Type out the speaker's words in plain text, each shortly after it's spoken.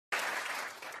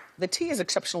The tea is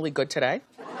exceptionally good today.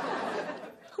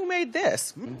 Who made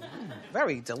this?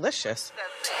 Very delicious.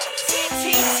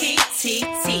 T.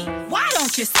 Why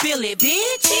don't you spill it,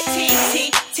 bitch?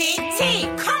 T.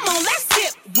 Come on, let's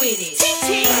sip with it.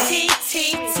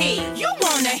 T. You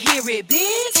wanna hear it,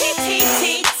 bitch?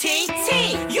 T.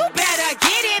 You better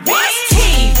get it, bitch. What's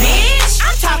tea, bitch?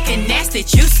 I'm talking nasty,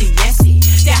 juicy, messy.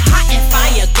 That hot and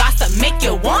fire gossip make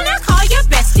you wanna call your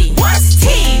bestie. What's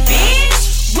tea, bitch?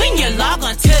 When you log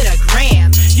on to the gram,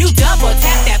 you double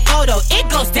tap that photo, it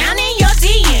goes down in your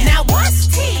DM. Now what's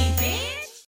tea,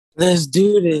 bitch? Let's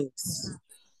do this.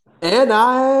 And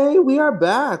we are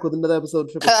back with another episode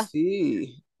of Triple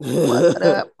T. What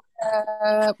up?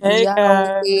 Hey, We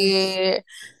out here.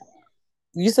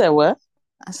 You said what?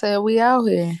 I said we out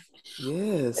here.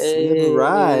 Yes, we have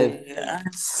arrived.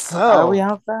 Are we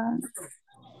outside?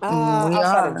 We outside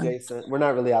are. adjacent. We're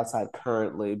not really outside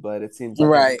currently, but it seems like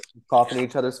Right. we're coughing in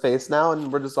each other's face now,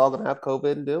 and we're just all gonna have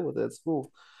COVID and deal with it. It's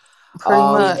cool. Pretty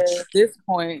much. At this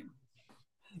point.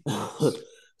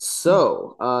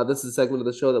 So, this is a segment of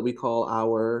the show that we call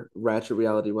our Ratchet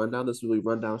Reality Rundown. This is where we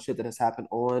run down shit that has happened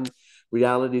on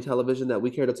reality television that we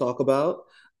care to talk about.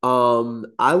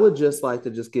 I would just like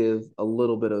to just give a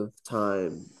little bit of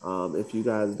time, if you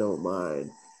guys don't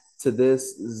mind, to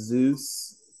this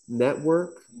Zeus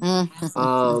network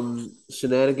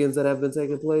shenanigans that have been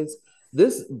taking place.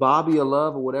 This Bobby of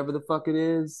Love or whatever the fuck it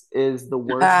is the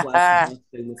worst black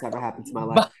thing that's ever happened to my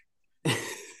life.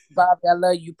 Bobby, I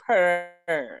love you, purr.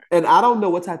 And I don't know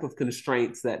what type of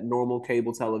constraints that normal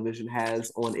cable television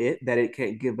has on it, that it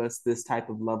can't give us this type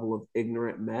of level of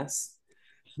ignorant mess.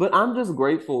 But I'm just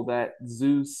grateful that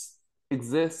Zeus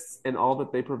exists and all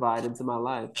that they provide into my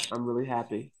life. I'm really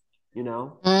happy, you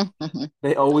know?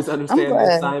 They always understand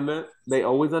the assignment.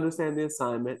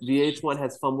 VH1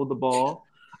 has fumbled the ball.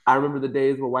 I remember the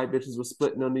days where white bitches were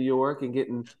splitting on New York and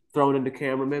getting thrown into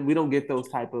cameramen. We don't get those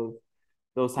type of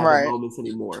moments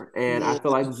anymore. And I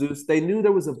feel like Zeus, they knew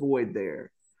there was a void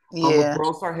there. With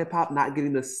World Star Hip Hop not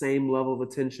getting the same level of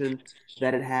attention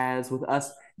that it has, with us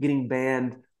getting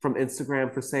banned from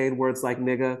Instagram for saying words like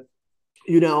nigga,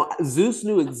 you know, Zeus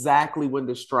knew exactly when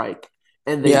to strike,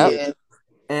 and they did.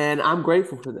 And I'm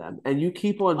grateful for them. And you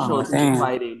keep on showing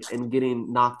fighting and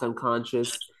getting knocked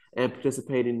unconscious and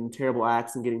participating in terrible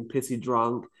acts and getting pissy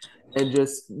drunk and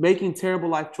just making terrible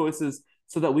life choices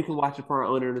so that we can watch it for our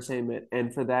own entertainment.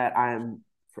 And for that, I am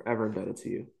forever indebted to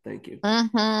you. Thank you.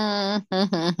 Are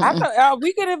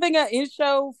we giving an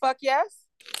in-show fuck yes?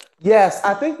 Yes,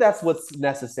 I think that's what's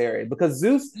necessary because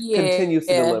Zeus continues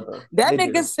to deliver. That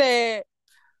nigga said,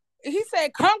 he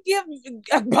said, come give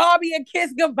Bobby a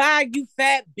kiss goodbye, you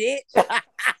fat bitch.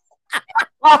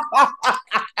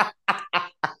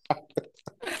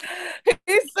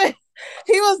 He said,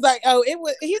 he was like,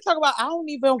 he talking about, I don't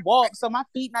even walk, so my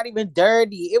feet not even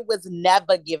dirty. It was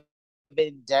never given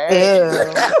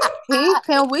dirty.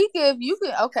 Can we give you?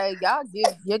 Okay, y'all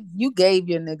you gave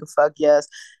your nigga fuck yes.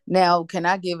 Now, can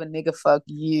I give a nigga fuck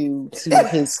you to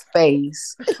his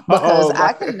face? Because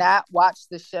I cannot watch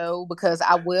the show because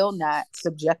I will not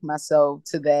subject myself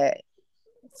to that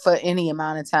for any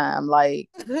amount of time. Like,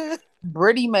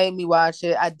 Brittany made me watch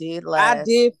it. I did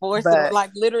force it.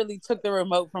 Like, literally took the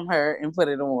remote from her and put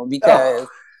it on because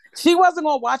she wasn't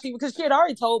gonna watch it because she had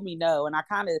already told me no, and I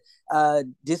kind of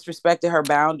disrespected her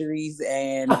boundaries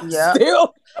and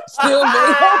still made her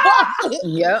watch it.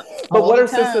 Yep. But what are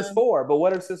sisters for?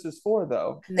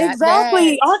 Though?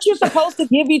 Exactly. Aren't you supposed to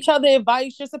give each other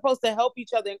advice? You're supposed to help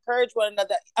each other, encourage one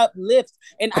another, uplift.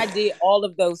 And I did all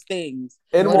of those things.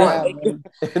 In one.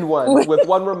 With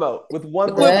one remote. With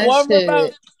one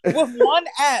remote. With one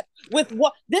app.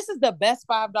 This is the best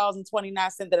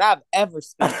 $5.29 that I've ever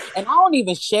spent. And I don't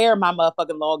even share my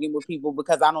motherfucking login with people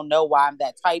because I don't know why I'm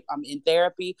that type. I'm in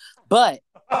therapy. But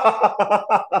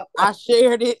I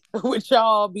shared it with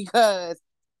y'all because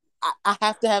I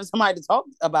have to have somebody to talk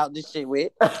about this shit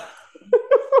with.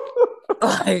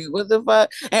 Like, what the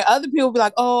fuck? And other people be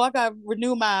like, oh, I gotta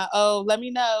renew mine. Oh, let me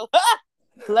know.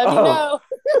 Let me know.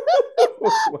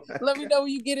 Let me know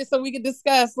when you get it so we can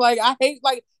discuss. Like, I hate,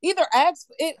 like, either ask.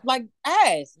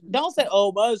 Don't say,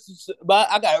 oh, but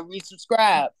I gotta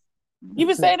resubscribe. You've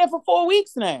been saying that for 4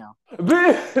 weeks now.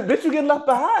 Bitch, you get left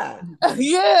behind.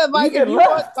 Yeah, like, if you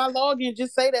want my login,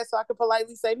 just say that so I can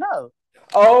politely say no.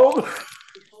 Oh.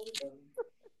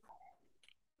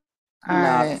 All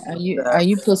Nah, right. Are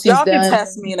you pussies y'all can done?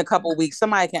 test me in a couple weeks.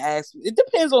 Somebody can ask me. It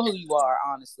depends on who you are,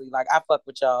 honestly. Like I fuck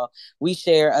with y'all. We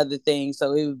share other things,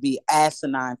 so it would be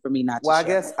asinine for me not to Well,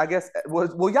 share. I guess. Well,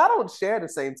 y'all don't share the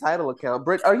same title account.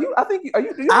 Britt, are you? I think. Are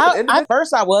you? Do you have an individual?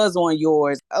 First I was on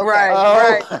yours. Okay.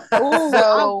 Right. Oh. Ooh,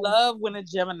 I love when a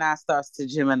Gemini starts to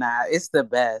Gemini. It's the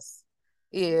best.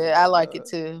 Yeah, I like it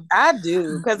too. I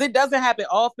do, because it doesn't happen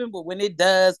often, but when it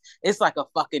does, it's like a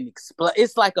fucking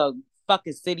it's like a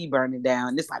fucking city burning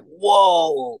down. It's like,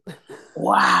 whoa,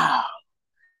 wow,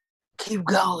 keep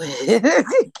going.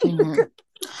 Mhm.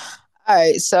 All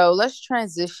right, so let's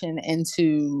transition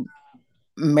into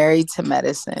Married to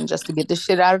Medicine just to get this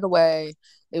shit out of the way.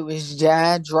 It was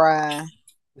dry.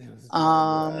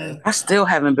 I still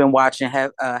haven't been watching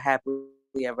Happily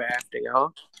Ever After,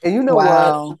 y'all. And you know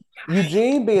Wow. what?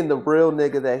 Eugene being the real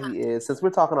nigga that he is, since we're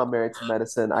talking about Married to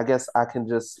Medicine, I guess I can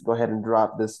just go ahead and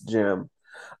drop this gem.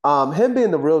 Him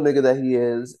being the real nigga that he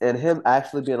is, and him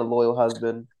actually being a loyal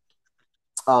husband,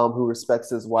 who respects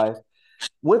his wife,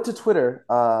 went to Twitter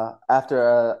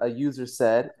after a user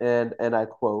said, and I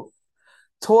quote,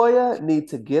 "Toya need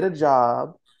to get a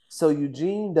job so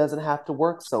Eugene doesn't have to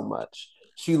work so much.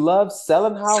 She loves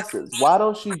selling houses. Why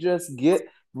don't she just get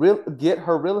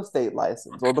her real estate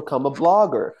license or become a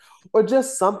blogger or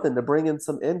just something to bring in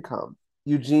some income?"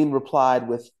 Eugene replied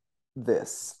with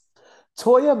this: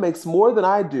 "Toya makes more than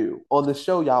I do on the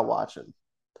show y'all watching."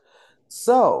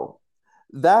 So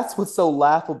that's what's so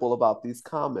laughable about these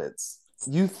comments.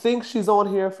 You think she's on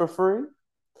here for free?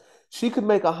 She could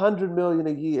make 100 million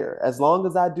a year. As long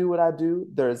as I do what I do,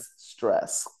 there's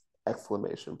stress!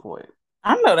 Exclamation point.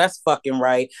 I know that's fucking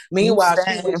right. Meanwhile,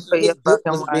 she wishing his dick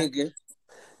was bigger.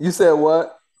 You said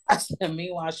what? I said,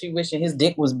 meanwhile, she wishing his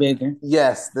dick was bigger.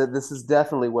 Yes, this is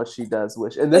definitely what she does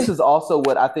wish. And this is also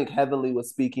what I think Heavenly was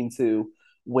speaking to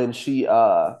when she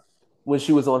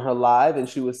was on her live and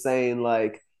she was saying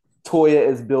like Toya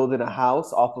is building a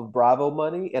house off of Bravo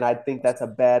money, and I think that's a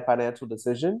bad financial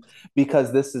decision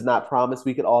because this is not promised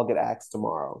we could all get axed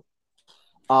tomorrow.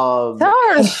 Tell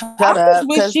her to shut up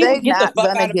because they not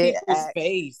gonna get axed.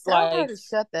 Face. Tell her to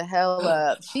shut the hell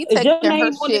up. She taking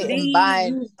her shit and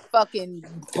buying fucking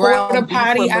ground beef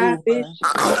remover.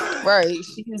 Right,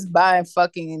 she's buying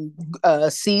fucking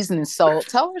seasoning salt.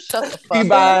 Tell her to shut the fuck up. She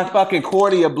buying fucking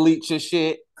cornea bleach and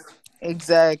shit.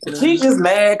 Exactly. She's just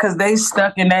mad because they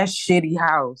stuck in that shitty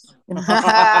house.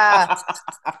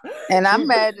 And I'm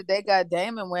mad that they got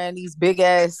Damon wearing these big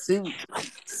ass suits.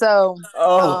 So,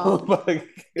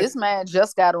 this man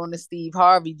just got on the Steve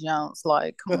Harvey Jones.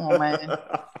 Like, come on, man.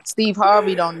 Steve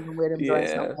Harvey don't even wear them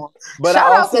drinks no more. But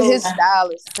shout out to his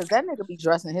stylist because that nigga be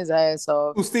dressing his ass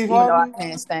off. Who, Steve Harvey? I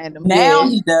can't stand him. Now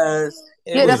he does.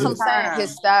 Yeah, that's what I'm saying.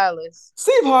 His stylist.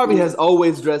 Steve Harvey has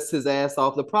always dressed his ass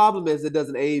off. The problem is it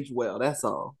doesn't age well. That's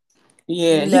all.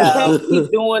 Yeah, he can't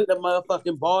keep doing the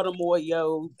motherfucking Baltimore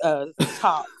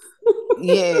top.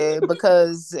 Yeah,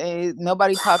 because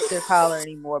nobody pops their collar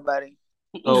anymore, buddy.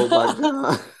 Oh my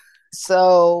god.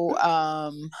 So,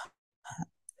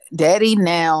 Daddy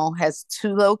now has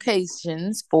 2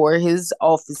 locations for his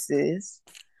offices.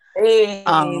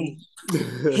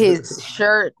 His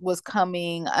shirt was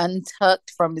coming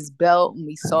untucked from his belt, and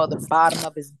we saw the bottom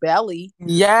of his belly.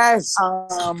 Yes.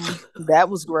 That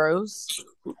was gross.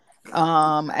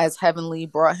 As Heavenly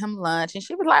brought him lunch, and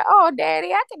she was like, "Oh,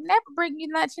 Daddy, I can never bring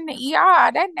you lunch in the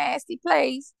ER, that nasty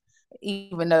place."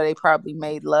 Even though they probably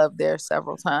made love there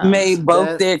several times. Made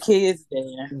both their kids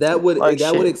there. That would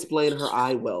explain her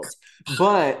eye welt.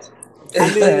 But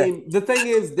I mean, the thing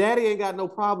is, Daddy ain't got no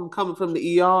problem coming from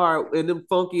the ER in them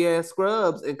funky ass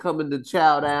scrubs and coming to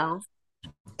chow down.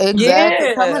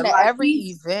 Exactly. Coming to every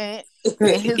event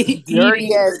in his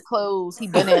dirty ass clothes. He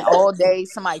been in all day.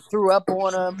 Somebody threw up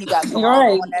on him. He got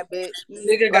corona on that bitch.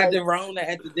 Nigga got the Rona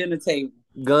at the dinner table.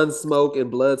 Gun smoke and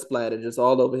blood splatter just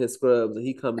all over his scrubs, and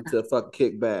he coming to fuck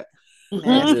kick back. He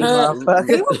was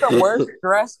the worst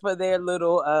dressed for their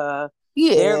little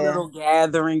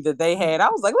gathering that they had. I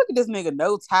was like, look at this nigga,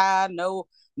 no tie, no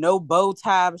bow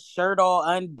tie, shirt all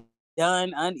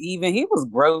undone, uneven. He was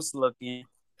gross looking.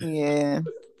 Yeah.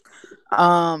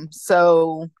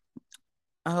 So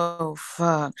oh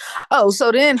fuck. Oh,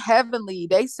 so then Heavenly,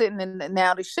 they sitting in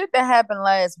now the shit that happened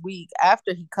last week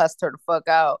after he cussed her the fuck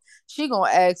out. She gonna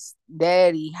ask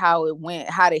Daddy how it went.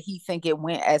 How did he think it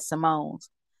went at Simone's?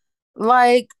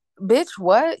 Like, bitch,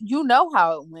 what? You know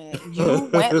how it went. You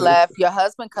went left. Your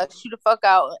husband cussed you the fuck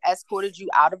out, escorted you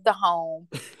out of the home,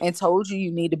 and told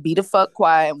you need to be the fuck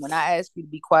quiet. When I ask you to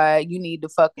be quiet, you need to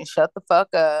fucking shut the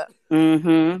fuck up.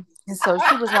 Mm-hmm. And so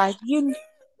she was like,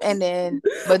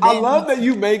 I love that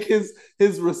you make his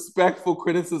respectful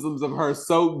criticisms of her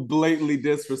so blatantly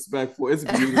disrespectful. It's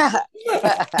beautiful.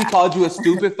 He called you a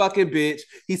stupid fucking bitch.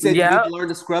 He said you need to learn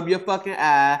to scrub your fucking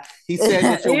eye. He said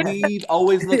that your weave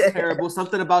always looks terrible.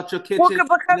 Something about your kitchen in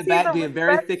the back being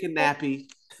very thick and nappy.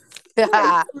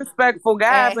 Respectful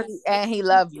guy, and he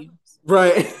love you.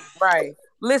 Right. Right.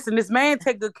 Listen, this man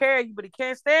take good care of you, but he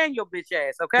can't stand your bitch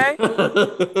ass, okay?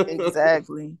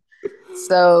 Exactly.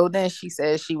 So then she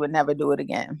says she would never do it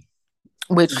again.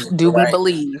 Which do we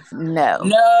believe?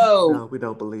 No, we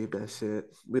don't believe that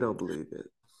shit. We don't believe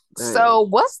it. Damn. So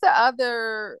what's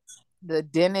the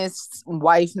dentist's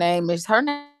wife name? Is her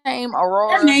name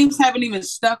Aurora? Their names haven't even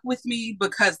stuck with me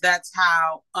because that's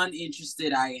how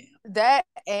uninterested I am. That,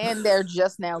 and they're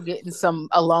just now getting some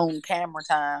alone camera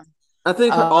time. I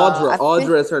think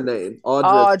Audra is her name.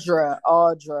 Audra.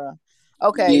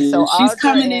 Okay, so she's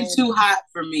coming in too hot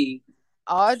for me.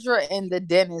 Audra and the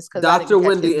dentist. Dr.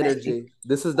 Wendy energy.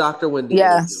 This is Dr. Wendy.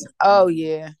 Yes. Energy. Oh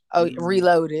yeah. Oh,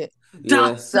 Reloaded.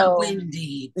 Dr.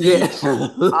 Wendy. Yeah.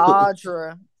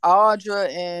 Audra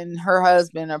and her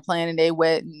husband are planning their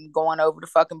wedding, going over the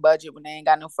fucking budget when they ain't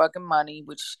got no fucking money,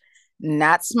 which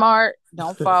not smart.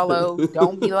 Don't follow.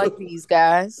 Don't be like these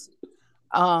guys.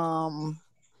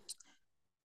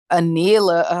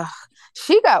 Anila,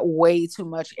 she got way too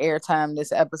much airtime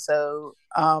this episode.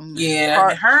 Her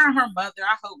and her mother.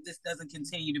 I hope this doesn't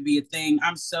continue to be a thing.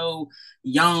 I'm so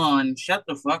yawn. Shut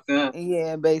the fuck up.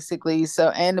 Yeah, basically.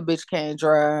 So, and the bitch can't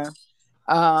drive.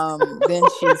 Then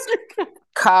she's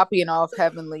copying off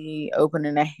Heavenly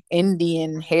opening an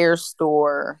Indian hair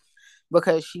store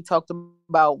because she talked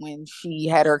about when she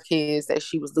had her kids that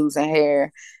she was losing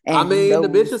hair. And the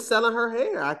bitch is selling her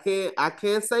hair. I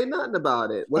can't say nothing about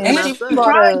it. What and can she I say?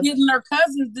 tried getting her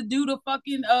cousins to do the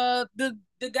fucking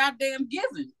the goddamn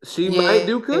giving. She might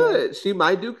do good. She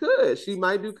might do good.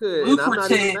 And I'm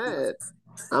not even mad.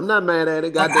 I'm not mad at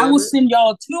it. I will send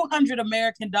y'all $200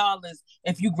 American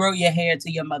if you grow your hair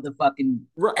to your motherfucking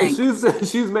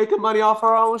She's making money off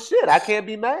her own shit. I can't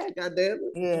be mad. Goddamn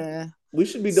it. Yeah. We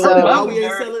should be doing it. Why we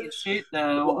ain't selling shit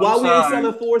though? Why we ain't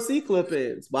selling 4C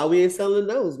clip-ins? Why we ain't selling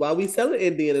those? Why we selling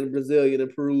Indian and Brazilian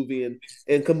and Peruvian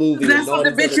and Kamuvian? That's what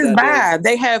the bitches buy.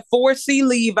 They have 4C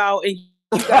leave out and you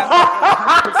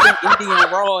got 100%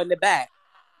 Indian raw in the back.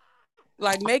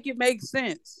 Like, make it make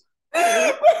sense.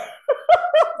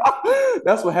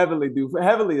 That's what Heavenly do.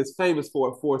 Heavenly is famous for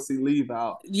a 4C leave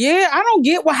out. Yeah, I don't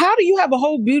get how do you have a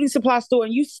whole beauty supply store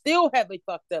and you still have a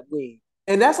fucked up wig?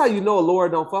 And that's how you know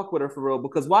Laura don't fuck with her for real.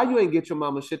 Because why you ain't get your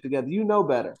mama shit together? You know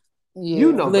better. Yeah.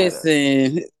 You know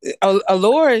Listen,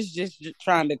 Laura is just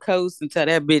trying to coast until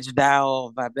that bitch die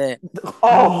off, I bet.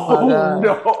 Oh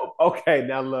no. Okay,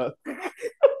 now look.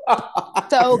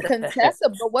 So Contessa,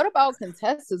 but what about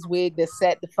Contessa's wig that's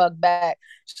set the fuck back?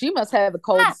 She must have a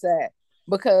cold set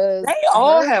because they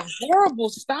all have horrible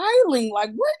styling.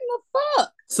 Like, what in the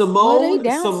fuck? Simone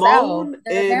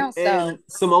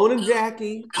and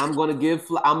Jackie. I'm gonna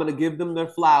give them their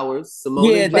flowers.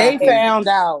 Simone and they found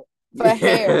out for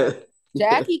hair.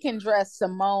 Jackie can dress.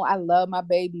 Simone, I love my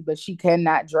baby, but she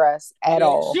cannot dress at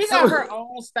all. She got her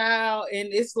own style,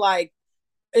 and it's like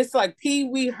Pee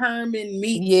Wee Herman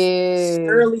meets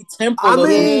Shirley Temple. I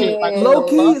mean, low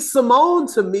key, Simone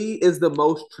to me is the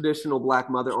most traditional black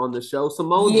mother on the show.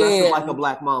 Simone dresses like a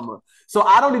black mama. So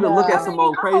I don't even look at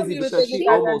Simone crazy because she's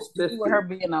almost 50. With her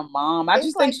being a mom, I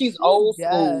just think she's old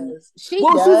school. She's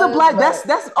a black.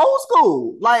 That's old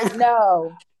school. Like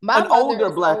no. My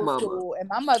older black mama, and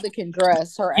my mother can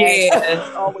dress. Her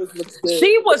ass always looks good.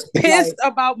 She was pissed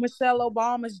about Michelle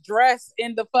Obama's dress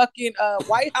in the fucking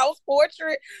White House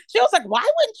portrait. She was like, "Why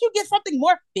wouldn't you get something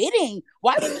more fitting?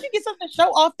 Why wouldn't you get something to show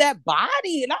off that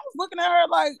body?" And I was looking at her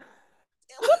like,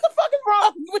 "What the fuck is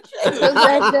wrong with you?" Because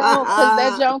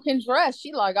that Joan can dress.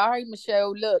 She like, "All right,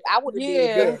 Michelle, look, I would have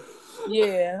did this."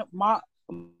 Yeah,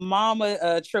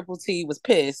 Mama Triple T was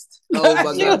pissed. Oh my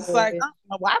God. She was like,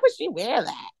 why would she wear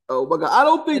that? Oh my God. I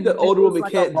don't think that older women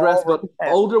can't dress, but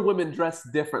older women dress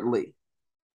differently.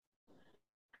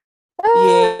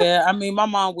 Yeah, I mean, my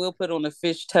mom will put on a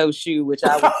fish toe shoe, which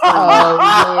I would.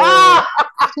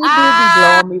 She did be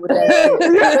blowing me with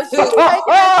that shit.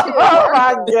 Oh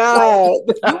my God.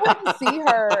 You wouldn't see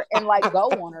her and go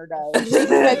on her though. She would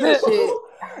make that shit.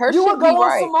 You would go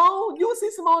on Simone. You would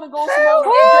see Simone and go on Simone.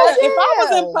 If I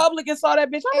was in public and saw that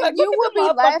bitch, I'd be like, you would be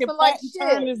laughing like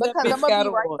shit because I'm gonna be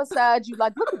right beside you.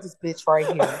 Like, look at this bitch right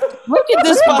here. Look at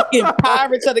this fucking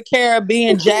Pirates of the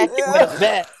Caribbean jacket with a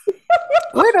vest.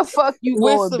 Where the fuck you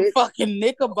with going, some bitch? Fucking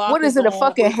knickerbockers. What is it? A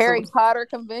fucking Harry Potter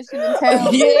convention in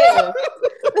town? Yeah.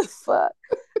 The fuck.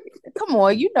 Come Come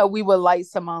on, you know we would light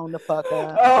Simone the fuck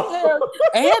up. Oh.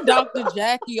 And Dr.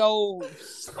 Jackie, old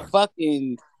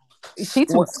fucking She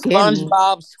too skinny.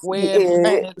 SpongeBob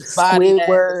SquarePants body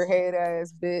Squidward ass. head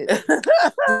ass bitch.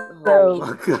 Oh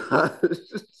my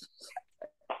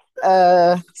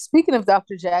gosh. Speaking of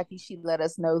Dr. Jackie, she let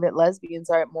us know that lesbians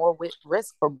are at more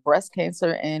risk for breast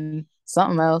cancer and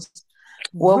something else.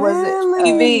 What was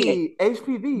it?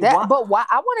 HPV. But why?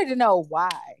 I wanted to know why.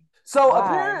 So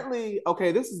apparently,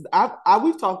 okay, this is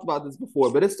we've talked about this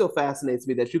before, but it still fascinates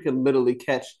me that you can literally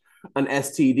catch an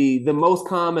STD, the most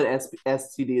common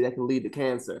STD that can lead to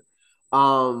cancer.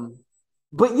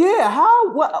 But yeah,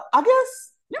 what? I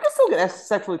guess you can still get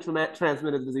sexually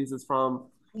transmitted diseases from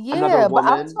another woman. But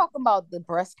I'm talking about the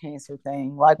breast cancer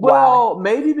thing. Like, well, why?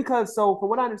 maybe because from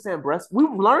what I understand,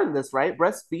 we've learned this, right?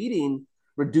 Breastfeeding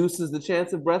reduces the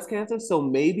chance of breast cancer, so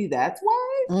maybe that's why.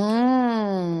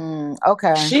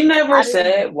 Okay. She never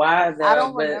said why though. I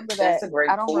don't remember that. That's a great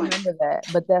point. Remember that,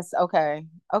 but that's okay.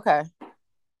 Okay.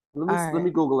 Let me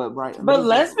Google it right. But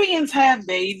lesbians have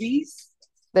babies.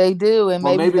 They do, and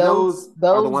maybe those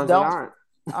are the ones that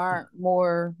aren't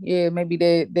more. Yeah, maybe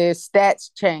their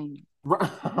stats change. Hey,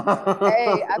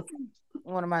 I think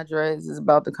one of my dreads is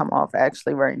about to come off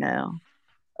actually right now.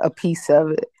 A piece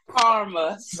of it.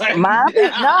 Karma. Mine be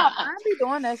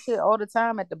doing that shit all the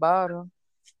time at the bottom.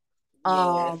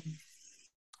 Yeah.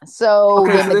 So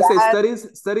okay, so they say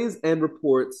studies and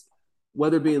reports,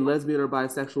 whether being lesbian or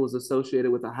bisexual is associated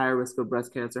with a higher risk of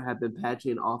breast cancer, have been patchy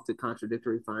and often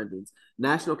contradictory findings.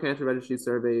 National Cancer Registry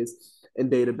surveys and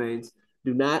data banks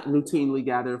do not routinely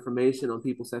gather information on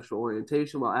people's sexual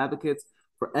orientation, while advocates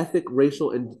for ethnic, racial,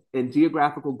 and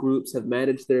geographical groups have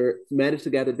managed to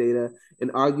gather data and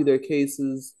argue their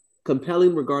cases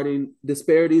compelling regarding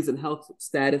disparities in health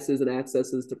statuses and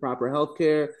accesses to proper health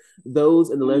care.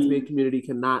 Those in the lesbian community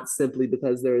cannot, simply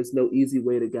because there is no easy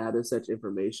way to gather such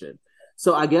information.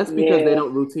 So I guess because they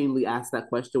don't routinely ask that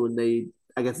question when they,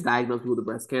 I guess, diagnose people with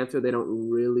breast cancer, they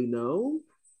don't really know.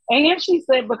 And she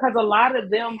said because a lot of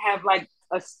them have like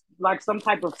some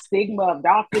type of stigma of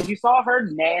doctors. You saw her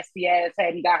nasty ass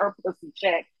hadn't got her pussy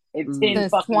checked in 10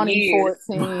 fucking years.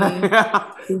 See,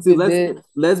 lesbians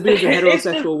and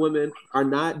heterosexual women are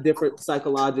not different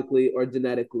psychologically or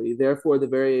genetically. Therefore, the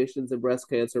variations in breast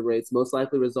cancer rates most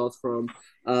likely results from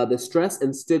the stress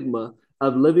and stigma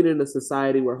of living in a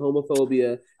society where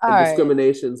homophobia and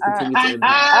discriminations continue to impact.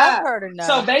 I've heard enough.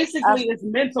 So basically, it's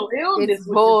mental illness. It's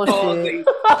bullshit.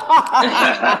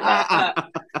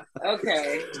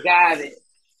 Okay, got it.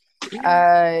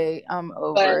 I'm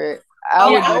over it.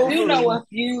 I do know a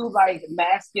few like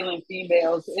masculine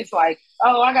females. It's like,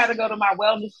 oh, I gotta go to my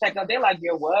wellness checkup. They're like,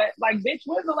 you're what? Like, bitch,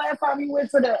 when's the last time you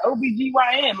went to the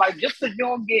OBGYN? Like, just because you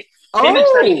don't get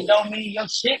penetrated don't mean your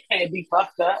shit can't be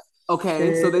fucked up.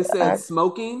 Okay, so they said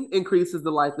smoking increases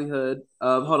the likelihood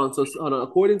of,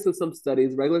 according to some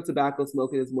studies, regular tobacco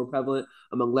smoking is more prevalent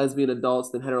among lesbian adults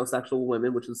than heterosexual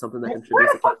women, which is something that contributes.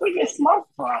 Where the fuck do you smoke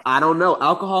from? I don't know.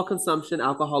 Alcohol consumption,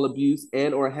 alcohol abuse,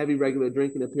 and or heavy regular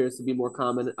drinking appears to be more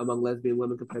common among lesbian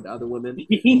women compared to other women.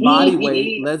 Body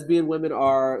weight, lesbian women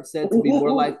are said to be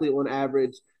more likely on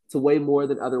average to weigh more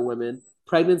than other women.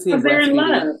 Pregnancy and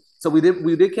breastfeeding. So we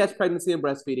did catch pregnancy and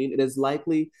breastfeeding. It is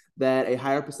likely that a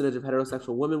higher percentage of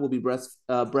heterosexual women will be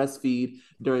breastfeed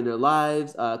during their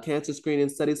lives. Cancer screening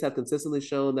studies have consistently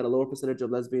shown that a lower percentage of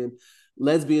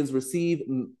lesbians receive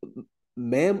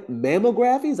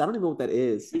mammographies. I don't even know what that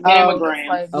is.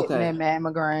 Mammogram. Okay.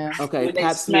 Mammogram. Okay. When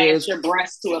they smash your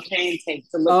breast to a pancake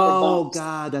to look for bumps.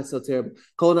 God, that's so terrible.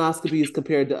 Colonoscopies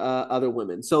compared to other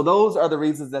women. So those are the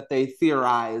reasons that they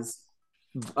theorize.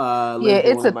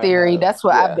 It's a theory. That's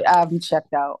what I've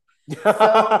checked out.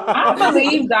 I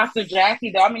believe Dr.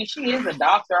 Jackie, though. I mean, she is a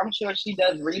doctor. I'm sure she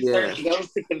does research, goes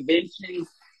to conventions,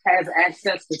 has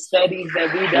access to studies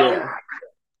that we don't.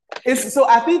 So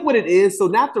I think what it is,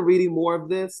 so after reading more of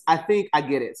this, I think I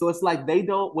get it. So it's like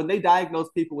when they diagnose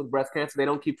people with breast cancer, they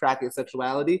don't keep track of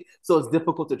sexuality. So it's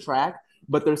difficult to track.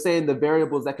 But they're saying the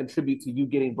variables that contribute to you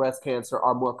getting breast cancer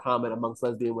are more common amongst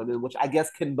lesbian women, which I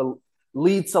guess can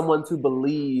lead someone to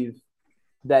believe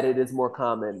that it is more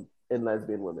common in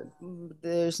lesbian women.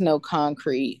 There's no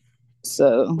concrete,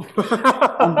 so so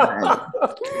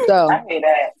I hate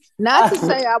that. Not to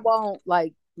say I won't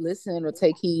like listen or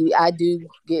take heed. I do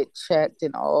get checked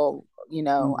and all. You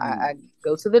know, I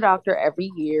go to the doctor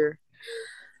every year.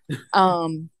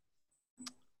 So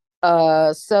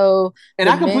and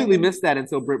I completely missed that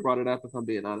until Britt brought it up. If I'm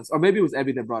being honest, or maybe it was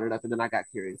Evie that brought it up, and then I got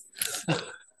curious.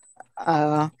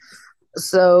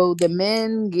 So the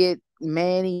men get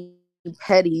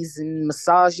mani-pedis and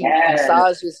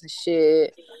massages and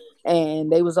shit.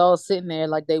 and they was all sitting there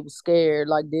like they was scared,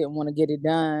 like didn't want to get it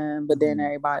done. But then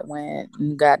everybody went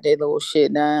and got their little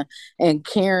shit done. And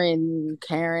Karen,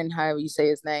 however you say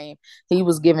his name, he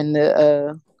was giving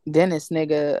the dentist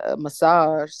nigga a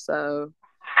massage. So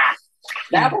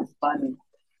that was funny.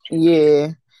 Yeah.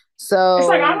 So it's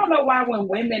like I don't know why when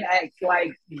women act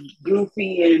like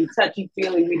goofy and touchy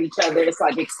feely with each other, it's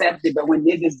like accepted, but when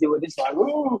niggas do it, it's like,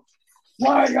 ooh,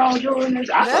 why are y'all doing this?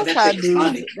 That's how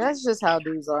dudes. That's just how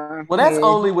dudes are. Well, that's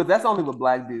only with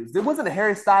black dudes. There wasn't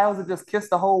Harry Styles that just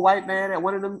kissed the whole white man at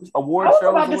one of them award shows.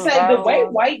 I was about to say the way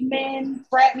white men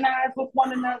fraternize with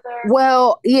one another.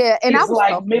 Well, yeah, and I was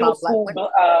like middle school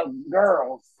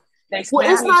girls. They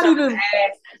smash it's not even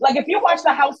ass. Like if you watch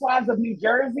the Housewives of New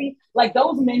Jersey, like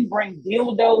those men bring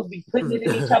dildos, be putting it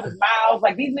in each other's mouths.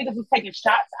 Like these niggas was taking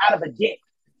shots out of a dick.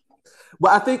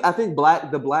 Well, I think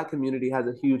the black community has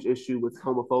a huge issue with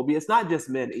homophobia. It's not just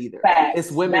men either. Facts.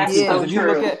 It's women too. Because if you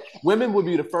look at women, would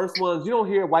be the first ones. You don't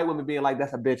hear white women being like,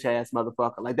 "That's a bitch ass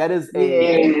motherfucker." Like that is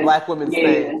a black women's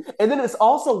thing. And then it's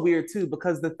also weird too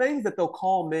because the things that they'll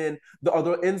call men or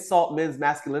they'll insult men's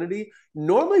masculinity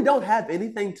normally don't have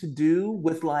anything to do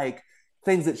with like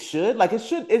things that should. Like it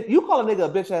should. You call a nigga a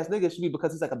bitch ass nigga, it should be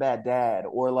because he's like a bad dad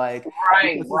or like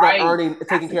like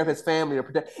taking care of his family or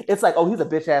protect. It's like, oh, he's a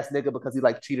bitch ass nigga because he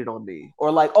like cheated on me,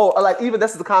 or like, oh, or like even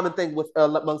this is the common thing with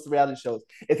amongst the reality shows.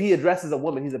 If he addresses a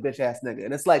woman, he's a bitch ass nigga,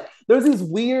 and it's like there's these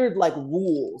weird like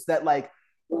rules that like.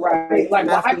 Right, like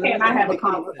why can't I have a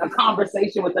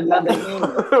conversation with another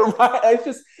human? Right,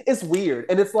 it's weird,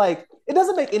 and it's like it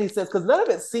doesn't make any sense because none of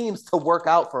it seems to work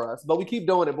out for us, but we keep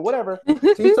doing it. But whatever,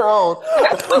 each our own.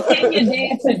 That's what Kenya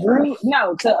did to Drew.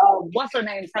 No, to what's her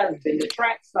name's husband, the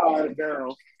track star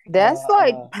girl. That's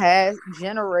like past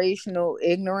generational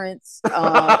ignorance.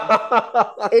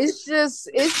 It's just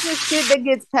shit that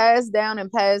gets passed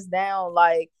down.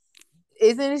 Like.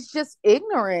 It's just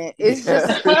ignorant. It's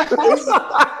just.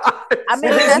 I mean,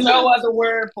 there's no other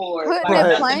word for it. Putting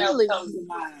it plainly.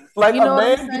 Like a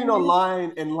man getting a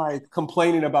line and like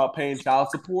complaining about paying child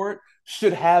support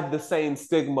should have the same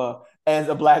stigma as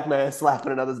a black man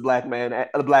slapping a black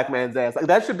man's ass. Like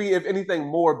that should be, if anything,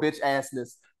 more bitch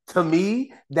assness to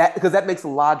me. That because that makes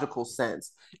logical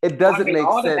sense. It doesn't make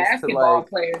all sense the basketball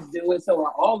players do it, so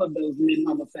are all of those men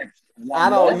homosexual. I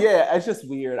don't. Yeah, it's just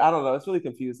weird. I don't know. It's really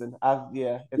confusing. I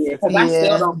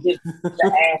still don't get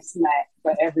the ass smack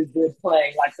for every good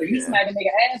play. Like, so you smack a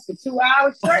nigga ass for 2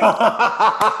 hours straight.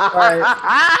 Right.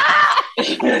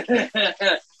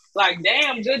 Like,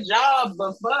 damn, good job,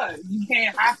 but fuck, you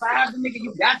can't high five the nigga.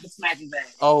 You got to smack his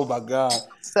ass. Oh my god.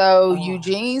 So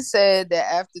Eugene said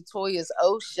that after Toya's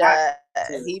O shot,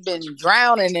 he been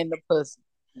drowning in the pussy.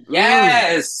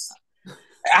 Yes.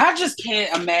 I just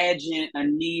can't imagine a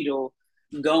needle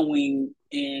going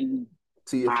in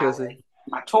to your pussy.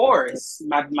 My Taurus,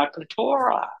 my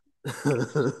clitora.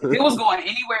 If it was going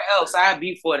anywhere else, I'd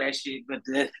be for that shit. But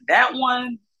that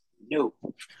one, no.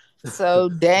 So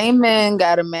Damon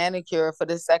got a manicure for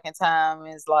the second time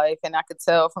in his life, and I could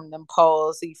tell from them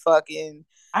paws he fucking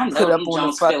put up on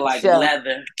the fucking like shelf.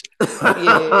 Leather.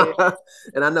 Yeah.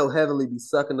 And I know Heavenly be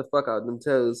sucking the fuck out of them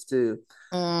toes too.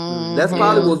 Mm-hmm. That's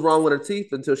probably what's wrong with her teeth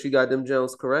until she got them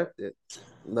Jones corrected.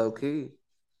 Low key.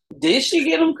 Did she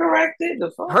get them corrected? The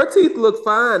fuck? Her teeth look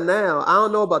fine now. I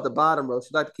don't know about the bottom row. She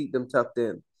like to keep them tucked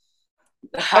in.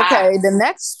 Okay, the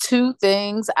next two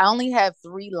things, I only have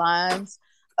 3 lines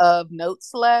of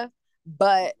notes left,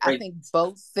 but I think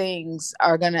both things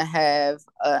are gonna have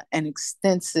an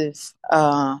extensive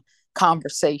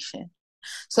conversation.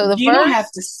 So the you first, don't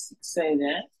have to say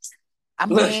that. I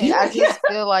mean, I just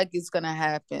feel like it's gonna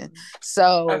happen.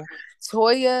 So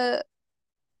Toya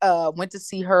went to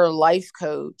see her life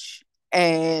coach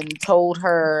and told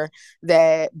her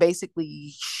that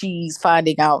basically she's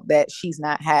finding out that she's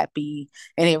not happy,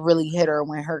 and it really hit her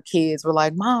when her kids were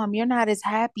like, "Mom, you're not as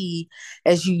happy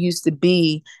as you used to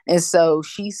be." And so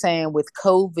she's saying with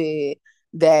COVID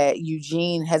that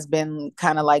Eugene has been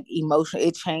kind of like emotional.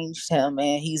 It changed him,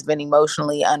 and he's been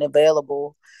emotionally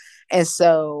unavailable. And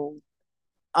so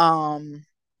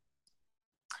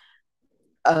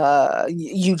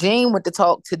Eugene went to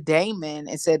talk to Damon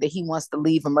and said that he wants to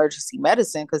leave emergency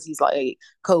medicine because he's like,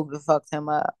 COVID fucked him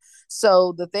up.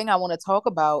 So the thing I want to talk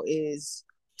about is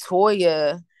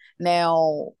Toya.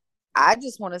 Now, I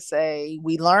just want to say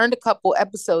we learned a couple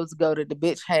episodes ago that the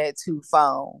bitch had 2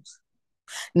 phones.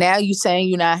 Now you saying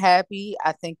you're not happy?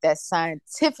 I think that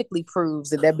scientifically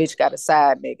proves that bitch got a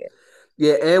side nigga.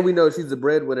 Yeah, and we know she's a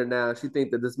breadwinner now. She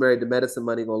think that this married to medicine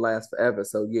money gonna last forever.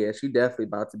 So yeah, she definitely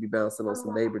about to be bouncing on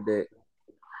some neighbor dick.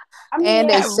 I mean, and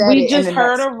they said we just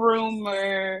heard a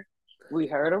rumor We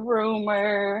heard a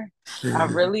rumor. I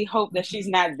really hope that she's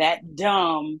not that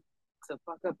dumb to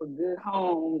fuck up a good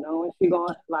home, knowing she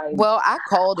going like. Well, I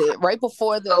called it right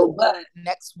before the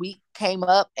next week came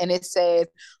up, and it said,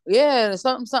 "Yeah,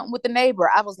 something with the neighbor."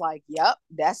 I was like, "Yep,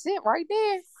 that's it right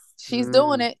there. She's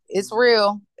doing it. It's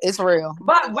real. It's real."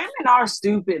 But women are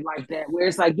stupid like that, where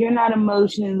it's like you're not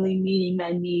emotionally meeting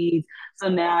my needs, so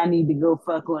now I need to go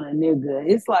fuck on a nigga.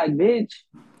 It's like, bitch.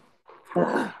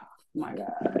 Oh my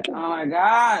god! Oh my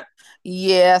god!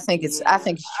 Yeah, I think it's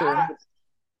true.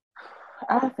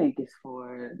 I think it's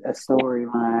for a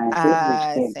storyline.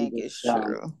 I think it's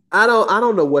true. I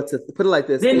don't know what to put it like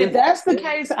this. Then if that's the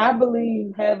case, I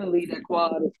believe heavily that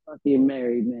Quad is fucking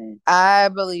married, man. I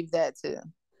believe that too.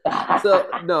 I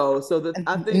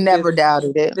think never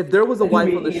doubted it. If there was a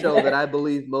wife on the show that I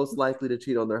believe most likely to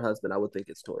cheat on their husband, I would think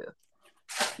it's Toya.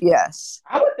 Yes.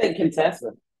 I would think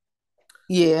Contessa.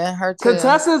 Yeah, her too.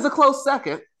 Contessa is a close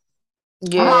second.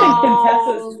 Yeah.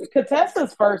 I think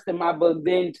Contessa's first in my book,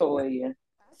 then Toya.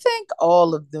 I think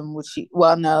all of them would cheat.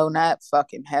 Well, no, not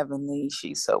fucking Heavenly.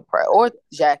 She's so proud. Or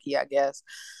Jackie, I guess.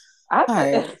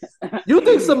 You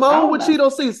think Simone would cheat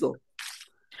on Cecil?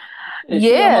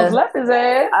 Yeah. Almost left his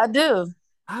ass. I do.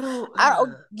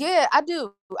 Yeah, I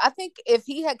do. I think if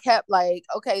he had kept like,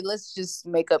 okay, let's just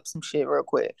make up some shit real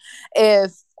quick.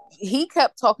 If he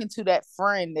kept talking to that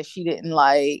friend that she didn't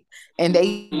like, and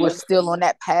they were still on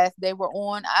that path they were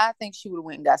on, I think she would have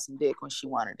went and got some dick when she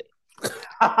wanted it.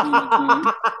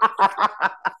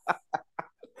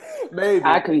 Maybe.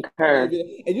 I concur.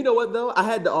 Maybe. And you know what though? I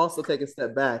had to also take a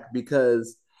step back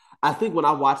because I think when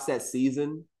I watched that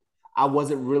season, I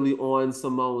wasn't really on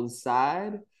Simone's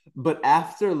side. But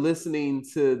after listening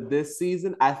to this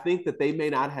season, I think that they may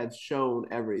not have shown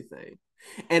everything.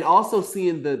 And also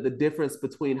seeing the difference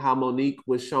between how Monique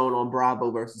was shown on Bravo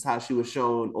versus how she was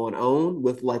shown on OWN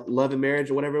with like Love and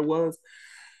Marriage or whatever it was.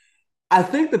 I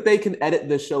think that they can edit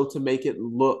the show to make it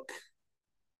look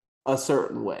a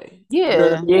certain way.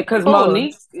 Yeah. Yeah, because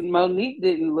Monique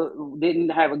didn't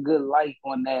have a good life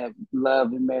on that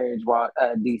Love and Marriage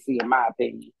DC, in my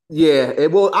opinion. Yeah. A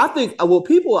lot of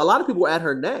people were at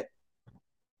her neck.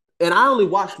 And I only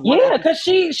watched one. Yeah, because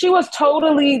she was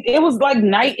totally, it was like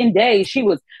night and day. She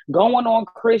was going on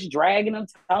Chris, dragging him,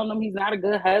 telling him he's not a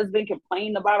good husband,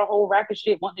 complaining about a whole rack of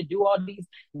shit, wanting to do all these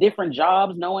different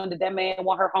jobs, knowing that man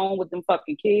want her home with them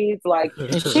fucking kids. Like,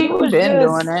 she was been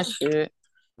doing that shit.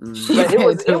 But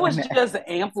it was just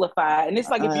amplified. And it's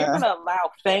like, if you're going to allow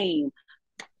fame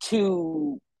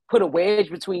to put a wedge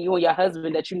between you and your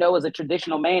husband that you know is a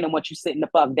traditional man and want you sitting the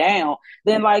fuck down,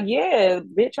 then like, yeah,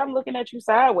 bitch, I'm looking at you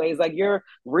sideways. Like, your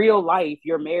real life,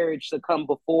 your marriage should come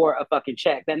before a fucking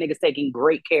check. That nigga's taking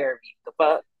great care of you. The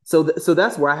fuck? So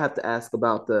that's where I have to ask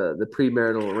about the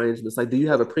premarital arrangements. Like, do you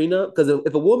have a prenup? Because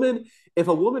if a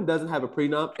woman doesn't have a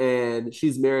prenup and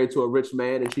she's married to a rich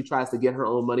man and she tries to get her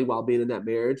own money while being in that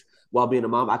marriage, while being a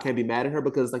mom, I can't be mad at her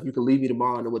because like, you can leave me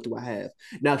tomorrow and what do I have?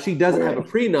 Now, if she doesn't have a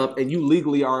prenup and you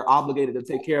legally are obligated to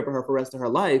take care of her for the rest of her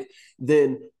life,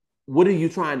 then what are you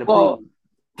trying to prove?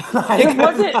 It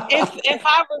wasn't, if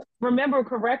I remember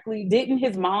correctly, didn't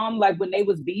his mom, like when they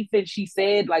was beefing, she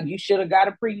said like you should have got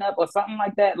a prenup or something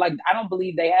like that? Like, I don't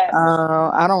believe they had.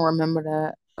 I don't remember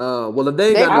that. Well, if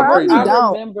they got probably prenup,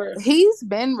 don't. Remember. He's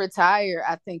been retired,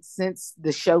 I think, since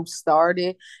the show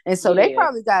started, and so they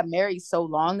probably got married so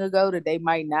long ago that they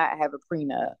might not have a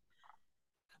prenup.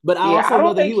 But I also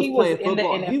know that he was playing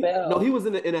football. In the NFL. He was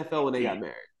in the NFL when they got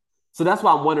married. So that's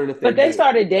why I'm wondering if they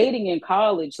started dating in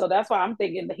college. So that's why I'm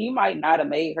thinking that he might not have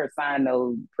made her sign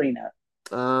no prenup.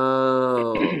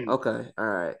 Oh, okay. All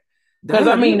right. Because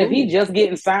I mean, if he just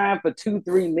getting signed for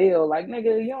 2-3 mil, like,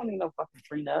 nigga, you don't need no fucking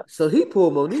prenup. So he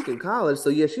pulled Monique in college. So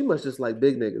yeah, she must just like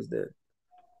big niggas then.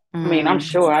 I mean, I'm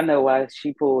sure I know why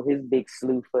she pulled his big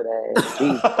slew for that.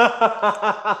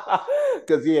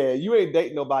 Because yeah, you ain't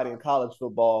dating nobody in college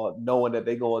football knowing that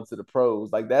they go into the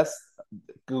pros. Like, that's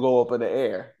could go up in the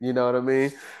air. You know what I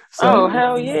mean? So,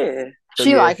 hell yeah. So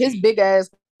she like, his big ass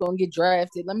gonna get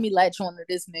drafted. Let me latch on to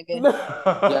this nigga.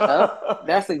 Yep.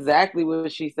 That's exactly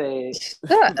what she said.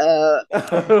 Shut up.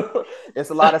 It's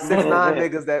a lot of 6'9"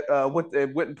 niggas that went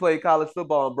and played college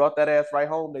football and brought that ass right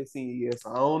home their senior year.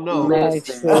 So I don't know. And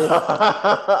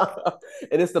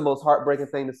it's the most heartbreaking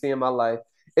thing to see in my life.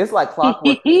 It's like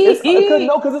clockwork. Because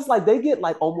it's like they get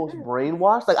like almost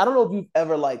brainwashed. Like, I don't know if you've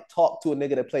ever like talked to a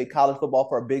nigga that played college football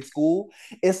for a big school.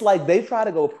 It's like they try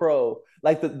to go pro.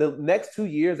 Like the next 2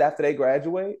 years after they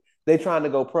graduate, they trying to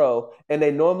go pro, and they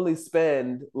normally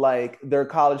spend like their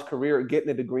college career getting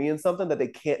a degree in something that they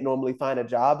can't normally find a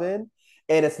job in.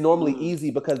 And it's normally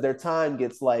easy because their time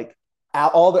gets like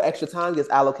all the extra time gets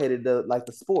allocated to like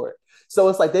the sport. So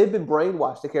it's like they've been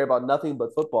brainwashed to care about nothing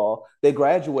but football. They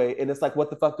graduate, and it's like, what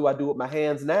the fuck do I do with my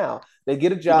hands now? They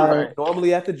get a job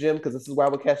normally at the gym because this is where I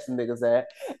would catch some niggas at,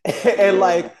 and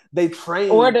like they train.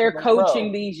 Or they're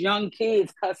coaching these young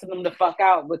kids, cussing them the fuck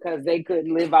out because they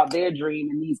couldn't live out their dream,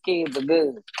 and these kids are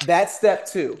good. That's step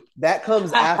 2. That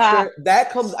comes after.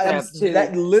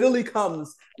 That literally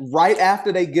comes right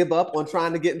after they give up on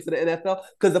trying to get into the NFL.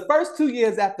 Because the first 2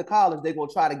 years after college, they're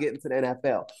gonna try to get into the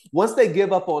NFL. Once they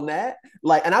give up on that,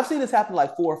 like, and I've seen this happen to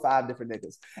like 4 or 5 different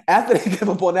niggas. After they give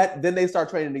up on that, then they start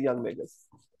training the young niggas.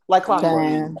 Like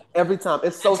clockwork. Every time.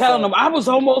 It's so telling them I was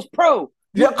almost pro.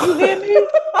 You hear me? You hear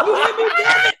me?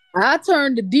 Damn it. I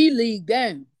turned the D League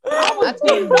down. I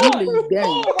turned the D League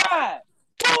down.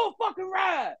 Full fucking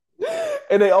ride.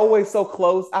 And they always so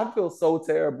close. I feel so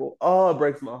terrible. Oh, it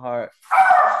breaks my heart.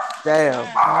 Damn.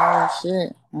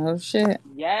 Oh shit.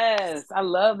 Yes. I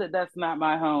love that that's not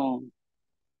my home.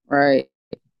 Right.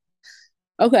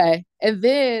 Okay. And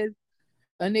then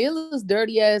Anila's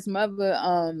dirty ass mother,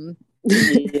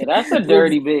 yeah, that's a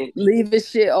dirty bitch. Leaving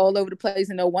shit all over the place,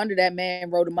 and no wonder that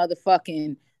man wrote a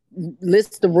motherfucking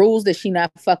list of rules that she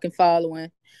not fucking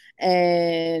following.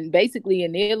 And basically,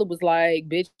 Anila was like,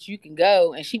 "Bitch, you can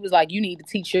go," and she was like, "You need to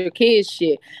teach your kids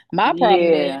shit." My problem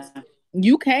is,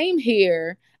 you came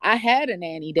here. I had a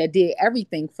nanny that did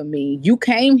everything for me. You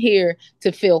came here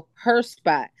to fill her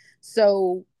spot.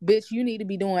 So, bitch, you need to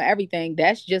be doing everything.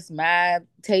 That's just my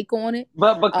take on it.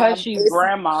 But because she's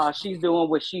grandma, she's doing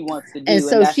what she wants to do. And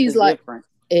so that's she's like, difference.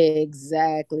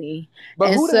 Exactly. But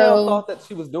and who the hell thought that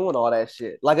she was doing all that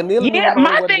shit? Like, Anila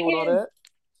my thing doing all that?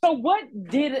 So what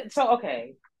did it? So,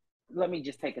 okay, let me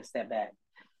just take a step back.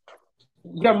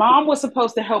 Your mom was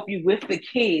supposed to help you with the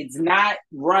kids, not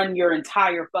run your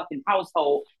entire fucking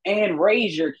household and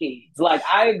raise your kids. Like,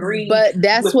 I agree. But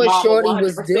that's what Shorty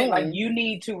was doing. Like, you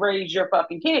need to raise your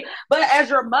fucking kid. But as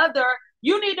your mother,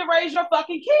 you need to raise your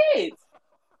fucking kids.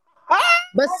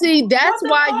 But see, that's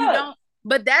why you don't.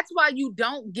 But that's why you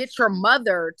don't get your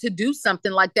mother to do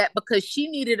something like that, because she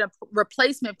needed a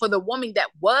replacement for the woman that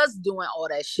was doing all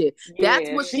that shit. Yeah, that's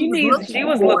what she was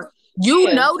looking for.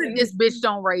 You know that this bitch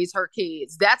don't raise her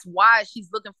kids. That's why she's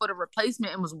looking for the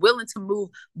replacement and was willing to move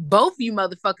both you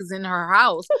motherfuckers in her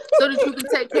house so that you can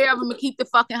take care of them and keep the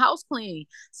fucking house clean.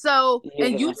 So,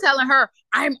 and you telling her,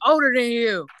 I'm older than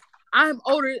you. I'm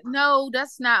older. No,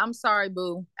 that's not. I'm sorry,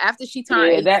 boo. After she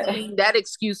turned 18, that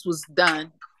excuse was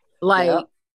done. Like,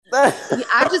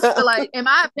 I just feel like, in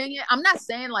my opinion, I'm not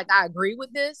saying like I agree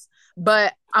with this,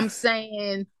 but I'm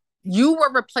saying you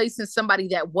were replacing somebody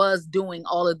that was doing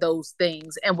all of those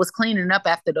things and was cleaning up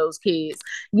after those kids.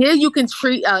 Yeah, you can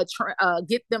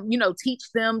get them, teach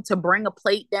them to bring a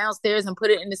plate downstairs and put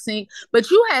it in the sink,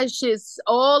 but you had shits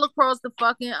all across the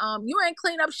fucking, you ain't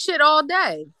clean up shit all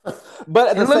day. But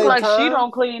at the it looks like time, she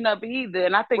don't clean up either.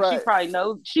 And I think she probably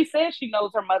knows, she says she knows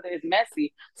her mother is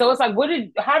messy. So it's like,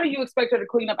 how do you expect her to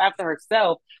clean up after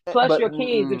herself, plus your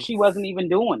kids, if she wasn't even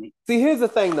doing it? See, here's the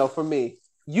thing though, for me.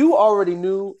 You already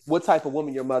knew what type of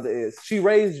woman your mother is. She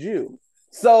raised you.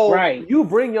 So you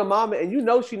bring your mama, and you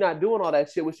know she's not doing all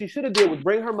that shit. What she should have did was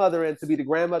bring her mother in to be the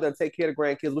grandmother and take care of the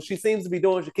grandkids. What she seems to be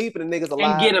doing is keeping the niggas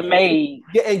alive. And get a maid.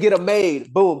 Get a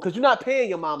maid. Boom. Because you're not paying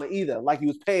your mama either, like you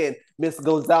was paying Miss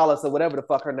Gonzalez or whatever the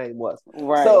fuck her name was.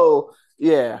 Right. So,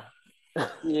 yeah. Yeah,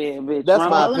 bitch. That's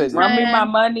my opinion. Run me my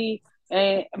money.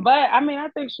 But, I mean, I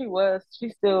think she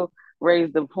still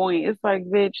raised the point. It's like,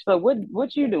 bitch, so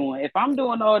what you doing? If I'm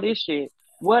doing all this shit,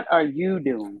 what are you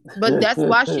doing? But that's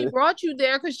why she brought you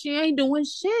there, because she ain't doing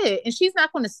shit. And she's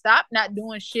not going to stop not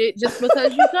doing shit just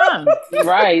because you come.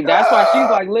 Right. That's why she's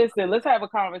like, listen, let's have a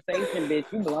conversation, bitch.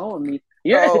 You blowing me.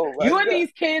 You and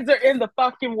these kids are in the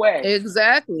fucking way.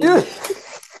 Exactly.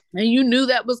 And you knew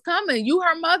that was coming. You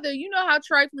her mother. You know how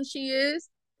trifling she is.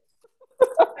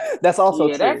 That's also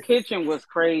true. That kitchen was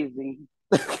crazy.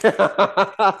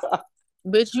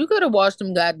 Bitch, you could have washed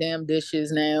them goddamn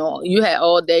dishes now. You had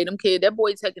all day. Them kids, that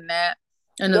boy take a nap.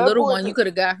 And the little one, you could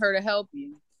have got her to help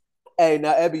you. Hey,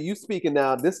 now, Abby, you speaking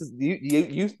now. This is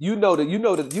you know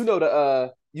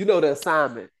the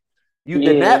assignment.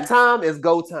 The nap time is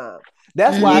go time.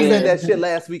 That's why I said that shit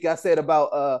last week. I said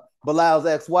about Bilal's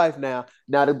ex-wife now.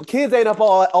 Now the kids ain't up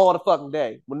all the fucking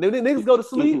day. When the niggas go to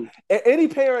sleep, any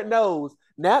parent knows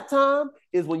nap time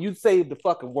is when you save the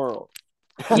fucking world.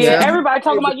 Yeah, everybody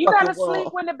talking about you gotta sleep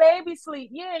when the baby sleep.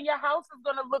 Yeah, your house is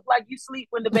gonna look like you sleep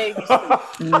when the baby sleep.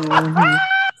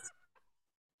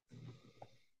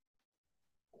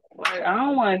 Like, I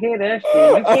don't want to hear that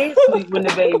shit. You can't sleep when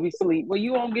the baby sleep. Well,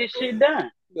 you won't get shit done.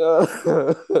 Well,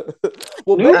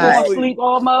 you won't sleep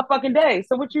all motherfucking day.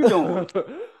 So what you doing?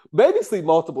 Baby sleep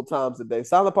multiple times a day.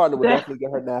 Silent partner would definitely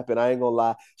get her nap in. I ain't gonna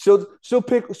lie. She'll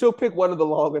pick one of the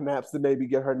longer naps to maybe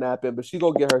get her nap in, but she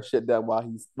gonna get her shit done while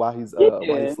he's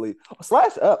asleep.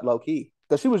 Slash up low key.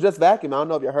 Because she was just vacuuming. I don't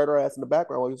know if you heard her ass in the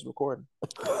background while he was recording.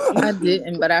 I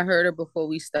didn't, but I heard her before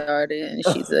we started, and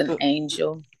she's an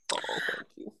angel.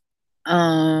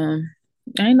 Oh,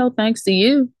 thank you. Ain't no thanks to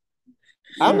you.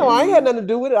 I know I ain't had nothing to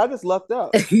do with it. I just lucked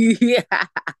up. Yeah.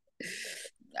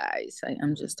 Guys,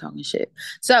 I'm just talking shit.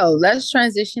 So let's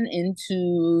transition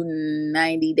into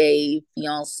 90 Day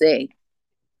Fiance.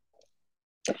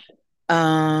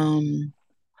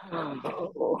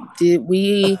 Did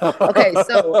we? Okay,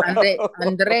 so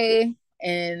Andre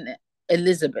and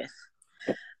Elizabeth.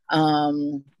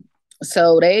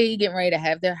 So they getting ready to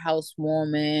have their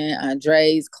housewarming.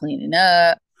 Andre's cleaning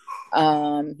up.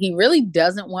 He really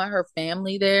doesn't want her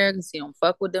family there because he don't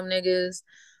fuck with them niggas.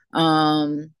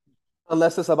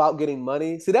 Unless it's about getting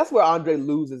money. See, that's where Andre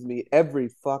loses me every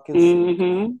fucking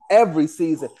season. Every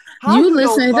season. You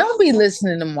listening? Don't be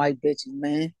listening to them white bitches,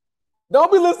 man.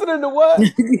 Don't be listening to what?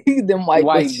 them white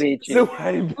bitches. The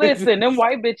white bitches. Listen, them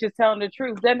white bitches telling the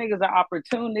truth. That nigga's an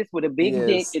opportunist with a big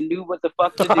dick and knew what the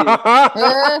fuck to do.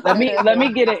 let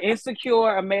me get an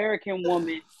insecure American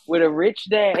woman with a rich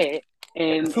dad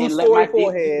and let my dick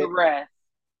do the rest.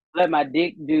 Let my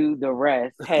dick do the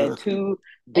rest. Had two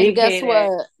big. And guess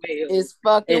what? It's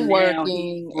fucking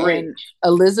working. And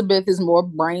Elizabeth is more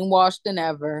brainwashed than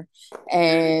ever.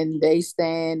 And they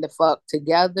stand the fuck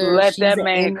together. Let that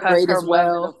man cuss her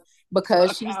well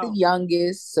because she's the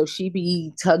youngest. So she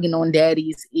be tugging on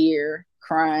daddy's ear,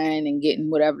 crying and getting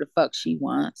whatever the fuck she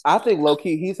wants. I think low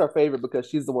key he's her favorite because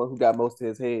she's the one who got most of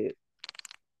his head.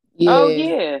 Yeah. Oh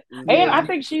yeah. And I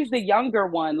think she's the younger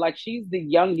one. Like she's the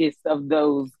youngest of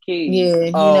those kids. Yeah,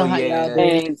 you know how y'all do.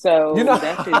 And so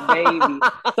that's his baby.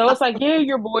 So it's like, yeah,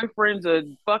 your boyfriend's a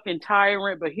fucking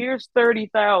tyrant, but here's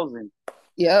 30,000.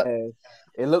 Yep.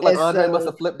 It looked like Andre must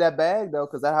have flipped that bag though,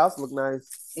 because that house looked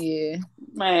nice. Yeah.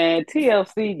 Man,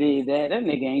 TLC did that. That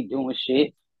nigga ain't doing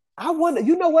shit. I wonder,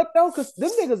 you know what though? Because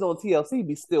them niggas on TLC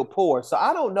be still poor, so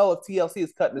I don't know if TLC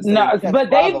is cutting the same. No,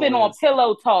 but they've been on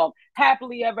Pillow Talk,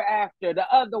 Happily Ever After,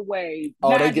 The Other Way.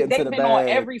 Oh, they've been on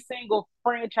every single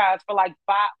franchise for like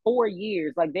 4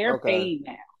 years. Like they're paid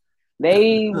now.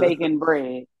 They making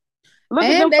bread. Look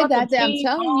and they got I'm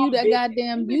telling you, that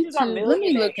goddamn YouTube. Let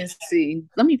me look and see.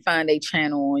 Let me find a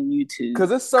channel on YouTube.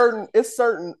 Because it's certain.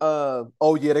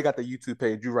 Oh yeah, they got the YouTube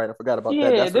page. You're right. I forgot about that.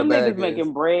 Yeah, that's them niggas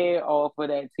making bread off of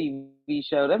that TV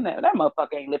show. That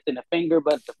motherfucker ain't lifting a finger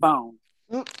but the phone.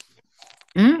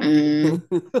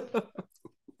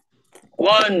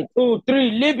 1, 2,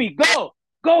 3, Libby,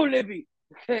 go, Libby.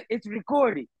 It's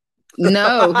recording.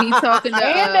 No, he's talking to.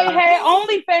 And they had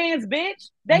OnlyFans, bitch.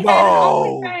 They had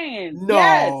OnlyFans. No.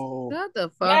 Yes. Shut the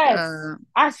fuck up.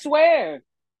 I swear.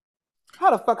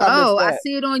 How the fuck I missed that? I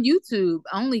see it on YouTube.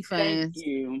 OnlyFans. Thank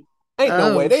you. Ain't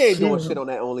no way. They ain't doing shit on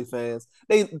that OnlyFans.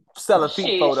 They selling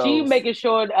feet photos. She making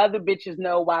sure the other bitches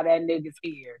know why that nigga's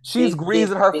here. She's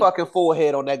greasing her fucking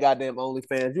forehead on that goddamn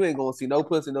OnlyFans. You ain't gonna see no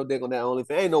pussy, no dick on that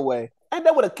OnlyFans. Ain't no way. And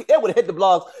that would have hit the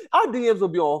blogs. Our DMs will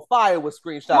be on fire with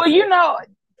screenshots. Well, you know.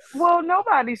 Well,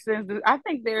 nobody sends it. I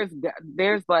think there's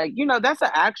like, you know, that's an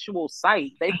actual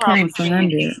site. They probably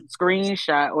can't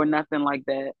screenshot or nothing like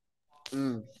that.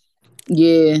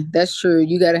 Yeah, that's true.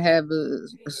 You got to have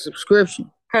a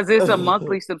subscription. Because it's a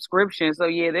monthly subscription. So,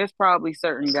 yeah, there's probably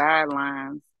certain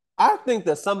guidelines. I think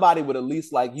that somebody would at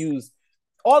least like use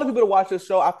all the people to watch this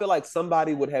show. I feel like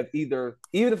somebody would have either,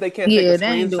 even if they can't take a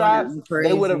screenshot,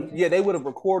 they would have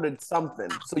recorded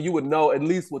something. So you would know at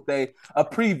least a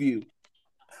preview.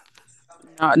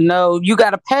 No, you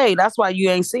gotta pay. That's why you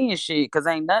ain't seeing shit, because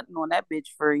ain't nothing on that bitch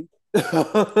free.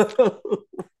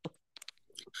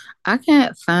 I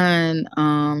can't find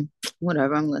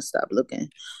whatever. I'm gonna stop looking.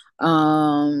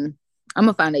 I'm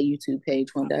gonna find a YouTube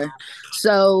page one day.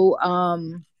 So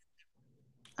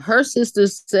her sister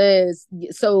says,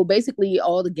 so basically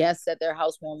all the guests at their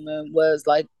housewarming was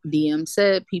like DM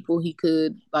said, people he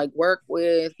could like work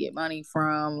with, get money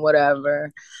from,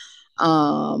 whatever.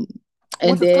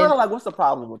 And which is kind of like, what's the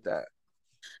problem with that?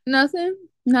 Nothing.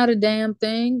 Not a damn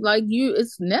thing. Like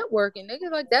it's networking,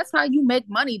 nigga. Like that's how you make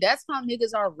money. That's how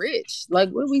niggas are rich.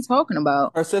 Like what are we talking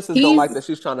about? Her sisters don't like that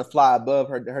she's trying to fly above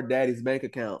her daddy's bank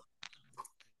account.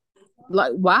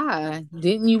 Like why?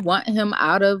 Didn't you want him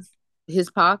out of his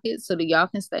pocket so that y'all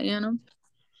can stay in him?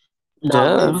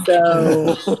 No.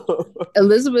 So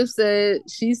Elizabeth said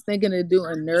she's thinking of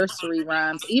doing nursery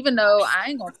rhymes, even though I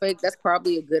ain't gonna fake that's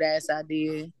probably a good ass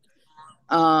idea.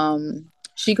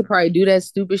 She could probably do that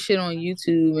stupid shit on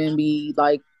YouTube and be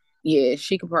like Yeah,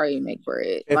 she could probably make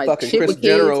bread. And Like fucking shit Chris with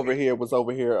Jenner kids. was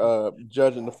over here,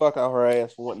 judging the fuck out her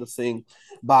ass for wanting to sing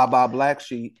 "Bye Bye Black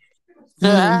Sheep."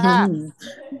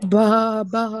 Mm-hmm. Bye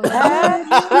bye Have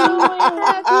black sheep.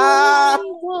 you Have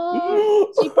you anyone?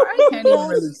 She probably can't even Yes,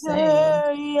 really sing.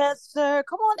 sir. Yes, sir.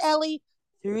 Come on, Ellie.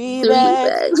 Three Three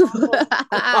bags. bags.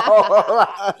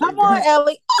 Come on,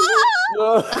 Ellie. Is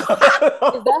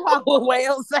that how a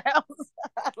whale sounds?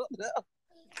 I don't know.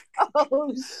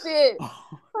 Oh shit.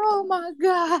 Oh my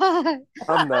god.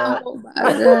 I'm not. Oh my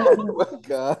god. Oh my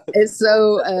god. And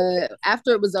so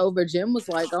after it was over, Jim was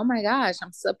like, "Oh my gosh,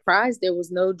 I'm surprised there was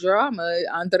no drama."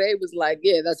 Andre was like,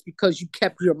 "Yeah, that's because you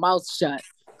kept your mouth shut."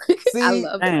 See, I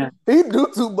love it. he do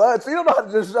too much. He don't know how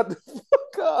to just shut the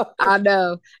fuck up. I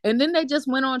know. And then they just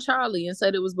went on Charlie and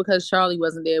said it was because Charlie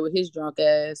wasn't there with his drunk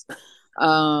ass.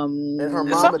 And her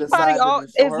mama Somebody, decided to show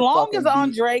as her long fucking as beat.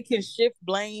 Andre can shift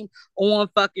blame on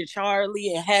fucking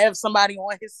Charlie and have somebody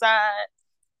on his side,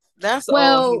 that's all he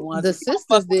Well, wants. the He don't sisters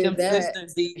fuck with did them that.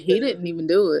 sisters either. He didn't even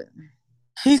do it.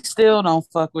 He still don't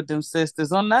fuck with them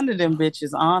sisters on none of them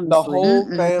bitches, honestly. The whole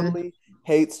Mm-mm. family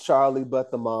hates Charlie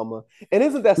but the mama. And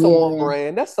isn't that so on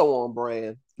brand? That's so on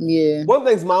brand. Yeah. One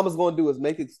thing mama's gonna do is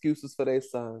make excuses for their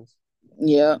sons.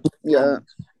 Yeah. Yeah.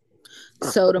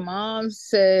 So the mom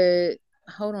said,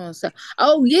 hold on a second.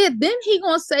 Oh yeah, then he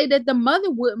gonna say that the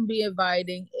mother wouldn't be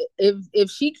inviting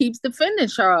if she keeps defending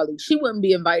Charlie. She wouldn't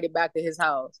be invited back to his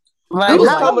house. Like, He was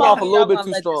how coming long off a little y'all bit gonna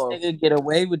too let strong. This nigga get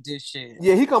away with this shit.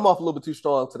 Yeah, he come off a little bit too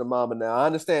strong to the mama now. I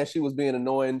understand she was being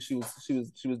annoying. She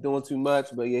was doing too much,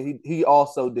 but yeah, he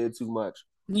also did too much.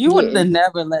 You would have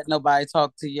never let nobody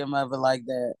talk to your mother like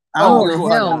that. Oh, of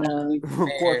course hell not. no. Of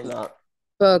course not.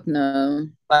 Fuck no.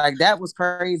 Like, that was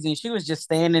crazy. She was just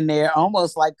standing there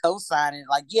almost like co-signing,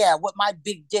 like, yeah, what my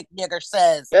big dick nigger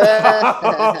says. Yeah,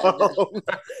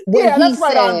 that's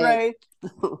right, Andre.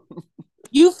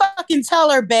 You fucking tell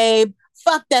her, babe.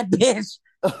 Fuck that bitch.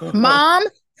 Mom,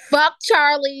 fuck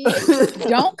Charlie.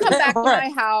 Don't come back to my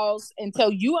house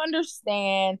until you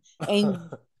understand. And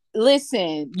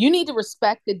listen, you need to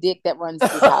respect the dick that runs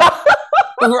this house.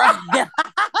 Right.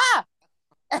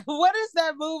 What is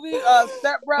that movie?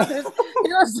 Step Brothers.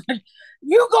 He was like,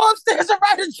 you go upstairs and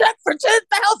write a check for $10,000.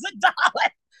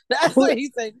 That's what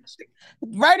he said.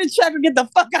 Write a check and get the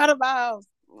fuck out of my house.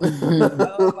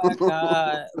 Oh my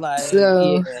god! Like,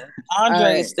 So, yeah.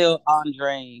 Andre is still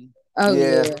Andre. Oh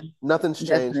yeah. Nothing's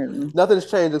changed. Definitely. Nothing's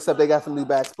changed except they got some new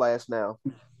backsplash now.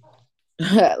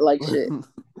 Like shit.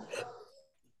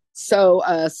 So,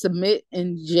 Submit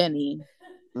and Jenny.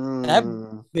 That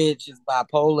bitch is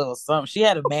bipolar or something. She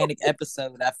had a manic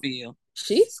episode, I feel.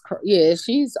 She's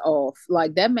off.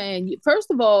 Like that man. First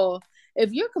of all,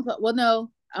 if you're well, no,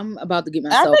 I'm about to get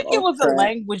myself. I think it was track. a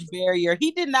language barrier.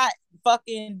 He did not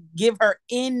fucking give her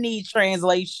any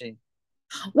translation.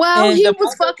 Well, And he the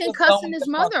was mother fucking was cussing going his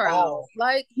the mother fuck out. off.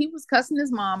 Like he was cussing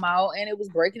his mom out, and it was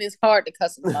breaking his heart to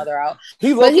cuss his mother out.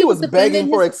 He was begging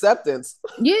for acceptance.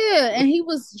 Yeah, and he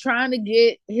was trying to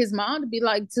get his mom to be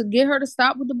like to get her to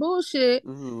stop with the bullshit.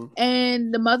 Mm-hmm.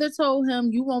 And the mother told him,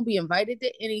 "You won't be invited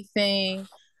to anything.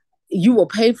 You will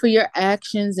pay for your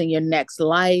actions in your next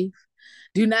life.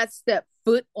 Do not step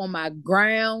foot on my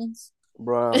grounds."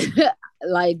 Bro.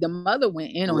 Like the mother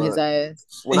went in on his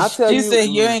ass. When I tell she said,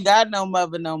 you ain't got no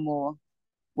mother no more.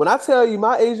 When I tell you,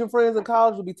 my Asian friends in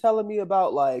college would be telling me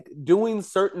about like doing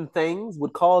certain things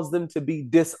would cause them to be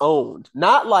disowned.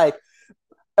 Not like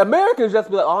Americans just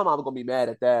be like, oh, I'm not gonna be mad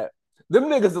at that. Them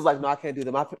niggas is like, no, I can't do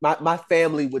that. My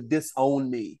family would disown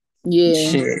me. Yeah.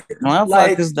 Shit.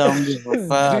 Motherfuckers don't give a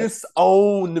fuck.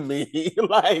 Disown me.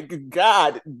 Like,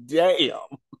 god damn.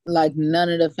 Like none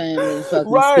of the family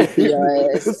fucking right. speak to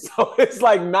your ass. So it's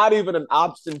like not even an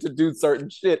option to do certain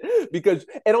shit because,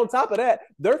 and on top of that,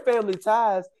 their family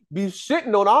ties be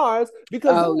shitting on ours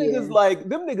because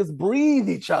them niggas breathe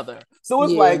each other. So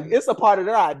it's like it's a part of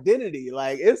their identity.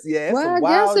 Like it's it's well, some I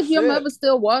wild guess if your shit. mother's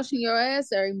still washing your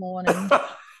ass every morning,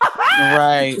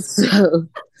 right? So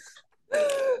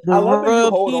I love that you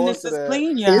hold on penis to is that.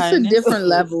 clean, it's a different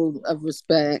level of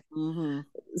respect. Mm-hmm.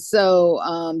 So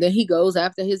then he goes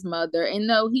after his mother, and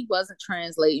no, he wasn't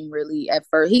translating really at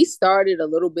first. He started a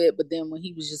little bit, but then when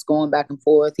he was just going back and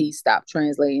forth, he stopped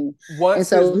translating. Once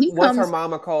her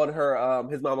mama called her,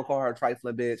 his mama called her a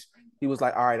trifling bitch. He was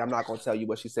like, "All right, I'm not gonna tell you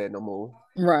what she said no more."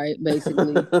 Right,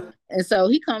 basically. And so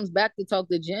he comes back to talk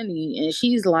to Jenny, and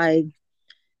she's like,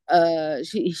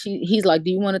 he's like,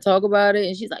 "Do you want to talk about it?"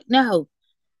 And she's like, "No,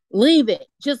 leave it.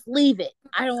 Just leave it.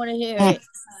 I don't want to hear it."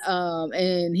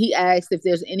 And he asked if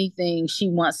there's anything she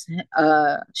wants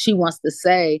to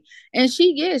say, and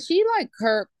she like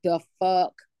kirked the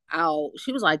fuck out.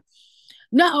 She was like,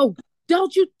 "No,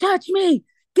 don't you touch me.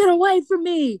 Get away from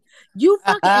me. You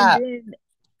fucking and then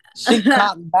she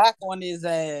cocked back on his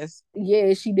ass.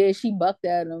 Yeah, she did. She bucked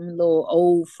at him, little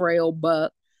old frail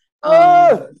buck.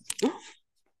 Oh!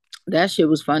 That shit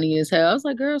was funny as hell. I was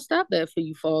like, girl, stop that before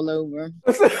you fall over.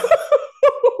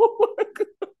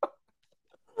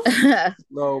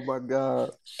 Oh my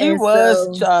god. She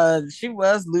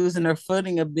was losing her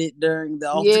footing a bit during the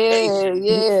altercation.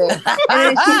 Yeah.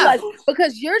 And then she's like,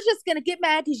 because you're just gonna get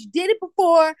mad because you did it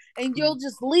before and you'll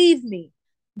just leave me.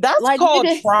 That's like, called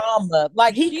trauma.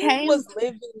 Like he was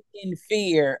living in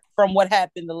fear from what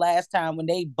happened the last time when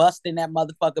they busted that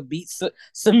motherfucker, beat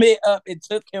Submit up and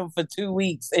took him for 2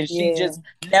 weeks, and she just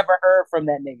never heard from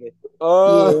that nigga.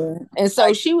 And so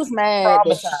like, she was mad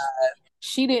that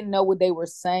she didn't know what they were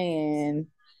saying,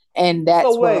 and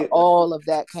that's where all of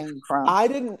that came from.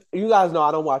 You guys know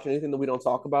I don't watch anything that we don't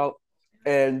talk about,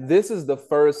 and this is the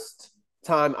first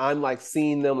time I'm like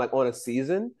seeing them like on a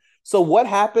season. So what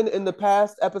happened in the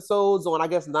past episodes on, I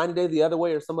guess, 90 Day the Other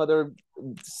Way or some other...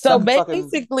 So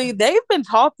basically, they've been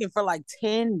talking for like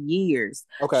 10 years.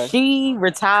 Okay. She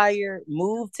retired,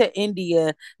 moved to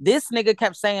India. This nigga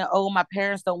kept saying, oh, my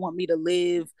parents don't want me to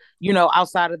live,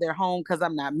 outside of their home because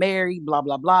I'm not married, blah,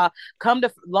 blah, blah.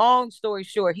 Long story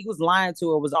short, he was lying to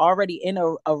her, was already in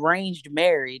a arranged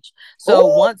marriage. So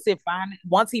once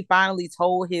he finally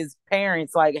told his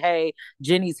parents, like, hey,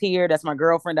 Jenny's here, that's my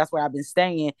girlfriend, that's where I've been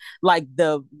staying. Like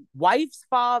the wife's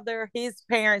father, his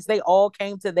parents, they all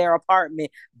came to their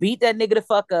apartment, beat that nigga the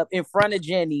fuck up in front of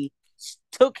Jenny,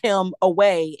 took him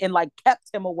away and like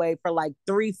kept him away for like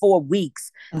 3-4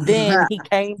 weeks. Then he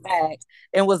came back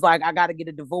and was like, I gotta get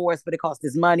a divorce, but it cost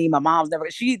his money. My mom's never...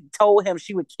 She told him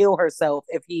she would kill herself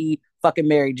if he fucking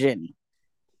married Jenny.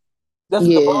 That's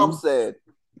what the mom said.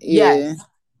 Yes.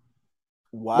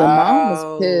 Wow. The mom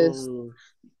was pissed.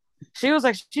 She was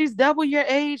like, she's double your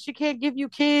age. She can't give you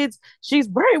kids. She's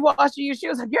brainwashing you. She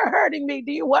was like, you're hurting me.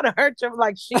 Do you want to hurt you?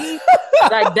 Like,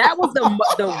 like, that was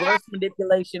the worst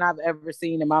manipulation I've ever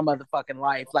seen in my motherfucking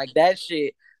life. Like, that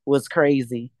shit was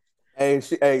crazy. Hey,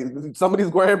 some of these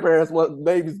grandparents want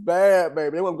babies bad,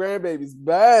 baby. They want grandbabies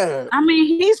bad. I mean,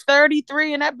 he's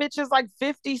 33 and that bitch is like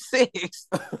 56.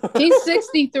 He's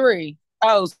 63.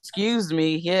 Oh, excuse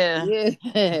me. Yeah.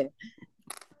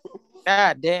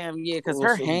 God damn, yeah, because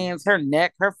her hands, her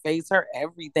neck, her face, her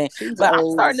everything. But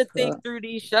I'm starting to think through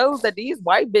these shows that these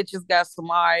white bitches got some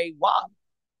wop.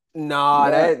 Nah,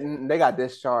 they got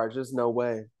discharged. There's no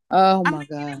way. Oh my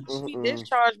God. She be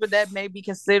discharged, but that may be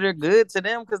considered good to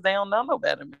them because they don't know no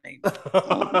better, maybe.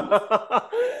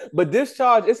 But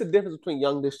discharge, it's a difference between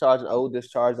young discharge and old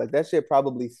discharge. Like that shit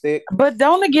probably thick. But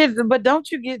don't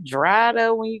you get dry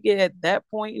though when you get at that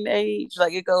point in age?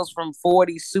 Like it goes from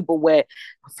 40 super wet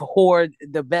for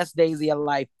the best days of your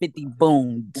life, 50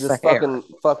 boom. Just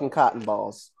fucking cotton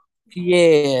balls.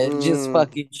 Yeah, just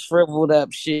fucking shriveled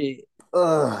up shit.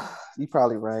 You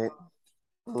probably right.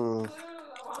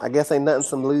 I guess ain't nothing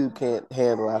some lube can't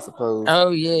handle, I suppose. Oh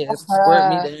yeah,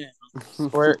 squirt me down.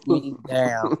 Squirt me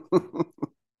down.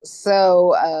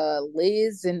 So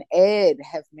Liz and Ed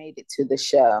have made it to the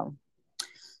show.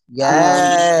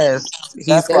 Yes.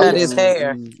 He's cut his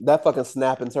hair. That fucking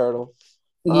snapping turtle.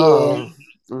 Yeah.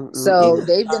 So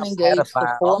they've been engaged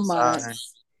for 4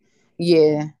 months.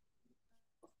 Yeah.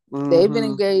 They've been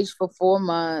engaged for 4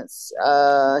 months.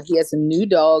 He has a new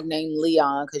dog named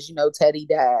Leon because Teddy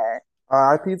died.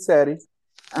 R.I.P. Teddy.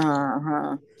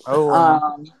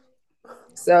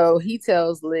 So he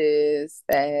tells Liz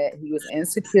that he was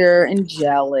insecure and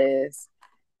jealous.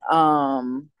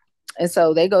 And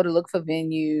so they go to look for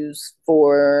venues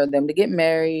for them to get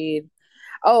married.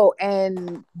 Oh, and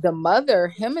him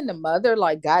and the mother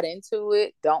like got into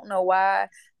it. Don't know why,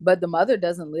 but the mother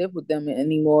doesn't live with them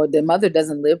anymore. The mother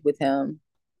doesn't live with him.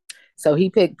 So he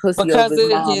picked pussy because over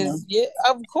his mama. Yeah,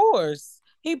 of course.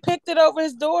 He picked it over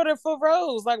his daughter for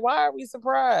Rose. Like, why are we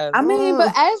surprised? I mean,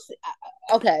 but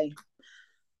okay.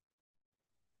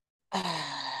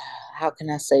 How can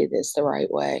I say this the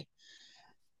right way?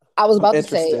 I was about to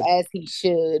say as he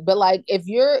should, but like if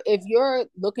you're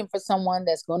looking for someone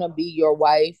that's gonna be your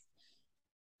wife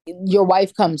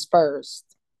comes first.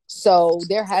 So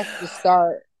there has to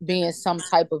start being some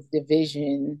type of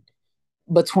division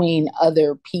between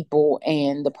other people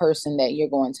and the person that you're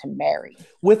going to marry.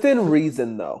 Within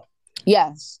reason, though.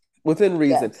 Yes. Within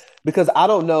reason. Yes. Because I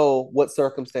don't know what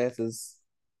circumstances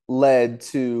led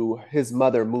to his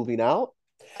mother moving out.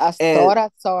 I thought I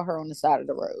saw her on the side of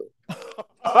the road.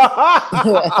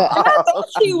 I thought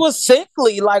she was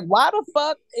sickly. Like, why the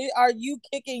fuck are you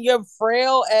kicking your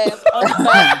frail ass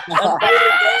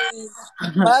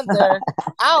mother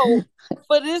out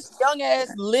for this young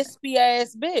ass lispy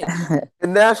ass bitch?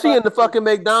 And now she in the fucking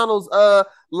McDonald's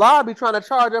lobby trying to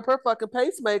charge up her fucking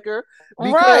pacemaker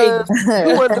because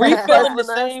you went refilling the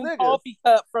same coffee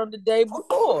cup from the day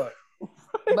before.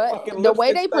 But the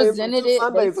way they presented it,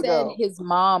 they said his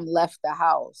mom left the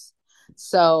house.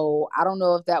 So I don't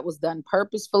know if that was done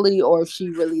purposefully or if she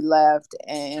really left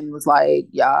and was like,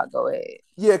 "Y'all go ahead."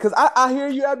 Yeah, because I hear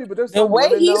you, Abby, but there's the way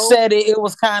he said it, it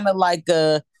was kind of like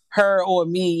a her or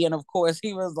me, and of course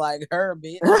he was like her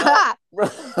bitch.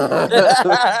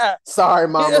 Sorry,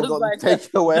 mom, I'm gonna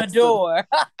take your ass the door.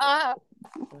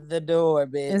 The door,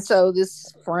 bitch. And so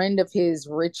this friend of his,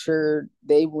 Richard,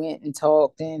 they went and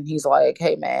talked, and he's like,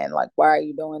 "Hey man, like, why are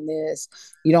you doing this?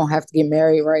 You don't have to get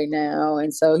married right now."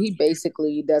 And so he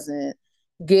basically doesn't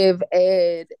give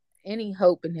Ed any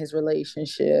hope in his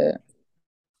relationship.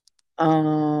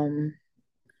 And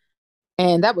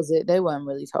that was it. They weren't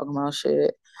really talking about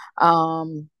shit.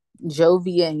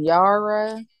 Jovi and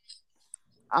Yara.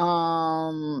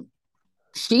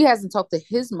 She hasn't talked to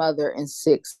his mother in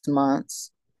 6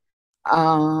 months.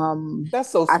 That's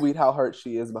so sweet how hurt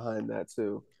she is behind that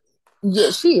too.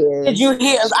 Yeah, she is. Did you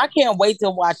hear? I can't wait to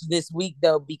watch this week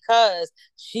though, because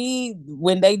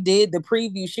when they did the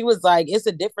preview, she was like, "It's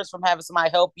a difference from having somebody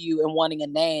help you and wanting a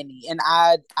nanny," and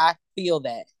I feel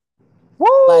that. Woo!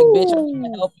 Like, bitch, I'm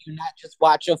trying to help you, not just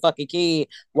watch your fucking kid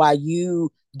while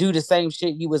you do the same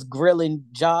shit you was grilling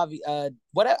Javi.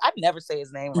 Whatever, I never say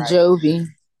his name right. Jovi.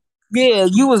 Yeah,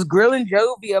 you was grilling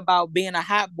Jovi about being a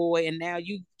hot boy, and now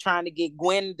you trying to get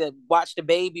Gwen to watch the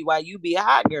baby while you be a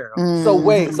hot girl. So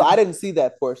wait, so I didn't see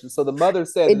that portion. So the mother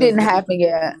said it didn't happen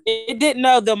yet. It didn't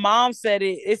know. The mom said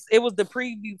it. It was the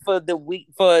preview for the week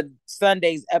for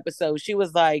Sunday's episode. She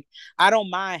was like, "I don't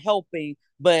mind helping,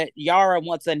 but Yara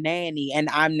wants a nanny, and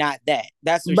I'm not that."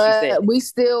 That's what she said. But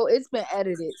it's been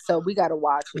edited, so we got to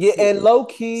watch it. Yeah, and low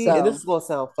key, and this is gonna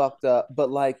sound fucked up, but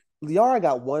like Yara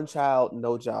got one child,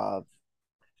 no job.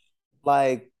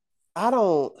 Like, I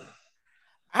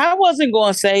wasn't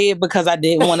going to say it because I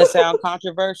didn't want to sound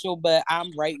controversial, but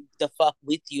I'm right the fuck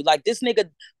with you. Like, this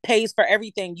nigga pays for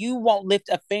everything. You won't lift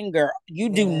a finger. You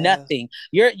do nothing.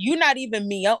 You're not even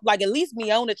Miona. Like, at least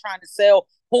Miona trying to sell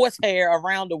horsehair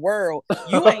around the world.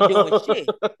 You ain't doing shit.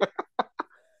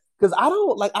 Because I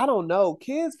don't know.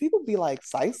 Kids, people be like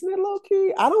sicing it low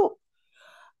key.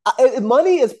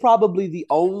 Money is probably the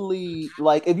only,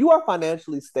 like, if you are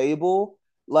financially stable,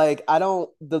 like,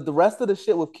 the rest of the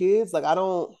shit with kids, like, I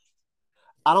don't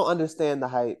understand the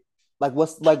hype. Like,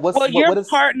 your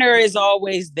partner is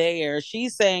always there.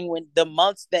 She's saying when the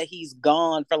months that he's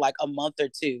gone for like a month or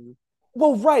two.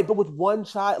 Well, right, but with one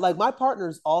child, like, my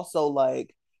partner's also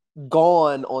like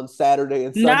gone on Saturday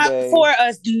and Sunday. Not for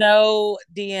us, no,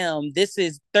 DM. This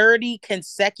is 30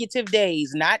 consecutive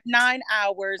days, not 9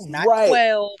 hours, not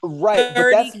 12. Right,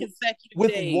 30 consecutive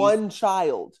with days. one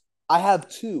child. I have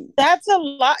 2. That's a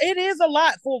lot. It is a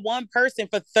lot for one person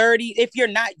for 30 if you're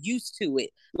not used to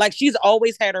it. Like, she's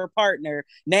always had her partner.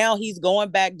 Now he's going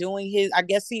back doing his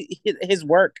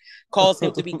work calls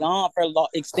him to be gone for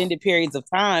extended periods of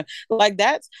time. Like,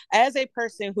 that's, as a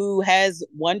person who has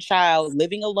one child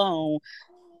living alone,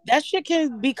 that shit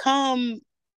can become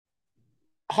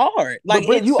hard. Like,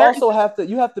 but you also have to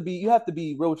be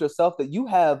real with yourself that you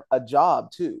have a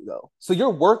job too, though. So you're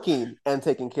working and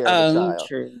taking care of the child.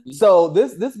 True. So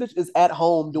this bitch is at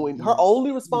home doing her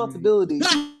only responsibility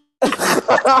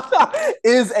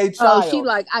is a child. Oh, she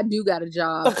like, I do got a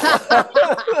job. I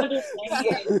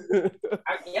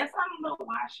guess I don't know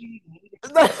why she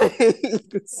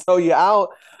needed. So yeah,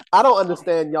 I don't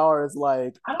understand Yara's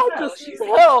like, I don't know. She's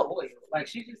help. Like,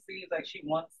 she just seems like she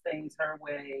wants things her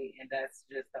way, and that's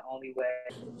just the only way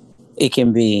it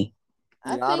can be.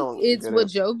 I think it's what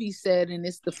Jovi said, and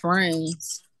it's the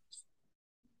friends.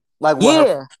 Like, what?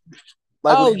 Yeah.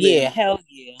 Like, hell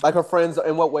yeah. Like, her friends,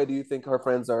 in what way do you think her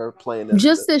friends are playing this?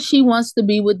 Just that she wants to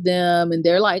be with them, and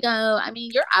they're like, "Oh, I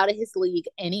mean, you're out of his league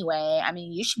anyway. I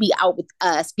mean, you should be out with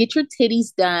us. Get your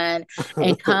titties done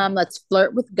and come. Let's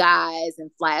flirt with guys and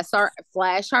flash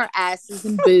our asses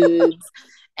and boobs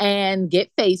and get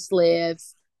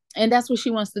facelifts." And that's what she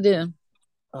wants to do.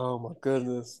 Oh my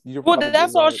goodness.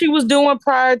 That's all she was doing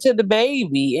prior to the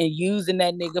baby, and using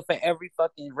that nigga for every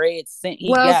fucking red cent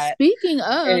he got. Well, speaking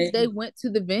of, they went to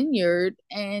the vineyard,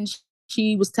 and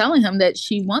she was telling him that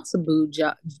she wants a boob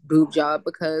job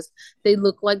because they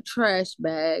look like trash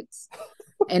bags.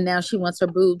 And now she wants her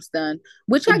boobs done,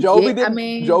 which Jovi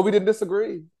didn't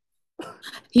disagree.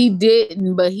 He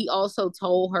didn't, but he also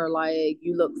told her, like,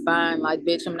 you look fine. Like,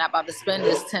 bitch, I'm not about to spend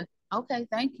this 10. Okay,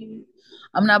 thank you.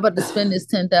 I'm not about to spend this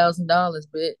 $10,000,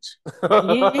 bitch.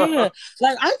 Yeah.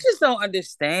 Like, I just don't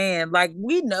understand. Like,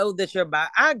 we know that your body,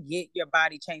 I get your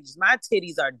body changes. My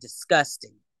titties are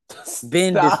disgusting.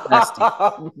 Been disgusting.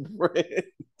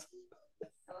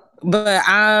 But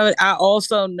I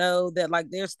also know that, like,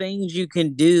 there's things you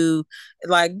can do.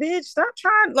 Like, bitch, stop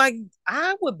trying. Like,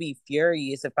 I would be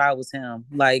furious if I was him.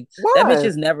 Like, that bitch Why?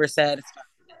 is never satisfied.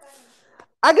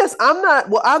 I guess I'm not.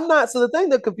 Well, I'm not. So the thing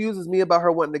that confuses me about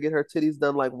her wanting to get her titties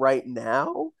done like right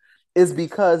now is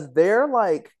because they're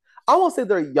like, I won't say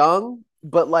they're young,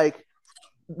 but like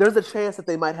there's a chance that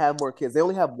they might have more kids. They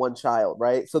only have one child,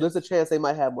 right? So there's a chance they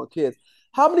might have more kids.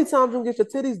 How many times you get your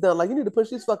titties done? Like you need to push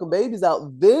these fucking babies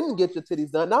out, then get your titties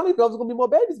done. Not only there's gonna be more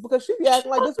babies because she be acting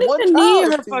like Don't this one even need child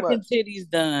is her too fucking much. titties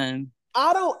done.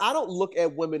 I don't look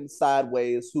at women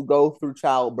sideways who go through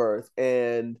childbirth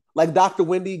and like Dr.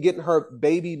 Wendy getting her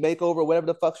baby makeover, whatever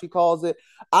the fuck she calls it.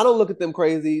 I don't look at them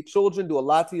crazy. Children do a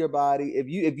lot to your body. If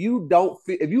you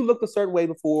looked a certain way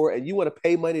before and you want to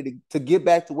pay money to get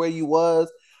back to where you was,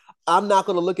 I'm not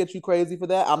gonna look at you crazy for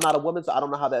that. I'm not a woman, so I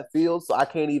don't know how that feels. So I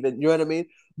can't even, you know what I mean?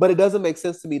 But it doesn't make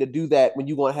sense to me to do that when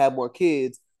you're gonna have more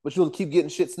kids, but you'll keep getting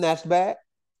shit snatched back.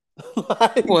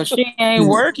 Well, Like, she ain't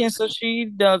working, so she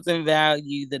doesn't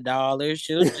value the dollars.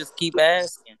 She'll just keep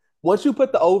asking. once you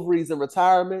put the ovaries in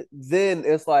retirement, then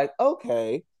it's like,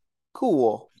 okay,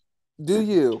 cool. Do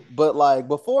you? But like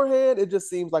beforehand, it just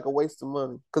seems like a waste of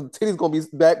money. Because titty's gonna be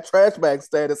back trash bag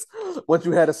status once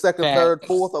you had a second, third, Facts.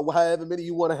 fourth, or however many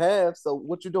you want to have. So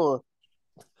what you doing?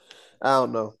 I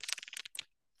don't know.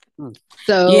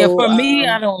 Yeah, So, for me,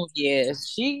 I don't. Yeah,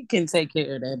 she can take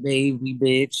care of that baby,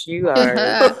 bitch. You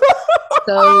alright.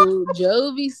 so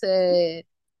Jovi said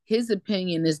his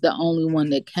opinion is the only one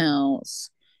that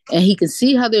counts, and he can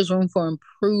see how there's room for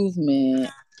improvement,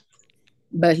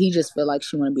 but he just feel like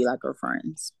she want to be like her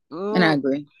friends, and I Mm.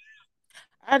 agree.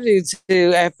 I do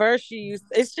too. At first, she used.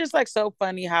 It's just like so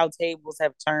funny how tables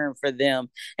have turned for them,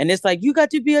 and it's like you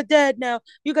got to be a dad now.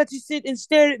 You got to sit and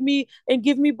stare at me and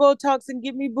give me Botox and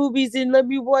give me boobies and let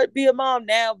me what be a mom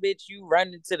now, bitch. You run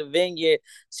into the vineyard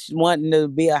wanting to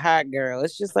be a hot girl.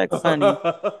 It's just like funny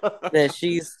that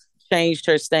she's changed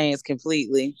her stance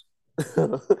completely.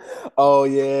 Oh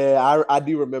yeah, I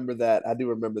do remember that. I do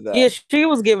remember that. Yeah, she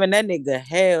was giving that nigga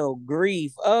hell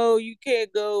grief. Oh, you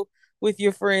can't go with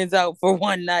your friends out for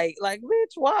one night. Like,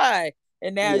 bitch, why?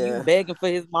 And now you Yeah. begging for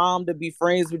his mom to be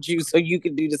friends with you so you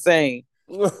can do the same.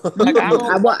 Like, I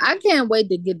don't. Well, I can't wait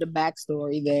to get the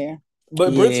backstory there.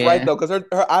 But Britt's right Yeah. though, because her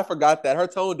I forgot that her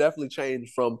tone definitely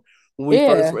changed from when we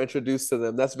first Yeah, were introduced to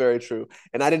them. That's very true,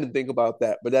 and I didn't think about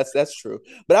that, but that's true.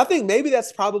 But I think maybe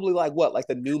that's probably like what, like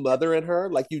the new mother in her,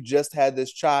 like you just had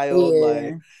this child, like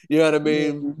yeah, you know what I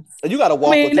mean, yeah. and you got to I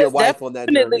walk with mean, your it's wife on that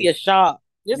definitely journey. a shock.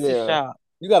 It's a Yeah, shock.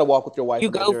 you got to walk with your wife You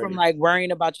on that go from journey. like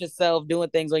worrying about yourself, doing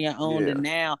things on your own, to Yeah,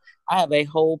 now I have a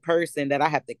whole person that I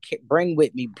have to bring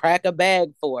with me, pack a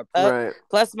bag for, right,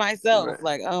 plus myself. right,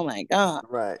 Like, oh my God.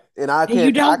 right. And I And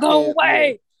you can't, I don't go can't. Yeah.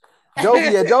 away.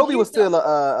 Jovi You was don't. still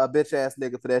a bitch ass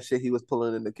nigga for that shit he was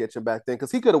pulling in the kitchen back then,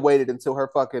 because he could have waited until her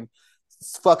fucking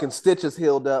stitches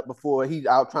healed up before he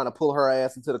out trying to pull her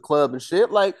ass into the club and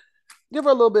shit. Like, give her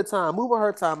a little bit of time, move on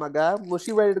her time, my guy. When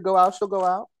she ready to go out, she'll go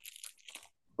out,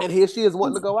 and here she is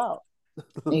wanting to go out.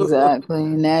 Exactly.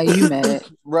 Now you mad.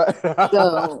 Right.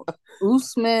 So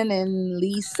Usman and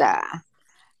Lisa.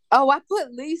 Oh, I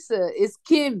put Lisa. It's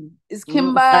Kim. It's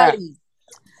Kimberly.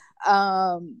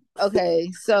 Okay,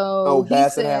 Oh, so he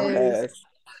Bassett Hound says, ass.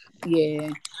 yeah,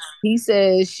 he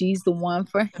says she's the one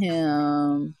for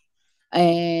him,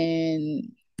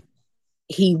 and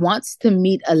he wants to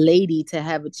meet a lady to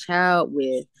have a child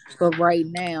with, but right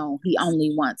now he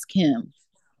only wants Kim.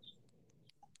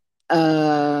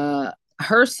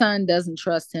 Her son doesn't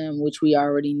trust him, which we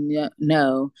already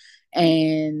know,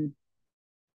 and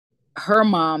her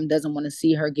mom doesn't want to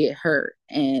see her get hurt,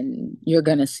 and you're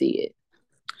gonna see it.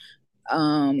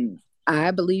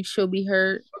 I believe she'll be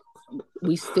hurt.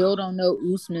 We still don't know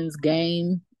Usman's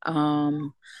game. This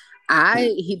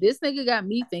nigga got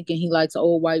me thinking he likes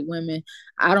old white women.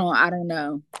 I don't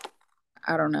know.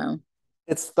 I don't know.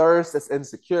 It's thirst, it's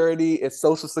insecurity, it's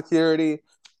social security,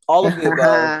 all of the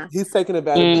above. He's taking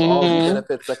advantage of all of the Mhm.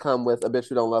 benefits that come with a bitch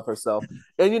who don't love herself.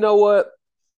 And you know what?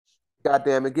 God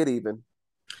damn it, get even.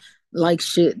 Like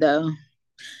shit though.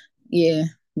 Yeah,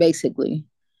 basically.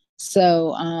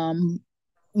 So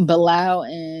Bilal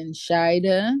and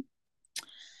Shida.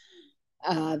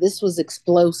 This was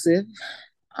explosive.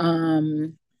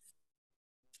 Um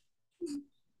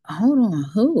hold on,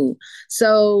 who?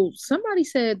 So somebody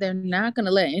said they're not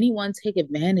gonna let anyone take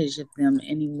advantage of them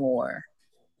anymore.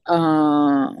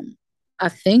 Um, I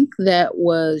think that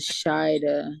was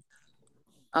Shida.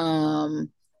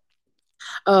 Um,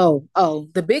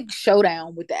 the big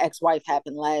showdown with the ex-wife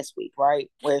happened last week, right?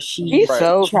 Where she He's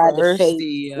so tried to fake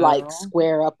thirsty, like yo.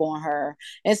 square up on her.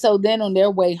 And so then on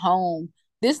their way home,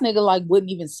 this nigga like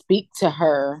wouldn't even speak to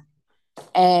her.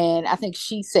 And I think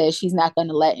she said she's not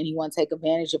gonna let anyone take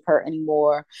advantage of her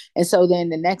anymore. And so then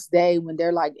the next day when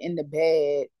they're like in the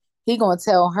bed, he gonna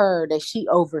tell her that she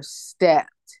overstepped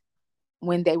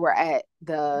when they were at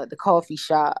the coffee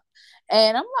shop.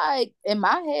 And I'm like, in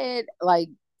my head, like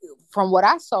from what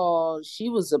I saw, she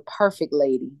was a perfect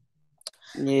lady.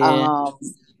 Yeah. Um,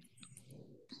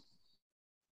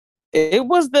 It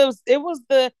was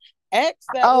the ex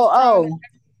that was trying to oh,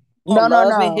 act no, on no,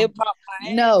 Love and no. Hip Hop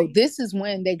No, Miami. this is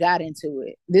when they got into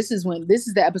it. This is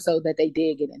the episode that they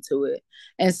did get into it.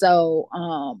 And so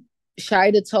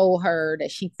Shida told her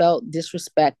that she felt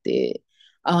disrespected.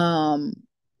 Um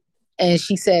and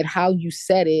she said how you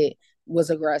said it was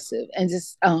aggressive. And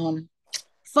just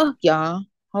fuck y'all.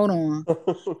 Hold on.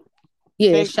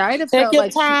 Yeah, Take, Shida take felt your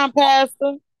like she time,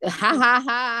 Pastor. ha ha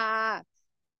ha.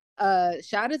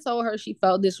 Shida told her she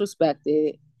felt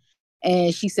disrespected,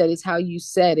 and she said it's how you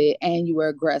said it, and you were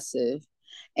aggressive.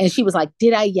 And she was like,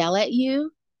 "Did I yell at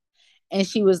you?" And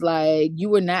she was like, "You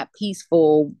were not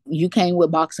peaceful. You came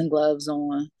with boxing gloves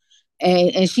on."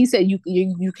 And she said,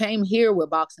 you came here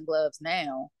with boxing gloves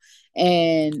now."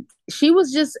 And she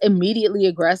was just immediately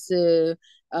aggressive.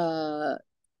 Uh,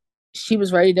 she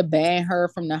was ready to ban her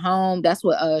from the home. That's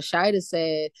what Shida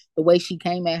said. The way she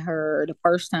came at her the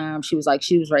first time, she was like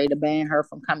she was ready to ban her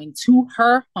from coming to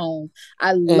her home.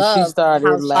 I And she love how started she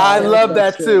I said love laughing. that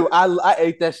that shit. too. I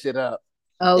ate that shit up.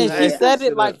 Oh And I she yeah. ate that said it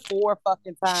shit like up. 4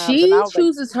 fucking times. And I She was like,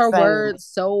 chooses her same. words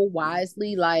so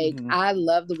wisely. Like, Mhm. I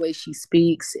love the way she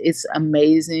speaks. It's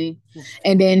amazing.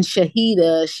 And then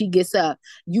Shahida, she gets up.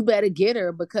 You better get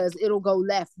her because it'll go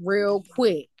left real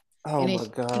quick. Oh And then my she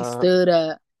god. stood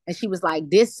up and she was like,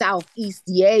 "This Southeast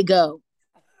Diego."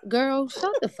 Girl,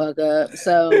 shut the fuck up.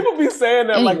 So, People be saying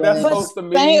that like that's But anyway. supposed to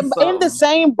mean in the something.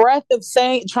 same breath of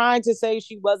saying, trying to say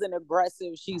she wasn't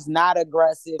aggressive, she's not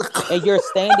aggressive, and you're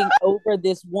standing over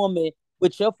this woman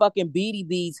with your fucking beady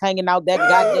beads hanging out that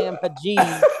goddamn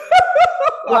hajib.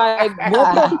 Like,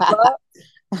 what the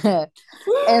fuck?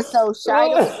 And so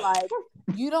Shida was like,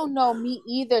 "You don't know me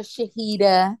either,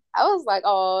 Shahida." I was like,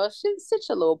 "Oh, sit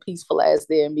your little peaceful ass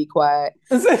there and be quiet."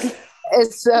 And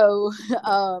so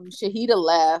Shahida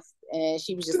left and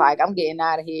she was just like, "I'm getting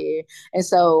out of here." And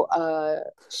so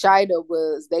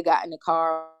Shida they got in the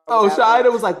car or Oh, whatever.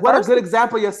 Shida was like, "What a First, good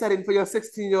example you're setting for your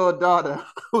 16-year-old daughter."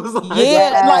 It was like,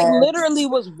 Yeah, like yes. literally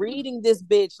was reading this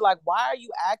bitch. Like, why are you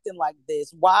acting like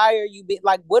this? Why are you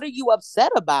like, what are you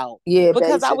upset about? Yeah,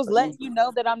 Because I was basically. letting you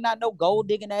know that I'm not no gold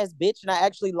digging ass bitch and I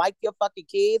actually like your fucking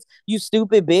kids, you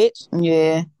stupid bitch.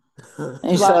 Yeah.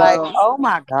 And Like, so oh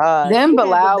my God. then She handled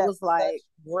Bilal that was with such like,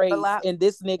 grace. Bilal, And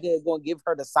this nigga is gonna give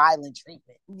her the silent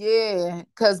treatment. yeah,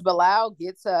 because Bilal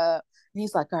gets up and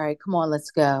he's like, "All right, come on, let's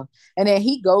go." And then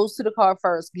he goes to the car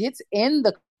first, gets in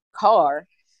the car.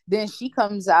 Then she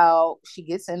comes out, she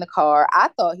gets in the car. I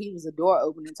thought he was a door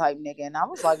opening type nigga, and I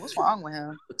was like, "What's wrong with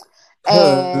him?"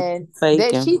 And then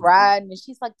Faking. she riding, and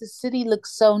she's like, "The city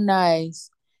looks so nice,"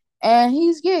 and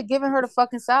he's giving her the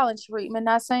fucking silent treatment,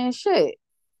 not saying shit.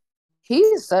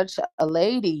 He's such a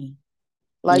lady,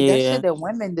 like that Yeah. shit that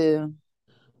women do.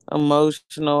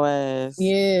 Emotional ass.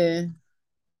 Yeah.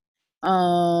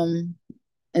 Um,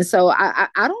 and so I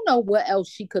don't know what else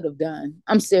she could have done.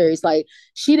 I'm serious. Like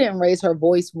she didn't raise her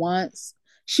voice once.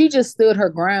 She just stood her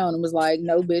ground and was like,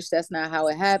 "No, bitch, that's not how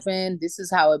it happened. This is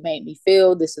how it made me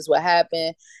feel. This is what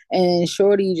happened." And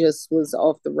Shorty just was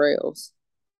off the rails.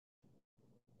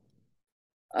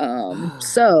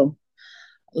 So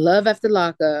Love After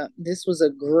Lockup. This was a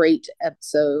great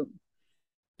episode.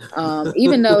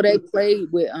 Even though they played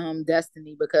with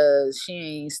Destiny because she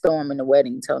ain't storming the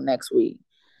wedding till next week.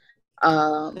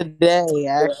 Today,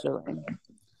 actually.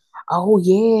 Oh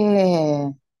yeah.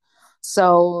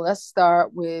 So let's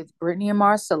start with Brittany and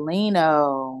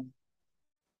Marcelino.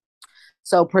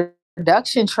 So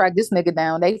production tracked this nigga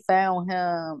down. They found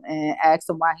him and asked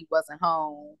him why he wasn't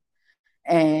home.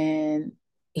 And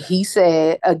he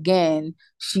said again,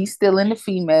 she's still in the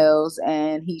females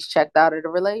and he's checked out of the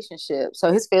relationship.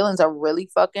 So his feelings are really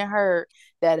fucking hurt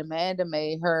that Amanda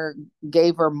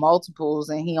gave her multiples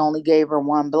and he only gave her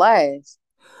one blast.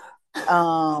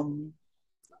 Um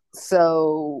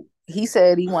so he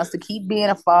said he wants to keep being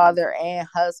a father and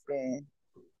husband,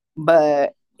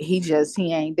 but he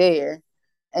ain't there.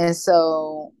 And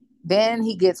so then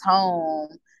he gets home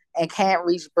and can't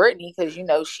reach Brittany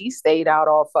because she stayed out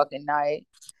all fucking night.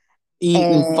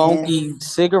 Eating funky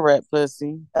cigarette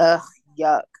pussy. Ugh,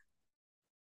 yuck.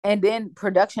 And then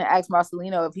production asked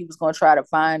Marcelino if he was going to try to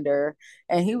find her.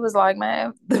 And he was like,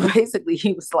 man, basically,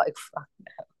 he was like, fuck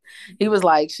no. He was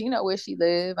like, she know where she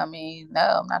live. I mean, no,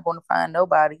 I'm not going to find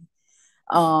nobody.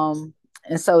 And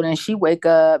so then she wake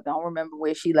up, don't remember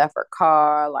where she left her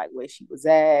car, like where she was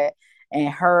at. And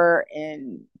her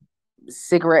and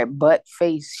cigarette butt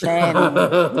face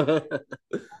Shannon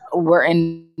were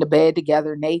in the bed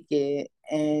together naked.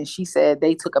 And she said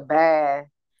they took a bath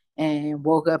and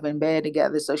woke up in bed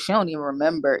together. So she don't even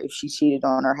remember if she cheated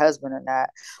on her husband or not.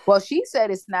 Well, she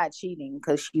said it's not cheating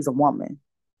because she's a woman.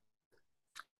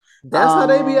 That's how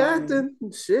they be acting.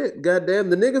 Shit, goddamn,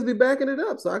 the niggas be backing it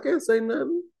up, so I can't say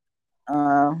nothing.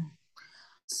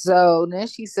 So then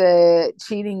she said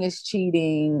cheating is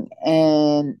cheating.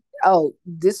 And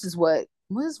this is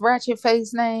what's Ratchet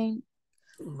Face name?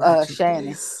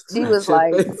 Shannon. She was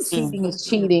like, cheating is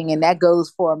cheating, and that goes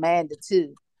for Amanda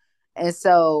too. And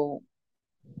so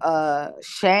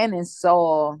Shannon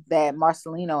saw that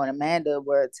Marcelino and Amanda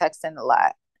were texting a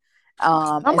lot.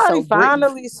 Somebody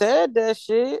finally said that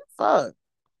shit. Fuck.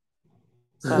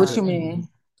 What you mean?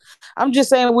 I'm just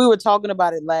saying we were talking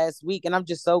about it last week, and I'm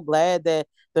just so glad that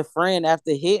the friend,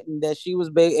 after hitting, that she was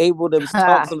able to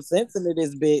talk some sense into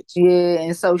this bitch. Yeah,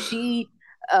 and so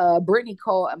Brittany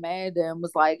called Amanda and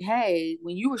was like, hey,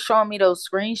 when you were showing me those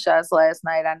screenshots last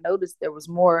night, I noticed there was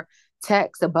more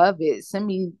text above it. Send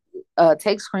me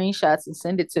take screenshots and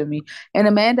send it to me. And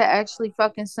Amanda actually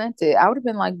fucking sent it. I would have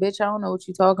been like, bitch, I don't know what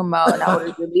you're talking about, and I would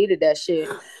have deleted that shit.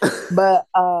 But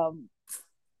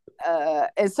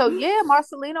and so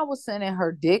Marcelino was sending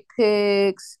her dick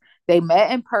pics. They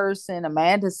met in person.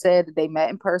 Amanda said that they met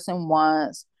in person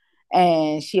once,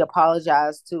 and she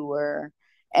apologized to her.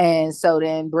 And so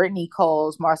then Brittany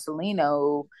calls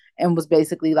Marcelino and was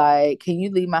basically like, can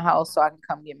you leave my house so I can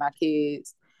come get my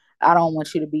kids? I don't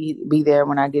want you to be there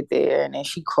when I get there. And then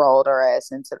she crawled her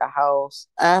ass into the house.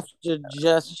 After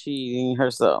just cheating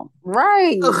herself.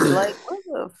 Right. Like, what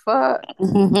the fuck?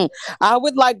 I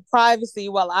would like privacy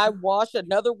while I wash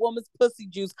another woman's pussy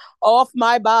juice off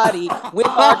my body with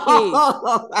our kids.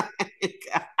 Oh my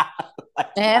God.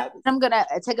 And I'm gonna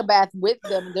take a bath with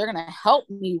them. They're gonna help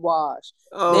me wash.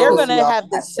 They're gonna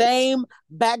have the same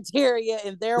bacteria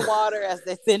in their water as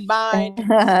that's in mine.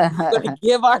 We're gonna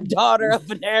give our daughter a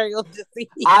venereal disease.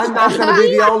 I'm not gonna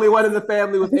be the only one in the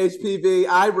family with HPV.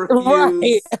 I refuse.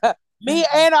 Right. Me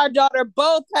and our daughter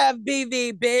both have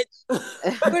BV, bitch.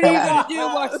 What are you gonna do,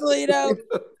 Marcelino?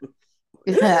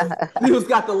 Who's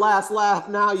got the last laugh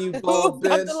now, you bald bitch?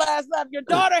 Got the last laugh? Your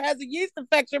daughter has a yeast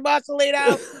infection,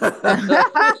 Marcelino.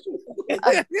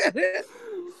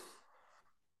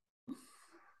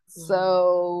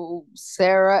 So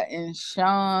Sarah and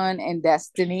Sean and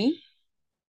Destiny.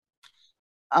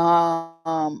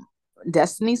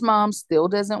 Destiny's mom still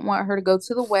doesn't want her to go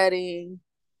to the wedding.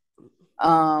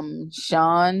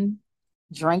 Sean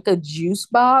drank a juice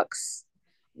box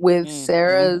with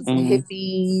Sarah's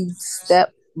hippie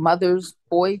stepmother's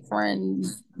boyfriend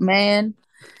man.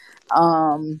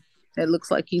 It looks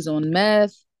like he's on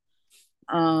meth.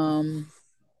 So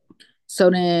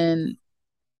then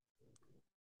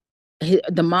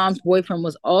the mom's boyfriend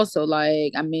was also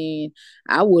like, I mean,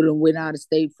 I wouldn't went out of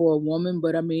state for a woman,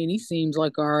 but I mean, he seems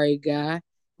like an alright guy.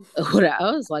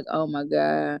 I was like, oh my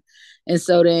God. And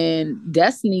so then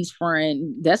Destiny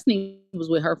was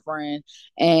with her friend,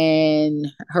 and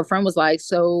her friend was like,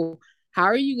 so how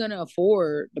are you going to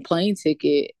afford the plane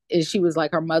ticket? And she was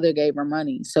like, her mother gave her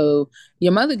money. So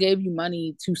your mother gave you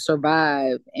money to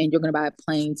survive, and you're going to buy a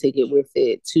plane ticket with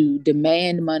it to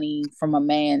demand money from a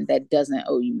man that doesn't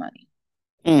owe you money.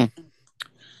 And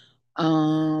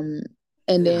then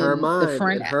in her mind,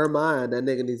 that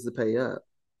nigga needs to pay up.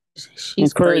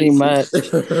 She's pretty much.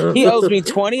 He owes me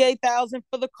 $28,000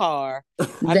 for the car.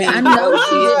 I know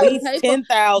at least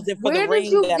 $10,000 for the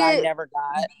ring that I never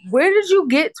got. Where did you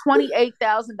get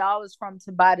 $28,000 from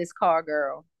to buy this car,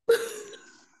 girl?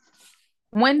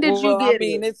 When did you get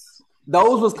it?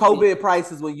 Those was COVID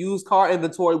prices when used car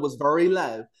inventory was very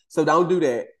low. So don't do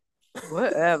that.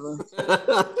 Whatever.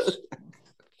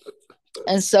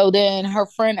 And so then her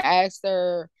friend asked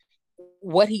her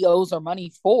what he owes her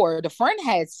money for. The friend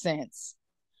had sense.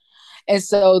 And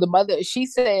so the mother, she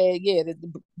said,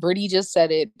 Brittany just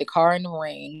said it, the car and the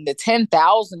ring, the $10,000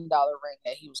 ring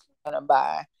that he was going to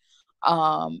buy.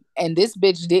 And this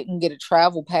bitch didn't get a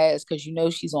travel pass because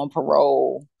she's on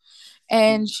parole.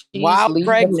 And she's while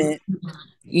pregnant.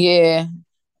 Yeah.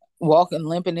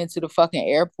 Limping into the fucking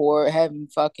airport, having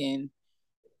fucking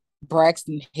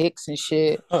Braxton Hicks and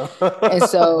shit. And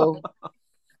so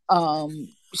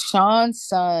Sean's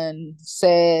son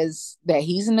says that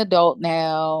he's an adult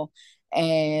now,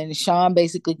 and Sean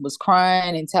basically was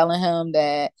crying and telling him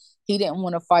that he didn't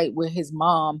want to fight with his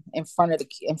mom in front of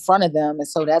them, and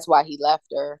so that's why he left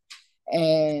her.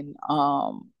 And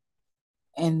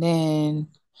then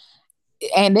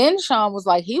Sean was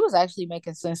like, he was actually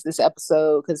making sense this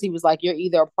episode, because he was like, you're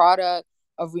either a product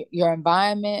of your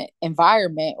environment,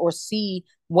 or see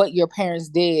what your parents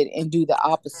did and do the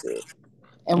opposite.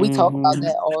 And we talk about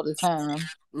that all the time.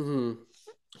 Mm-hmm.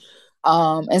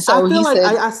 And so I feel he like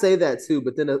said, I say that too,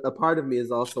 but then a part of me is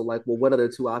also like, well, what other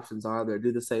two options are there?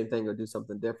 Do the same thing or do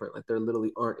something different. Like there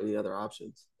literally aren't any other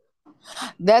options.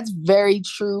 that's very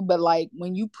true, but like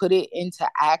when you put it into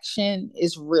action,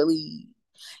 it's really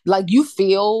like you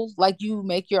feel like you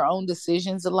make your own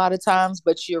decisions a lot of times,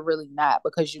 but you're really not,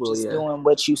 because you're just doing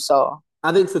what you saw.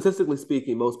 I think statistically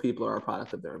speaking, most people are a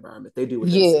product of their environment. They do what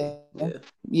they see.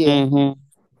 Yeah. Mm-hmm.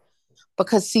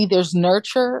 Because see, there's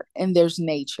nurture and there's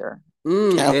nature.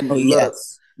 And look,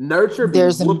 nurture be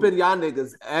whooping y'all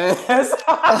niggas ass.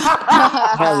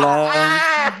 Hello.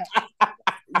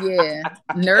 Yeah,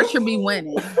 nurture be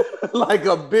winning like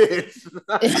a bitch.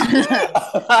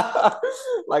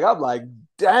 Like I'm like,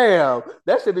 damn,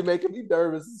 that should be making me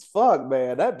nervous as fuck,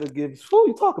 man. That just gives.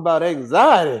 You talk about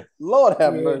anxiety. Lord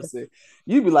have mercy.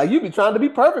 You be trying to be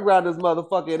perfect around this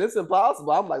motherfucker, and it's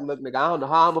impossible. I'm like, look, nigga, I don't know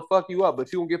how I'm gonna fuck you up,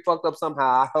 but you gonna get fucked up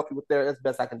somehow. I'll help you with that. That's the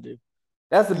best I can do.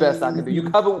 That's the best I can do. You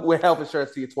cover with health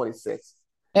insurance till you're 26.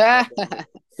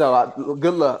 So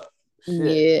good luck. Shit.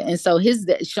 Yeah, and so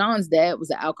Sean's dad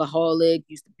was an alcoholic,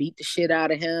 used to beat the shit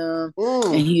out of him,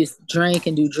 and he used to drink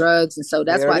and do drugs, and so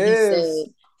that's why he said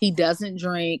he doesn't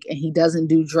drink and he doesn't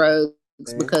do drugs,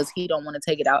 because he don't want to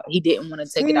take it out. He didn't want to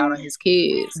take it out on his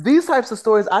kids. These types of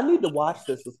stories, I need to watch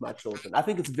this with my children. I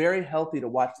think it's very healthy to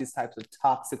watch these types of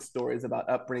toxic stories about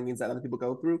upbringings that other people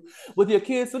go through with your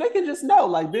kids, so they can just know,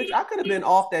 like, bitch, I could have been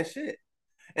off that shit,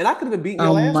 and I could have been beating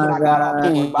your ass when I got off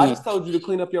that work. But I just told you to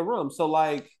clean up your room, so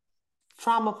like.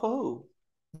 Trauma for who?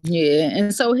 Yeah,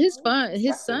 and so his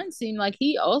son seemed like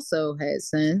he also had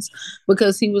sense,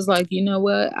 because he was like, you know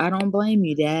what? I don't blame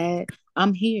you, Dad.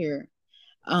 I'm here.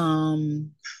 So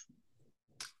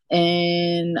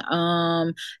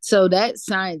that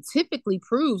scientifically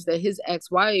proves that his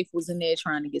ex-wife was in there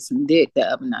trying to get some dick the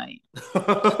other night.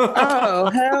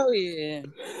 Oh, hell yeah.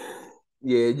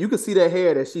 Yeah, you can see that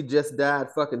hair that she just dyed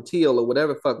fucking teal or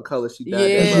whatever fucking color she dyed.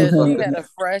 Yeah, she had a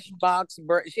fresh box.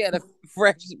 She had a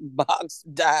fresh box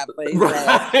dye face.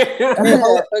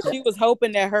 Right. She was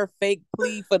hoping that her fake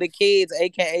plea for the kids,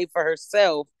 aka for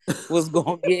herself, was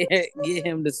gonna get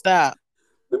him to stop.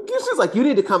 She's like, you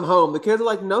need to come home. The kids are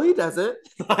like, no, he doesn't.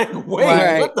 Like,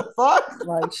 wait, what the fuck?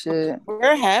 Like shit.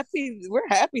 We're happy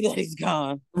that he's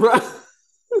gone. Right.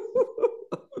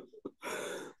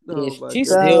 She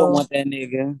still want that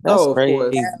nigga. That's crazy.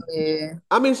 Of course. Yeah.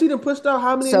 I mean, she done pushed out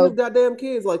how many of them goddamn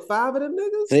kids? Like 5 of them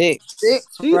niggas? 6.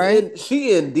 Right?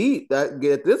 She in deep. At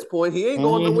this point, he ain't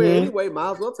going nowhere anyway.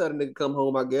 Might as well tell the nigga come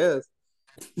home, I guess.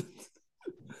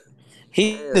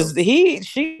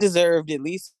 She deserved at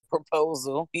least a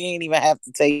proposal. He ain't even have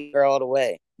to take her all the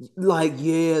way. Like,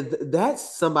 yeah,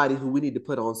 that's somebody who we need to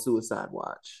put on suicide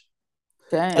watch.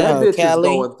 Damn. That bitch is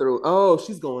going through. Oh,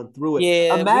 she's going through it.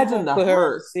 Yeah, imagine the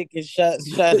hurt. Sick and shut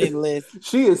in list.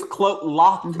 She is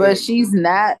locked. But she's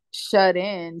not shut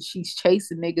in. She's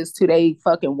chasing niggas to their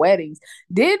fucking weddings.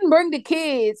 Didn't bring the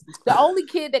kids. The only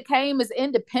kid that came is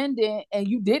independent, and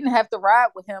you didn't have to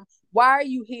ride with him. Why are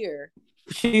you here?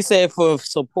 She said for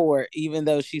support, even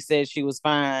though she said she was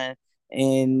fine,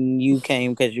 and you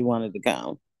came because you wanted to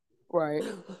come. Right.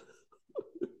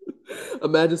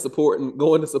 Imagine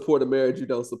going to support a marriage you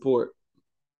don't support.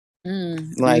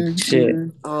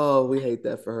 Shit. Oh, we hate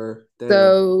that for her. Damn.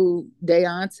 So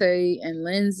Deontay and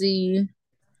Lindsay,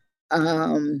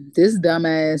 this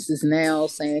dumbass is now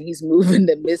saying he's moving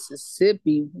to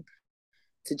Mississippi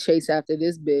to chase after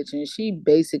this bitch, and she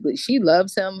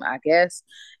loves him, I guess,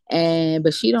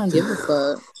 but she don't give a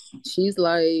fuck. She's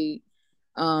like,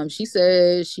 she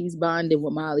says she's bonding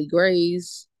with Molly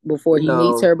Grace before he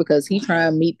meets her, because he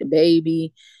trying to meet the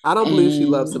baby. I don't believe she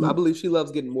loves him. I believe she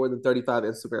loves getting more than 35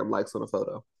 Instagram likes on a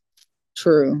photo.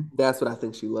 True. That's what I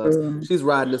think she loves. She's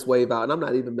riding this wave out, and I'm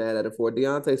not even mad at her for it.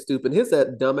 Deontay stupid.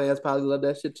 That dumbass probably loved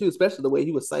that shit too, especially the way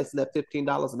he was slicing that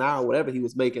 $15 an hour, whatever he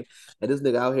was making, and this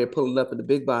nigga out here pulling up in the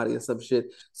big body and some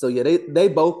shit. So yeah, they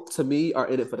both to me are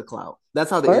in it for the clout.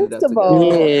 That's how they ended up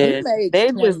together.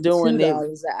 They just doing it $2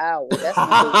 an hour. That's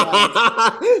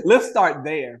Let's start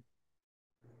there.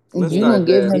 Let's You gonna start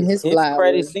give there. him his His credit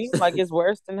flowers. seems like it's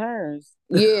worse than hers.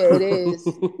 Yeah, it is.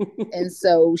 And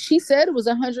so she said it was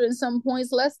 100 and some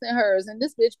points less than hers, and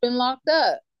this bitch been locked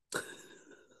up.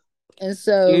 And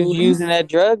so She was using that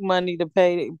drug money to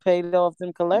pay off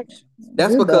them collections.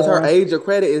 That's because her age of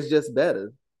credit is just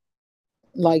better.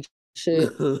 Like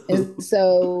shit. And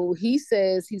so he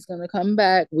says he's gonna come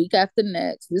back week after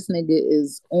next. This nigga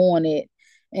is on it.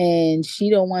 And she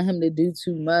don't want him to do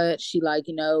too much. She like,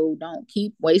 don't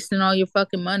keep wasting all your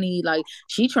fucking money. Like,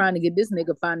 she trying to get this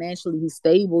nigga financially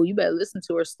stable. You better listen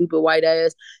to her stupid white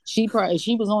ass. She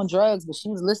was on drugs, but she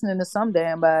was listening to some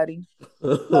damn body.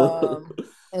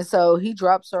 And so he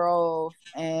drops her off,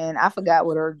 and I forgot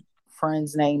what her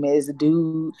friend's name is. The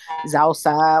dude is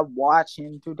outside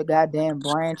watching through the goddamn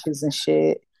branches and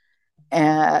shit.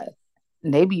 And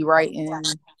they be writing.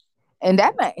 And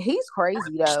he's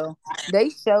crazy though. They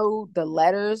show the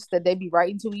letters that they be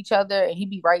writing to each other, and he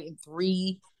be writing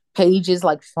 3 pages,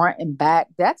 like front and back.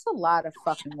 That's a lot of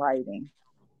fucking writing.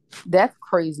 That's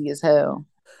crazy as hell.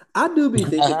 I do be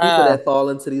thinking people that fall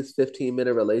into these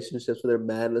 15-minute relationships where they're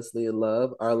madnessly in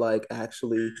love are like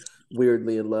actually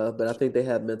weirdly in love, but I think they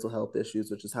have mental health issues,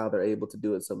 which is how they're able to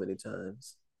do it so many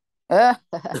times.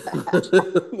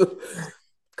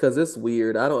 Because it's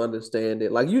weird. I don't understand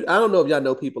it. Like, I don't know if y'all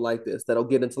know people like this that'll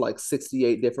get into like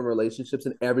 68 different relationships,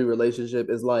 and every relationship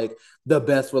is like the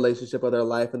best relationship of their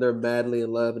life, and they're madly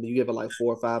in love, and you give it like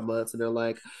 4 or 5 months, and they're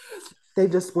like, they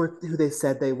just weren't who they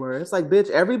said they were. It's like, bitch,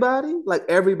 everybody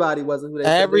wasn't who they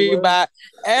said they were.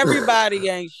 Everybody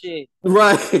ain't shit.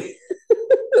 Right.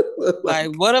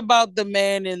 Like, what about the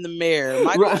man in the mirror?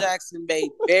 Michael Jackson made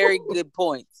very good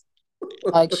points.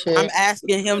 Like shit. I'm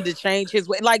asking him to change his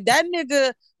way. Like, that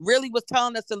nigga really was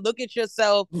telling us to look at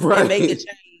yourself and make a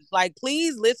change. Like,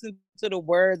 please listen to the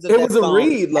words of that song.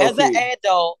 Read, as an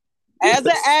adult,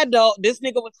 this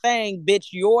nigga was saying, bitch,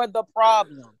 you're the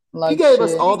problem. Like, he gave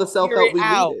us all the self-help we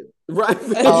needed. Right.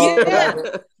 Yeah.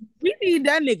 We need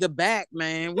that nigga back,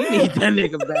 man. We need that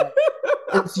nigga back.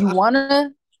 If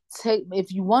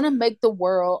you wanna make the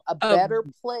world a better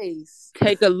place,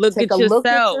 take a look at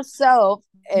yourself.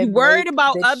 And you worried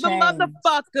about other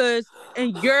motherfuckers,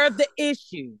 and you're the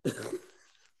issue.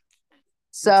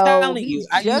 So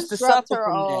I just used to dropped her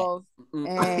off,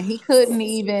 and he couldn't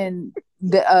even.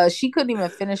 She couldn't even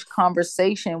finish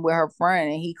conversation with her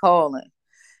friend, and he calling,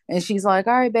 and she's like,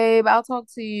 "All right, babe, I'll talk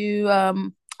to you.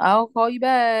 I'll call you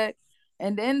back."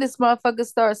 And then this motherfucker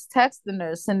starts texting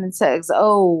her, sending texts.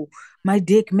 "Oh, my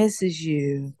dick misses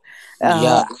you.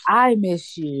 I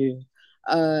miss you."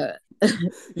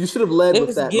 You should have led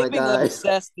with that, my guy.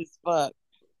 Obsessed as fuck.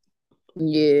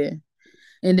 Yeah.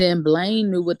 And then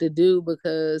Blaine knew what to do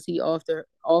because he offered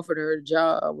her a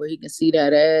job where he can see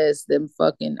that ass, them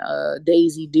fucking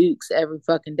Daisy Dukes every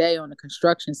fucking day on the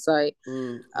construction site.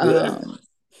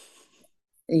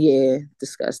 Yeah,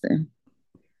 disgusting.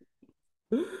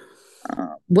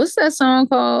 What's that song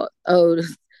called? Oh,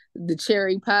 the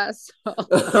cherry pie song.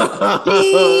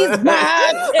 She's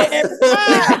my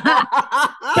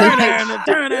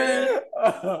cherry pie.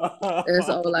 That's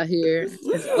all I hear.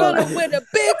 With a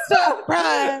big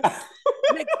surprise.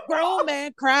 Make a grown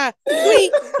man cry.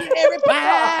 Sweet cherry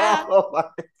pie.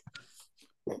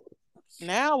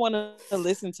 Now I want to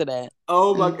listen to that.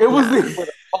 Oh my! It was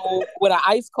with an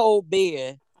ice cold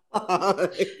beer.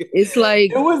 It's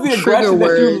like it was the aggression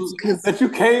that you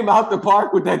came out the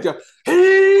park with that.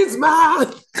 He's mine.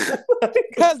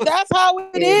 Because that's how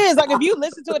it is. Like, if you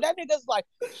listen to it, that nigga's like,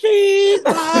 she's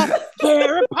my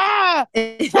cherry pie.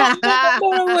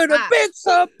 With a big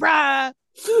surprise.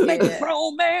 Make a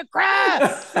grown man cry.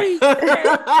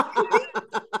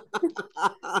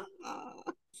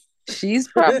 She's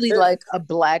probably like a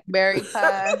blackberry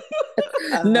pie.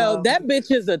 No, that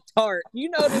bitch is a tart. You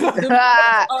know the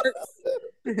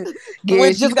tarts? Yeah,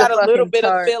 which just got a little bit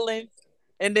of filling,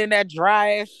 and then that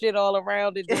dry ass shit all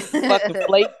around it. Fucking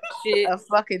flake shit. A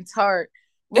fucking tart.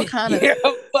 What kind of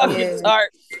a fucking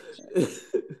tart?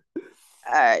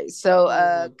 All right, so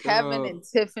Kevin and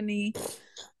Tiffany.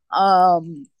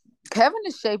 Kevin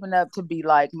is shaping up to be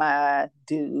like my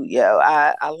dude. Yo,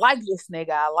 I like this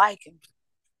nigga. I like him.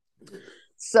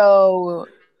 So,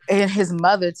 and his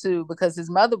mother too, because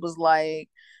his mother was like,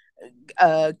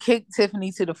 kick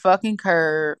Tiffany to the fucking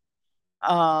curb.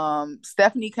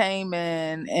 Stephanie came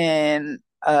in and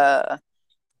I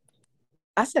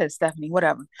said Stephanie,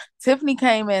 whatever. Tiffany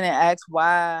came in and asked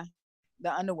why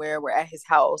the underwear were at his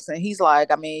house, and he's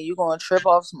like, I mean, you gonna trip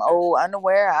off some old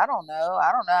underwear? I don't know.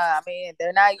 I mean,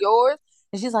 they're not yours.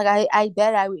 And she's like, I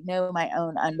bet I would know my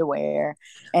own underwear.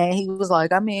 And he was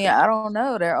like, I mean, I don't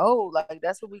know. They're old. Like,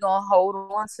 that's what we gonna hold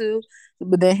on to.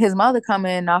 But then his mother come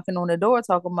in knocking on the door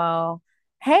talking about,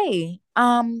 hey,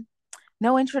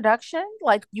 no introduction?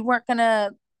 Like you weren't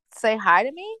gonna say hi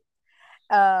to me?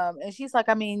 And she's like,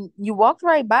 I mean, you walked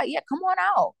right by. Yeah, come on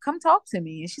out. Come talk to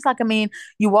me. And she's like, I mean,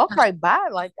 you walked right by.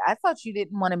 Like, I thought you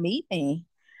didn't want to meet me.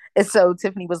 And so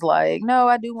Tiffany was like, no,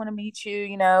 I do want to meet you.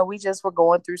 You know, we just were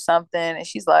going through something. And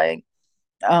she's like,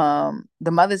 the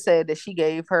mother said that she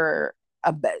gave her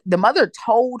the mother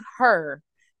told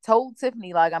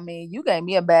Tiffany, like, I mean, you gave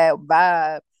me a bad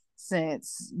vibe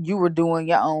since you were doing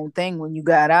your own thing when you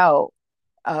got out,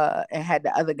 and had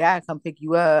the other guy come pick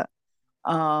you up.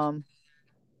 And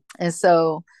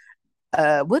so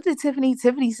what did Tiffany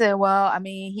said, well, I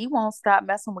mean, he won't stop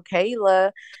messing with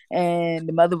Kayla. And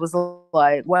the mother was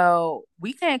like, well,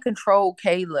 we can't control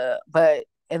Kayla, but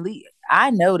at least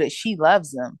I know that she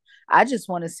loves him. I just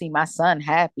want to see my son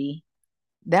happy.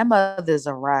 That mother's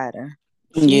a rider.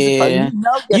 Yeah.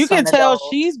 You can tell dog.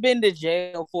 she's been to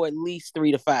jail for at least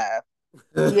 3 to 5.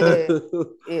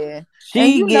 Yeah.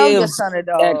 She gives your son a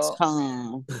dog.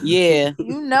 XCOM. Yeah.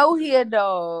 You know he a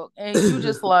dog. And you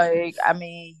just like, I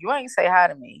mean, you ain't say hi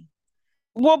to me.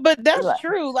 Well, but that's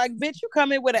true. Like, bitch, you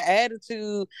come in with an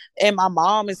attitude and my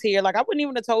mom is here. Like, I wouldn't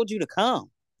even have told you to come.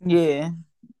 Yeah.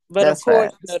 But of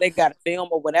course, you know, they got to film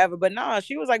or whatever. But no,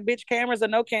 she was like, bitch, cameras or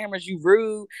no cameras, you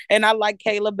rude. And I like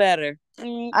Kayla better.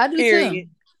 I do too.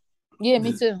 Yeah,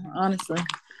 me too.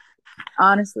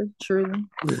 Honestly, truly.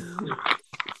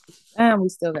 And we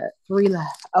still got 3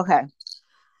 left. Okay.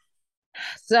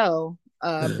 So,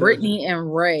 Brittany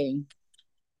and Ray.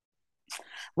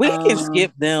 We can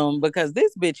skip them because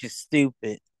this bitch is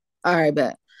stupid. All right,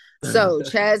 bet. So,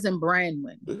 Chaz and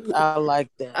Branwen. I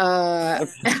like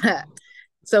that.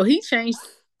 So he changed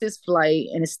his flight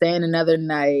and is staying another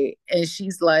night. And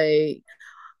he's like,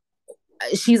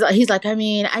 I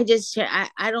mean, I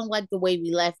don't like the way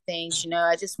we left things, you know,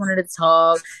 I just wanted to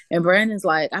talk. And Brandon's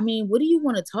like, I mean, what do you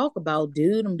want to talk about,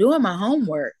 dude? I'm doing my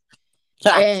homework.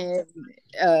 And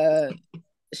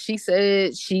she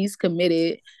said she's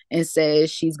committed and says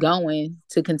she's going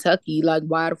to Kentucky. Like,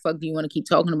 why the fuck do you want to keep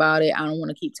talking about it? I don't want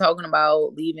to keep talking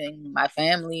about leaving my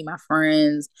family, my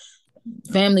friends,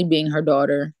 family being her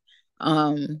daughter.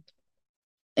 And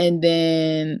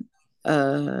then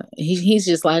he's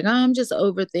just like, I'm just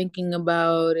overthinking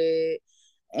about it.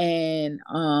 And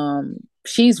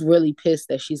she's really pissed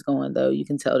that she's going, though. You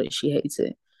can tell that she hates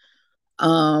it.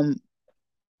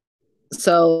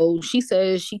 So she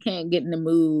says she can't get in the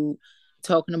mood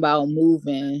talking about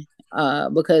moving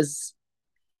because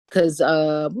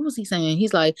what was he saying?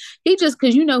 He's like,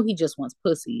 because you know he just wants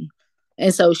pussy.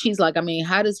 And so she's like, I mean,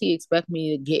 how does he expect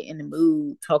me to get in the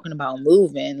mood talking about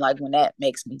moving? Like, when that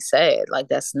makes me sad, like,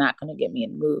 that's not going to get me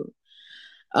in the mood.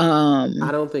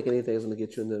 I don't think anything's going to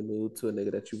get you in the mood to a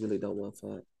nigga that you really don't want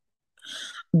to.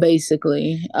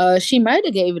 Basically, she might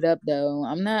have gave it up though.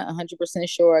 I'm not 100%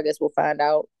 sure. I guess we'll find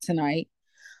out tonight.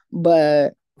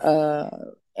 But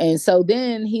and so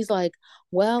then he's like,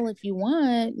 well, if you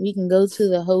want, we can go to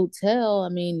the hotel. I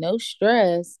mean, no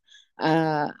stress.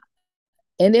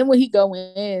 And then when he go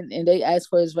in and they ask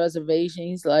for his reservation,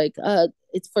 he's like,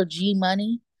 it's for G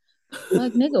Money. I'm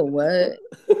like, nigga, what?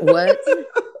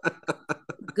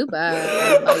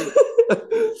 Goodbye. Like,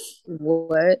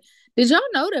 what? Did y'all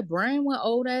know that Branwen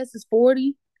old ass is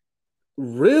 40?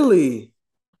 Really?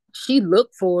 She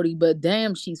looked 40, but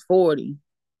damn, she's 40.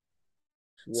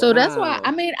 Wow. So that's why,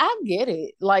 I mean, I get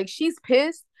it. Like, she's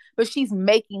pissed, but she's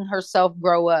making herself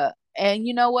grow up. And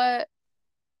you know what?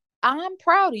 I'm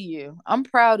proud of you.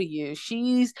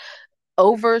 She's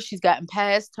gotten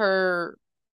past her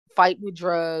fight with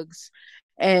drugs,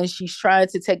 and she's trying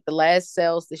to take the last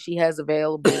cells that she has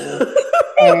available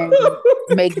and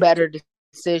make better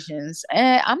decisions.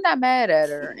 And I'm not mad at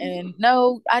her. And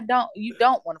no, you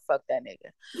don't want to fuck that nigga.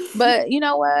 But you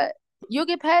know what? You'll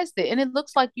get past it. And it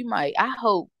looks like you might. I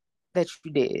hope that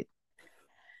you did.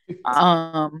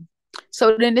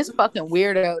 So then this fucking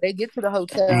weirdo, they get to the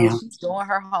hotel. Damn. She's doing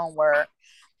her homework,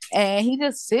 and he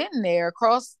just sitting there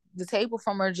across the table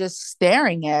from her, just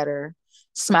staring at her,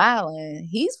 smiling.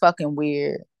 He's fucking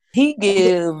weird. He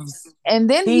gives. And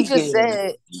then he just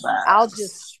said, I'll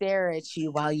just stare at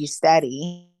you while you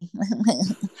study.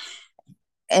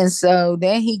 And so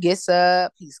then he gets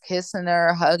up, he's kissing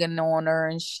her, hugging on her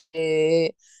and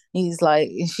shit. She's like,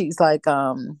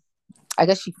 I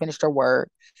guess she finished her work.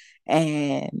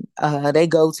 And they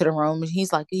go to the room, and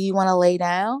he's like, do you want to lay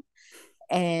down?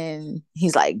 And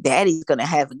he's like, Daddy's gonna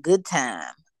have a good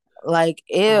time. Like,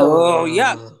 ew. Oh,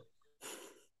 yeah.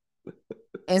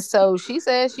 And so she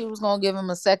said she was gonna give him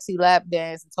a sexy lap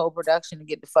dance and told production to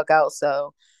get the fuck out.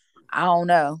 So I don't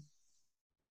know.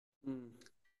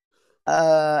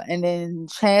 And then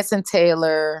Chance and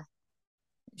Taylor,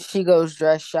 she goes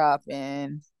dress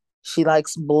shopping. She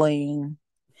likes bling.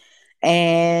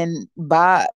 And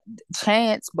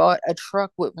Chance bought a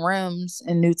truck with rims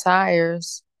and new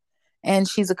tires. And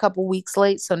she's a couple weeks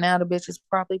late, so now the bitch is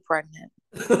probably pregnant.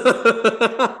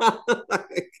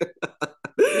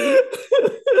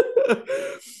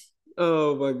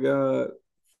 Oh my God.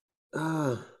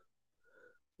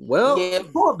 Well, yeah,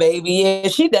 poor baby. Yeah,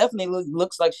 she definitely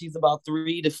looks like she's about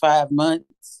 3 to 5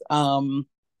 months.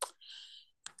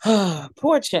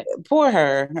 Poor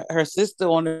her sister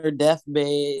on her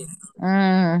deathbed,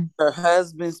 her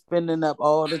husband spending up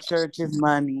all the church's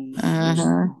money.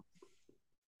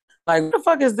 Like, what the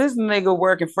fuck is this nigga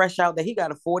working fresh out that he got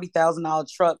a $40,000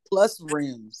 truck plus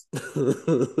rims?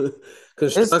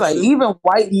 It's like even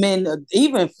white men,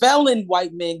 even felon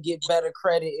white men get better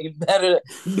credit and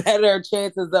better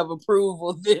chances of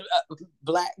approval than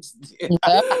blacks.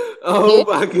 Oh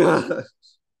my God.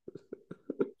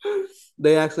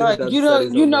 They actually done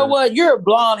you know what? You're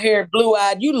blonde haired, blue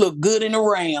eyed. You look good in a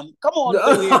Ram. Come on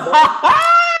through here, boy.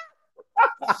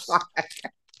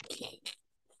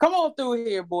 Come on through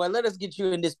here, boy. Let us get you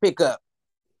in this pickup.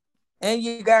 And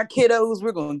you got kiddos.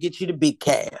 We're gonna get you the big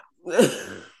cab.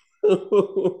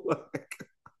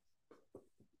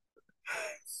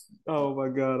 Oh my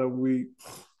God, I'm weak.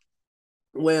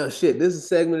 Well, shit. This is a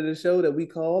segment of the show that we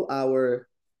call our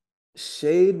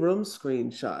Shade Room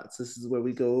Screenshots. This is where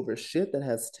we go over shit that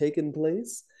has taken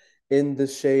place in the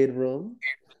Shade Room.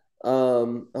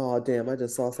 Oh damn, I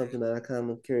just saw something that I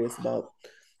kind of curious about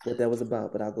what that was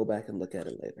about, but I'll go back and look at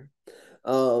it later.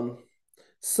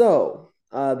 So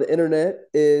the internet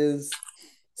is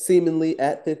seemingly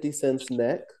at 50 Cent's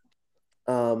neck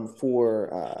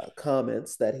for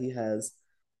comments that he has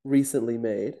recently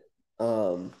made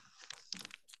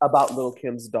about Lil'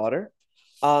 Kim's daughter.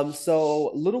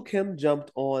 So Lil' Kim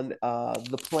jumped on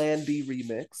the Plan B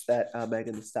remix that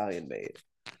Megan Thee Stallion made.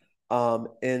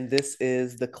 And this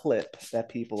is the clip that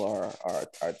people are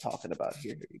talking about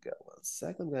here. Here you go. 1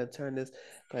 second. I'm gonna turn this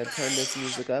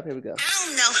music up. Here we go. I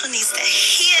don't know who needs to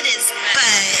hear this,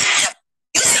 but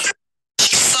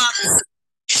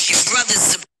your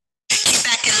brothers keep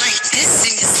acting like this,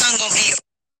 and your son gonna be.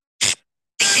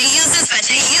 They use this, but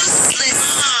they useless.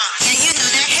 And you know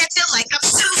that head feel like I'm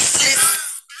toothless.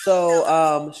 So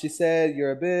she said,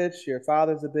 "You're a bitch. Your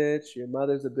father's a bitch. Your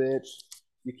mother's a bitch.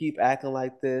 You keep acting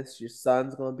like this. Your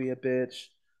son's gonna be a bitch."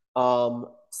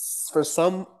 For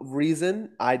some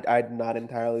reason, I'm not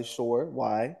entirely sure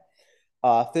why.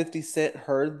 50 Cent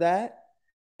heard that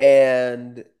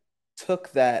and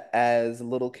took that as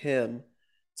Lil' Kim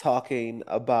talking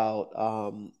about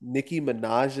Nicki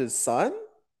Minaj's son.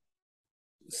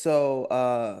 So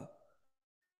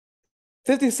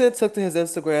 50 Cent took to his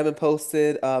Instagram and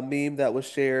posted a meme that was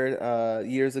shared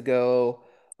years ago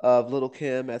of Lil'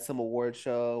 Kim at some award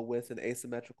show with an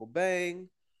asymmetrical bang,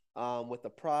 with a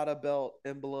Prada belt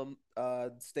emblem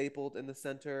stapled in the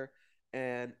center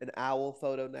and an owl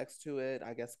photo next to it,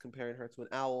 I guess comparing her to an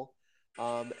owl,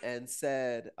 and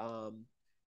said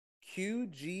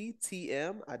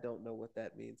QGTM, I don't know what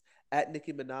that means, at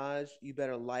Nicki Minaj, you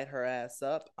better light her ass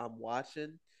up, I'm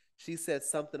watching. She said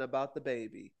something about the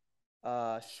baby.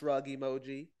 Shrug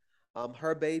emoji.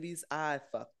 Her baby's eye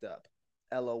fucked up.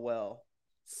 LOL.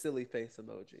 Silly face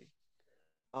emoji.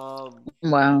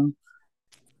 Wow.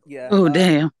 Yeah. Oh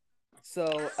damn.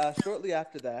 So shortly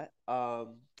after that,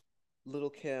 Lil'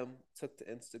 Kim took to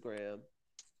Instagram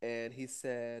and he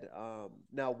said,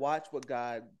 "Now watch what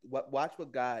God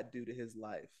do to his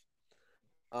life."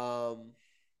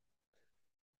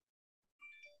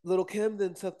 Lil' Kim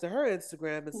then took to her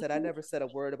Instagram and said, "I never said a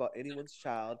word about anyone's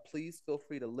child. Please feel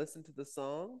free to listen to the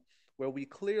song where we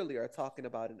clearly are talking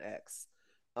about an ex."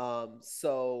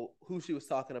 So who she was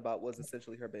talking about was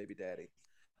essentially her baby daddy,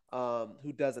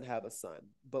 who doesn't have a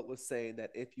son, but was saying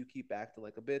that if you keep acting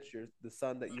like a bitch, the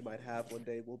son that you might have one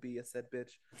day will be a said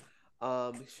bitch.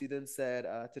 She then said,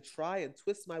 "To try and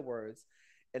twist my words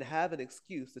and have an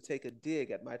excuse to take a dig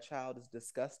at my child is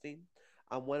disgusting.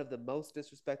 I'm one of the most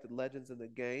disrespected legends in the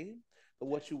game, but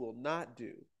what you will not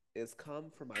do is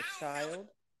come for my child."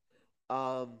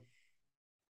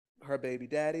 Her baby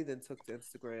daddy then took to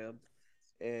Instagram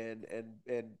and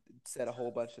said a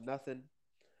whole bunch of nothing.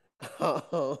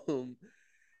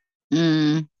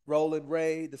 Roland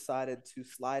Ray decided to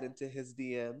slide into his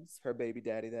DMs, her baby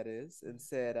daddy that is, and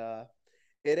said,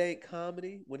 "It ain't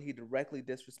comedy when he directly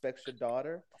disrespects your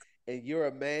daughter, and you're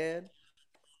a man.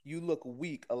 You look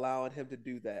weak allowing him to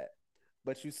do that.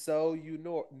 but you so you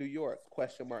know New York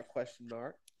question mark question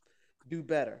mark. Do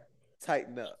better,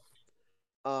 tighten up.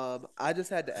 I just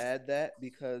had to add that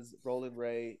because Roland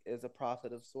Ray is a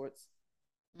prophet of sorts.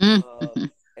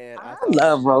 Mm. And I I thought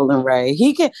love Roland Ray.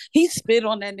 He spit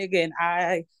on that nigga and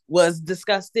I was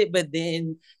disgusted, but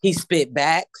then he spit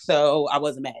back, so I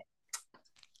wasn't mad.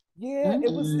 yeah,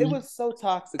 it was so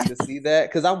toxic to see that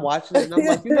because I'm watching it and I'm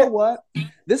like, you know what?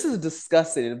 This is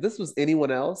disgusting. If this was anyone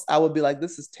else, I would be like,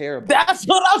 this is terrible. That's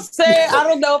what I'm saying. I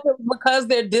don't know if it's because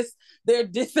they're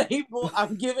disabled.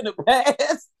 I'm giving a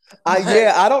pass.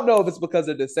 Yeah, I don't know if it's because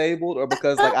they're disabled or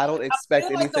because like I don't I expect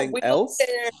feel like the anything else.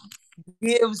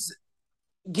 wheelchair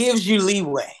gives you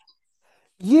leeway.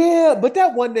 Yeah, but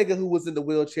that one nigga who was in the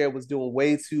wheelchair was doing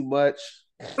way too much.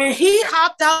 When he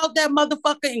hopped out that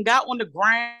motherfucker and got on the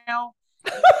ground.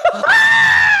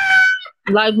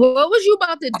 Like, what was you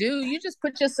about to do? You just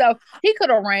put yourself. He could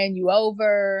have ran you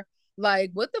over. Like,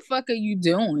 what the fuck are you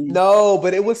doing? No,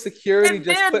 but it was security And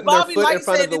just then putting Bobby their foot Light in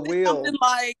front said, of the "Is this wheel. something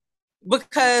like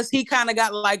because he kind of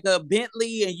got like a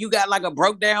Bentley and you got like a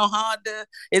broke down Honda?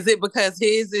 Is it because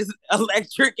his is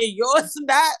electric and yours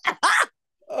not?"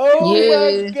 Oh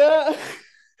Yeah. my god.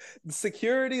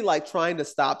 Security like trying to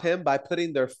stop him by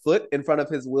putting their foot in front of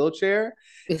his wheelchair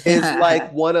is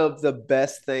like one of the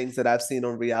best things that I've seen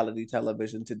on reality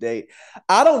television to date.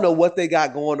 I don't know what they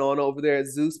got going on over there at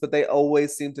Zeus, but they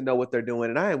always seem to know what they're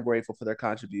doing, and I am grateful for their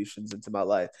contributions into my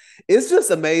life. It's just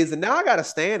amazing. Now I gotta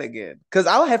stand again because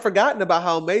I had forgotten about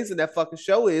how amazing that fucking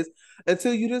show is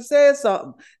until you just said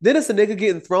something. Then it's a nigga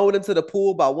getting thrown into the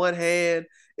pool by one hand.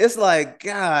 It's like,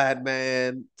 God,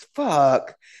 man,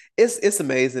 fuck. It's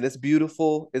amazing. It's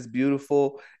beautiful. It's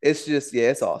beautiful. It's just,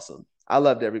 yeah, it's awesome. I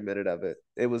loved every minute of it.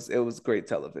 It was great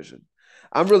television.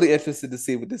 I'm really interested to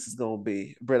see what this is gonna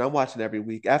be. Brent, I'm watching every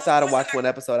week. After I don't watch one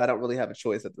episode, I don't really have a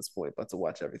choice at this point but to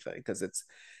watch everything because it's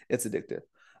addictive.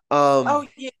 Oh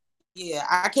yeah, yeah.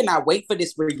 I cannot wait for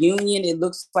this reunion. It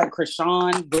looks like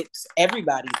Krishan whips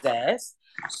everybody's ass.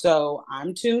 So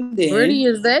I'm tuned in. Brittany,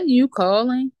 is that you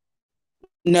calling?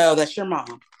 No, that's your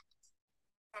mom.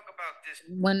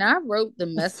 When I wrote the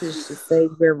message to say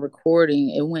we're recording,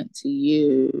 it went to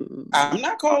you. I'm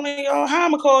not calling y'all. How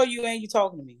I'm gonna call you and you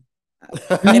talking to me?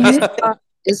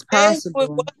 It's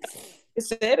possible. It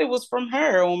said it was from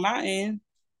her on my end.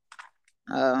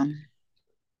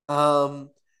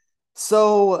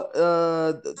 So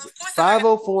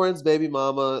 504's baby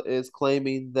mama is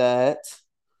claiming that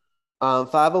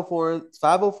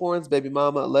 504's baby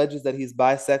mama alleges that he's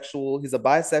bisexual. He's a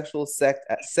bisexual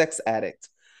sex addict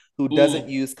who doesn't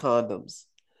use condoms.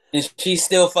 And she's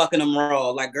still fucking him raw.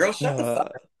 Like, girl, shut the fuck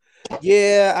up.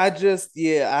 Yeah, I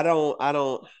don't.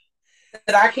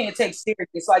 That I can't take serious.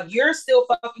 It's like you're still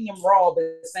fucking him raw, but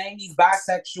saying he's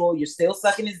bisexual, you're still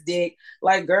sucking his dick.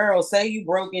 Like, girl, say you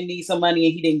broke and need some money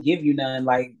and he didn't give you none.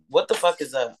 Like, what the fuck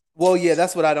is up? Well, yeah,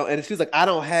 that's what I don't. And she's like, I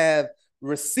don't have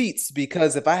receipts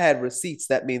because if I had receipts,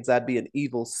 that means I'd be an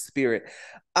evil spirit.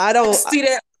 I don't see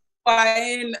that.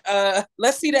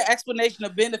 Let's see the explanation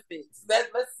of benefits.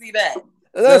 Let's see that.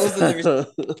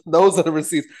 Those are the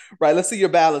receipts, right? Let's see your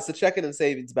balance, the checking and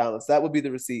savings balance. That would be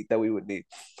the receipt that we would need.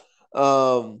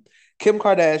 Kim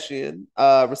Kardashian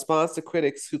responds to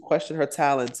critics who question her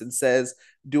talents and says,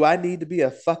 "Do I need to be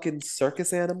a fucking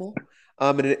circus animal?"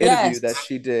 In an interview that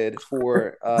she did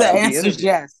for the answer is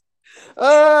yes.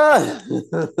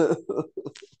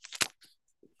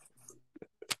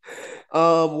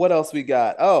 What else we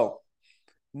got? Oh,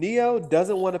 Ne-Yo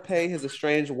doesn't want to pay his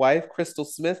estranged wife, Crystal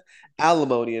Smith,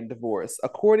 alimony in divorce.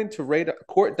 According to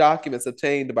court documents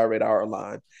obtained by Radar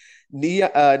Online,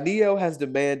 Ne-Yo has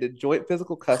demanded joint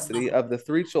physical custody of the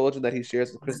 3 children that he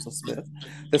shares with Crystal Smith.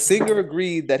 The singer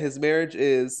agreed that his marriage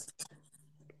is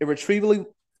irretrievably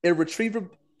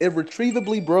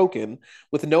broken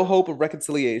with no hope of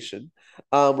reconciliation.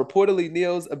 Reportedly,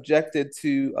 Ne-Yo's objected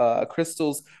to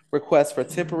Crystal's request for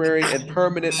temporary and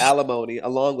permanent alimony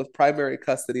along with primary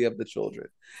custody of the children.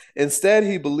 Instead,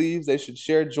 he believes they should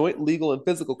share joint legal and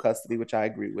physical custody, which I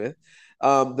agree with.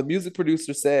 The music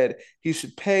producer said he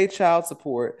should pay child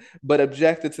support, but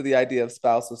objected to the idea of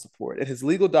spousal support. In his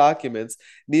legal documents,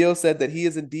 Ne-Yo said that he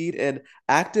is indeed an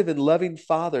active and loving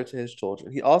father to his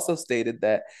children. He also stated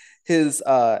that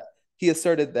he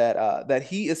asserted that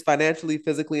he is financially,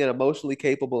 physically, and emotionally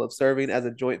capable of serving as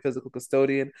a joint physical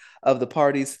custodian of the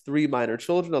party's 3 minor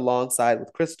children alongside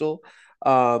with Crystal.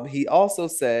 He also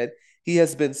said He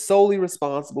has been solely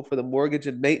responsible for the mortgage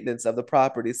and maintenance of the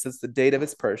property since the date of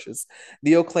its purchase.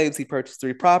 Neo claims he purchased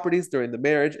 3 properties during the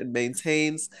marriage and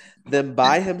maintains them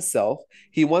by himself.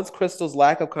 He wants Crystal's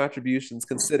lack of contributions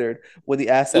considered when the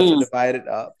assets are divided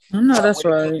up. No, that's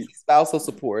when it right. comes to spousal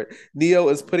support, Neo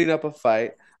is putting up a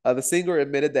fight. The singer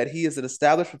admitted that he is an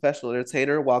established professional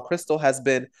entertainer, while Crystal has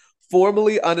been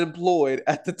formally unemployed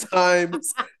at the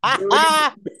times during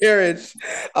the marriage.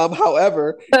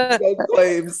 However,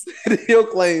 Neo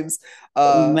claims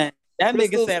Man, that Crystal's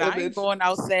nigga said, I image- ain't going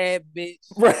out sad, bitch.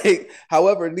 Right.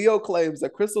 However, Neo claims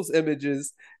that Crystal's image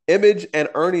and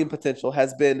earning potential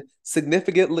has been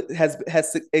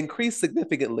has increased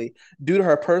significantly due to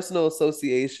her personal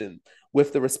association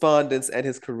with the respondents and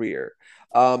his career.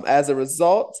 As a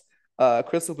result,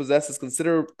 Crystal possesses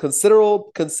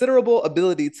considerable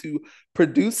ability to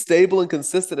produce stable and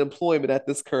consistent employment at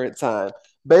this current time.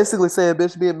 Basically saying,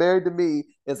 bitch, being married to me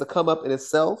is a come up in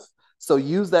itself. So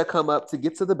use that come up to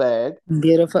get to the bag.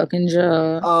 Get a fucking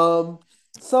job.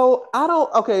 So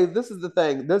okay, this is the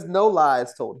thing. There's no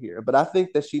lies told here, but I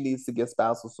think that she needs to get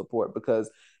spousal support because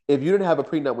if you didn't have a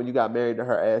prenup when you got married to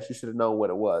her ass, you should have known what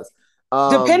it was.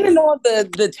 Depending on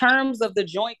the terms of the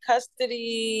joint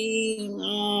custody,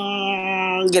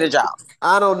 get a job.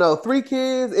 I don't know. 3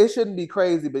 kids, it shouldn't be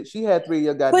crazy, but she had 3 of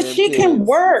your goddamn But she kids. can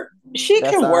work. She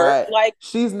That's can all work. right. Like,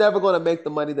 she's never gonna make the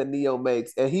money that Neo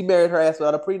makes, and he married her ass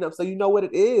without a prenup. So you know what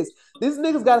it is. These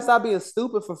niggas gotta stop being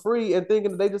stupid for free and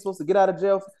thinking that they just supposed to get out of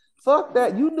jail. Fuck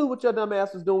that. You knew what your dumb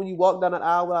ass was doing when you walked down that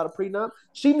aisle without a prenup.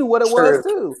 She knew what it was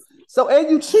too. So and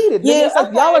you cheated. Yeah, it's like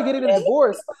okay. y'all are getting a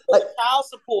divorce. Like child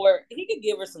support. He could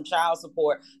give her some child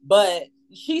support, but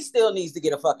she still needs to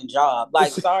get a fucking job.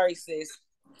 Like, sorry, sis.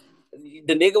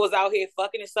 The nigga was out here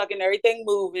fucking and sucking, everything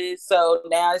moving. So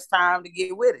now it's time to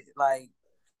get with it. Like,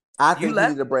 I think you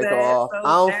need to break her off. So I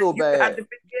don't feel bad.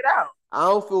 Get out. I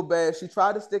don't feel bad. She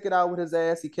tried to stick it out with his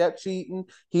ass. He kept cheating.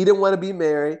 He didn't want to be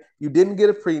married. You didn't get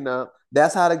a prenup.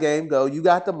 That's how the game go. You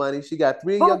got the money. She got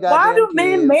 3 of your goddamn why do kids.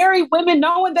 men marry women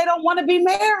knowing they don't want to be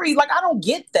married? Like, I don't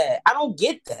get that.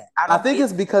 I think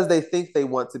it's because they think they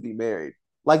want to be married.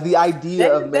 Like the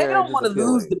idea of marriage. They don't want to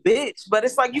lose the bitch, but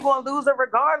it's like you're going to lose her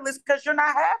regardless because you're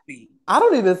not happy. I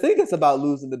don't even think it's about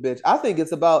losing the bitch. I think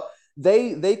it's about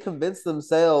they convince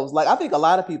themselves. Like I think a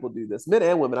lot of people do this, men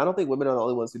and women. I don't think women are the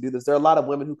only ones who do this. There are a lot of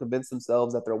women who convince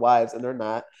themselves that they're wives and they're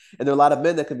not, and there are a lot of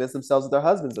men that convince themselves that they're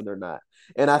husbands and they're not.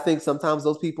 And I think sometimes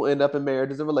those people end up in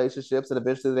marriages and relationships, and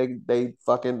eventually they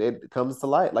fucking it comes to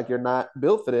light. Like you're not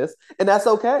built for this, and that's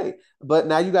okay. But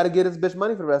now you got to get this bitch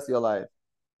money for the rest of your life.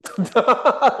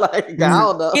 Like I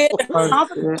don't know. Yeah, the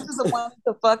consequences of wanting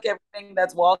to fuck everything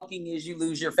that's walking is you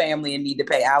lose your family and need to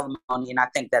pay alimony, and I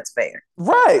think that's fair.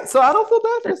 Right. So I don't feel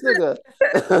bad for this nigga.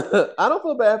 I don't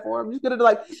feel bad for him. You could have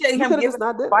like just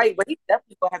not did fight, but he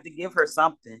definitely gonna have to give her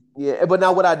something. Yeah, but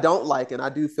now what I don't like, and I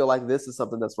do feel like this is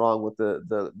something that's wrong with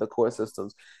the court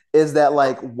systems, is that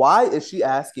like why is she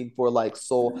asking for like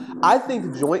sole? I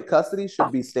think joint custody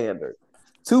should be standard.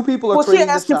 2 people are she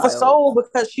asking for soul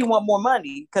because she want more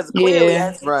money. Because clearly,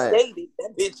 as stated,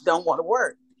 that bitch don't want to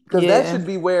work. Because that should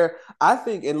be where I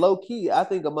think, in low key, I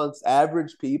think amongst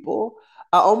average people,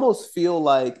 I almost feel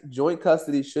like joint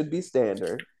custody should be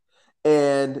standard,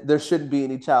 and there shouldn't be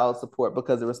any child support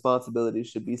because the responsibilities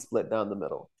should be split down the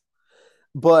middle.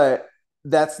 But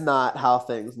that's not how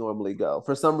things normally go.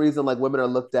 For some reason, like women are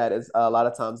looked at as a lot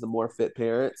of times the more fit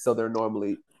parent, so they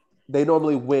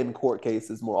normally win court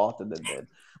cases more often than men,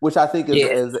 which I think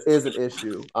is an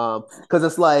issue. Because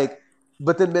it's like,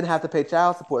 but then men have to pay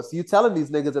child support. So you're telling these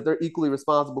niggas that they're equally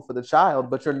responsible for the child,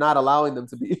 but you're not allowing them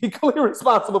to be equally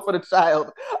responsible for the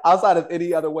child outside of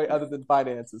any other way other than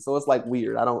finances. So it's like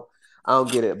weird. I don't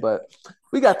get it, but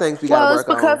we got things we got to work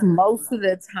on. Well, it's because most of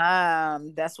the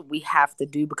time that's what we have to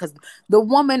do because the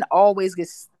woman always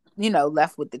gets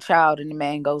left with the child and the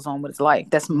man goes on with his life.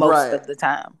 That's most of the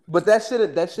time. But that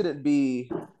shouldn't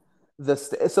be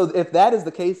so if that is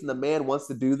the case and the man wants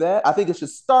to do that, I think it should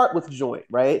start with joint,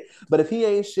 right? But if he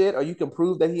ain't shit, or you can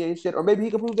prove that he ain't shit, or maybe he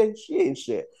can prove that she ain't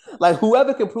shit. Like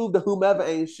whoever can prove that whomever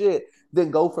ain't shit, then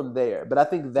go from there. But I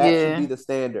think that should be the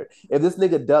standard. If this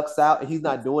nigga ducks out and he's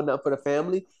not doing nothing for the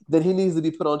family, then he needs to be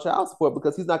put on child support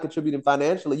because he's not contributing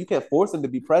financially. You can't force him to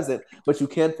be present, but you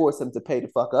can force him to pay the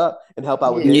fuck up and help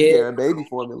out with daycare and baby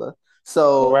formula.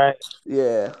 So what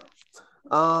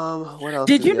else?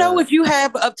 Did you know if you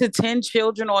have up to 10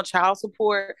 children on child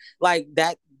support, like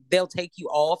that, they'll take you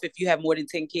off? If you have more than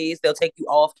 10 kids, they'll take you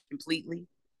off completely.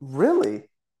 Really?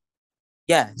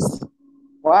 Yes.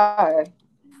 Why?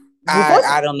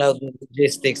 I don't know the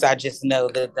logistics. I just know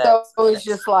that that's so it's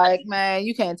just like, man,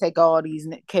 you can't take all these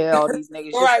care of all these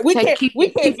niggas. right. We can't keep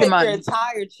take your your money.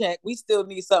 entire check. We still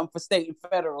need something for state and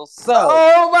federal. So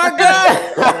Oh my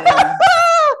God.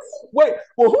 Wait,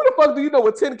 well, who the fuck do you know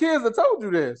with 10 kids that told you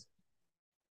this?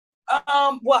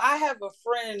 well, I have a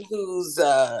friend whose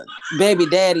baby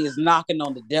daddy is knocking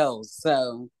on the door.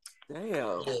 So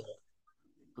damn.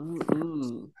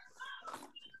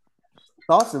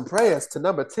 Thoughts and prayers to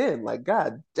number 10. Like,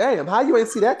 God damn, how you ain't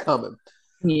see that coming?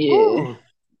 Yeah. Ooh,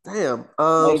 damn.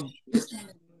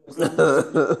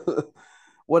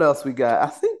 What else we got? I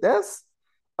think that's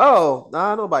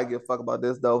nobody give a fuck about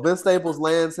this though. Vince Staples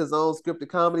lands his own scripted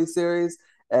comedy series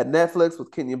at Netflix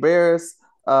with Kenya Barris,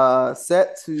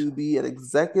 set to be an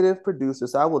executive producer.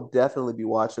 So I will definitely be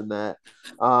watching that.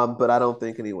 But I don't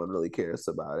think anyone really cares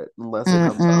about it unless it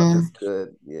comes out as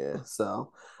good. Yeah.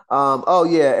 So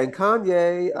and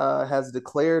Kanye has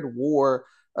declared war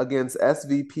against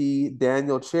SVP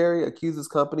Daniel Cherry, accuses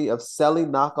company of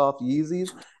selling knockoff Yeezys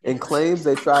and claims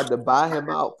they tried to buy him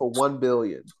out for $1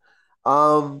 billion.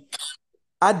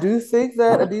 I do think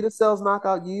that Adidas sells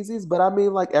knockout Yeezys, but I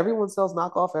mean, like, everyone sells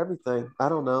knockoff everything. I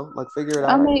don't know. Like, figure it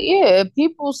out. I mean, yeah,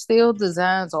 people steal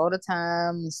designs all the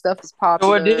time and stuff is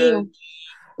popular.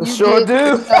 Sure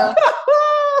do.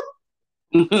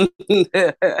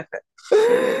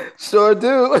 Sure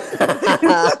do.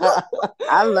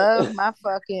 I love my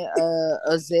fucking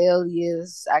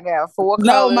azaleas. I got 4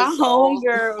 colors. My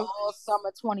homegirl, all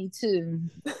summer 22.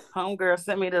 Homegirl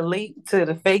sent me the link to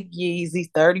the fake Yeezys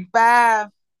 35.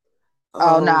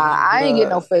 Oh nah, I ain't get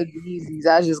no fake Yeezys.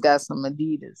 I just got some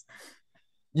Adidas.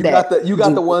 You got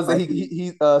the ones that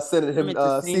he sent him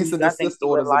cease and desist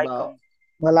orders about. Them.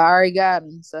 Well, I already got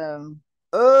them, so.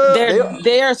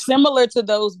 They're similar to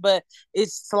those, but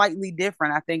it's slightly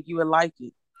different. I think you would like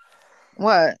it.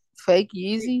 What? Fake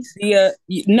Yeezys?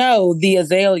 The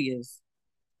azaleas.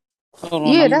 Hold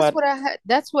on,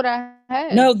 that's what I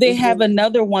had. No, they have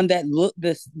another one that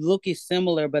look is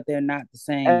similar, but they're not the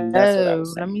same. That's what I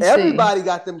was saying. Let me Everybody see.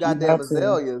 got them goddamn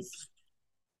azaleas.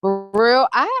 For real,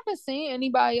 I haven't seen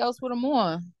anybody else with them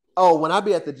on. Oh, when I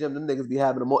be at the gym, them niggas be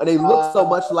having them on. And they look so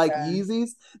much like Yeezys.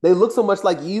 They look so much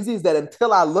like Yeezys that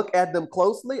until I look at them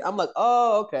closely, I'm like,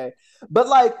 oh, okay. But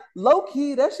like low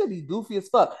key, that should be goofy as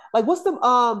fuck. Like, what's them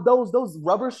those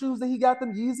rubber shoes that he got,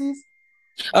 them Yeezys?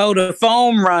 Oh, the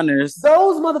foam runners.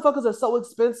 Those motherfuckers are so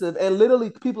expensive, and literally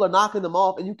people are knocking them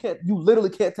off, and you literally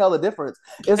can't tell the difference.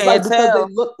 It's like because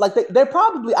they look like they're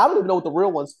probably, I don't even know what the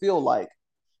real ones feel like.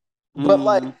 But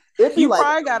like, if you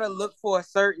probably gotta look for a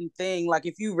certain thing. Like,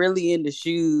 if you really into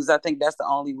shoes, I think that's the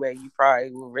only way you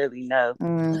probably will really know.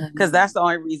 Because that's the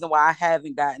only reason why I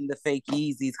haven't gotten the fake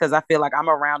Yeezys. Because I feel like I'm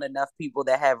around enough people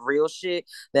that have real shit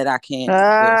that I can't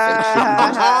wear fake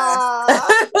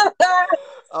shit.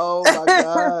 Oh my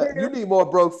God. You need more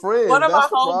broke friends. One of my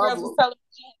homegirls was telling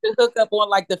me to hook up on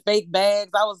like the fake bags.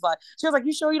 She was like,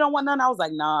 you sure you don't want none? I was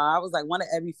like, nah. I was like, one of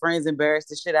every friend's embarrassed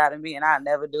the shit out of me and I'll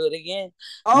never do it again.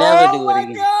 Never do it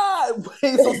again. God.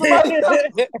 Wait, so somebody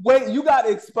you got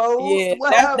exposed? Yeah,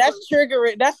 that's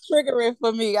triggering. That's triggering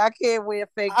for me. I can't wear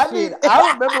fake shit.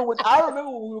 I remember when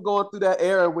we were going through that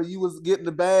era when you was getting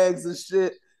the bags and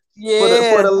shit.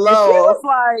 Yeah. For the low.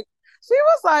 She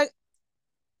was like,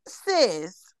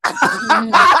 sis. Now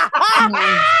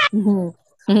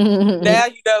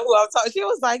you know who I'm talking. She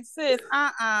was like, sis,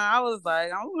 I was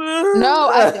like, no,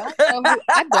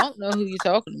 I don't know who you're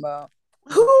talking about.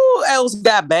 Who else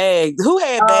got bags? Who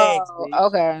had bags?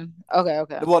 Okay.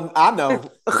 Well, I know.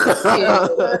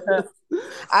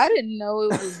 I didn't know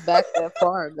it was back that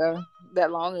far ago,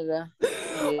 that long ago.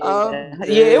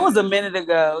 Yeah, it was a minute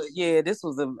ago. Yeah, this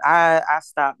was I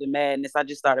stopped the madness. I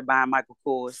just started buying Michael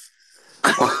Kors.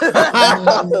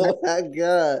 Oh my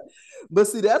God. But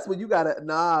see, that's when you gotta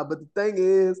but the thing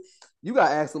is, you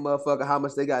gotta ask a motherfucker how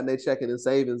much they got in their checking and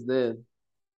savings then.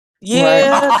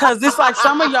 Yeah, because it's like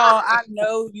some of y'all, I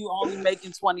know you only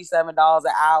making $27 an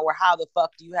hour. How the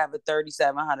fuck do you have a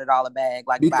 $3,700 bag?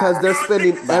 Like, because they're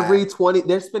spending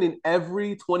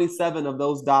every 27 of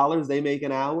those dollars they make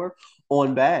an hour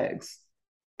on bags.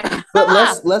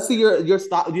 But let's see your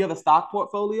stock. Do you have a stock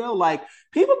portfolio? Like,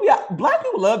 black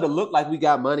people love to look like we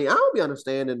got money. I don't be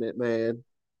understanding it, man.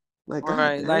 Like,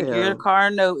 right, like your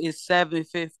car note is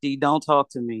 $750. Don't talk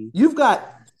to me. You've got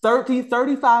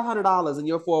 $3,500 in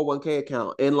your 401k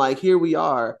account, and like here we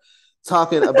are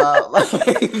talking about like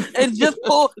and just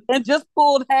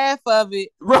pulled half of it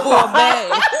for a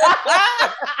bag.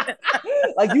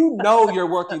 Like, you're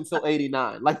working till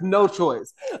 89, like no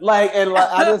choice. Like, and like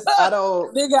I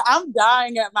don't. Nigga, I'm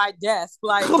dying at my desk,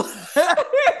 like on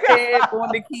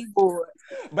the keyboard.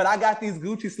 But I got these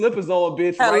Gucci slippers on,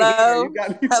 bitch. Hello? Right here. You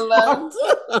got me Hello?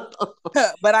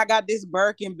 fucked. But I got this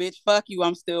Birkin, bitch. Fuck you.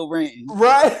 I'm still renting.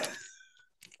 Right.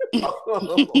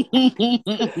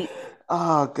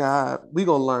 Oh God, we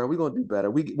gonna learn. We gonna do better.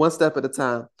 We one step at a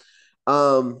time.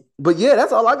 But yeah,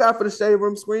 that's all I got for the Shade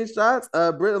Room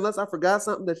screenshots. Britt, unless I forgot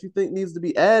something that you think needs to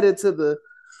be added to the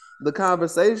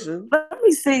conversation. Let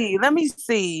me see.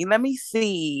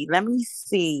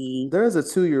 There's a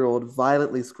 2-year-old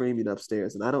violently screaming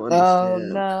upstairs, and I don't Oh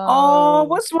understand. no. Oh,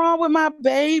 what's wrong with my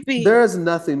baby? There's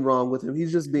nothing wrong with him.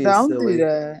 He's just being Don't silly. do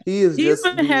that. He's He's just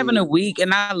been having a being... week,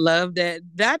 and I love that.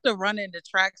 That to run into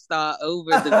track star over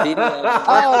the video.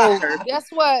 Oh, guess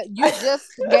what? You just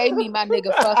gave me my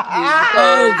nigga fuck you.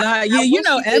 Oh God, yeah, I you wish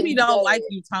know you Emmy didn't don't say like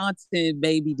it. you taunting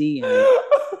baby D.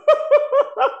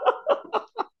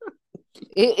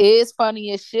 It is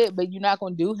funny as shit, but you're not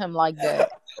gonna do him like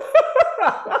that.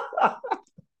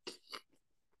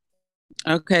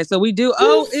 Okay, so we do.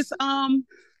 Oh,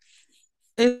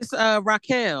 it's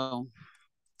Raquel.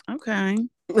 Okay.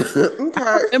 Okay.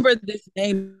 I remember this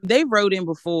name. They wrote in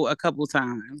before a couple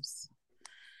times.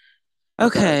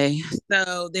 Okay,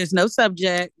 so there's no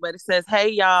subject, but it says, "Hey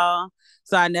y'all."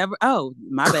 So I never. Oh,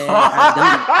 my bad.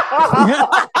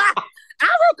 I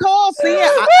recall seeing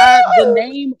the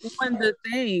name on the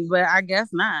thing, but I guess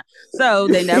not. So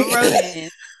they never wrote in.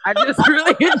 I just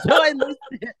really enjoyed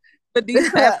listening. But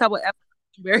these past couple episodes,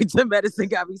 Married to Medicine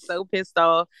got me so pissed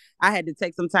off. I had to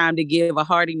take some time to give a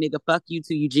hearty nigga fuck you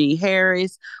to Eugene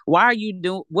Harris. What are you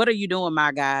doing,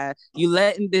 my guy? You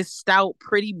letting this stout,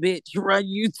 pretty bitch run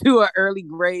you to an early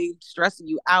grave, stressing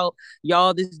you out.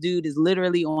 Y'all, this dude is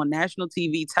literally on national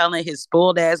TV telling his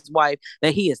spoiled ass wife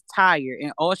that he is tired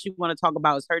and all she want to talk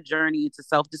about is her journey into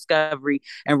self-discovery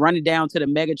and running down to the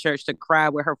mega church to cry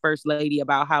with her first lady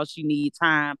about how she needs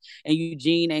time and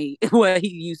Eugene ain't what he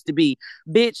used to be.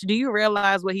 Bitch, do you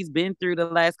realize what he's been through the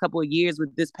last couple of years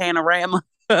with this panorama?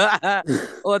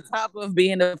 On top of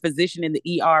being a physician in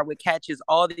the ER, which catches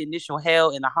all the initial hell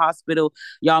in the hospital,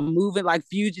 y'all moving like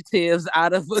fugitives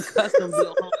out of a custom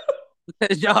built home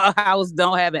because y'all house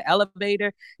don't have an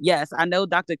elevator. Yes, I know,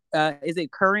 Dr. Is it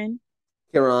Curran?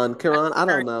 Karen, I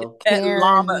don't know. That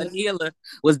llama Anila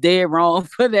was dead wrong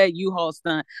for that U-Haul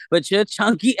stunt. But your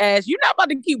chunky ass, you're not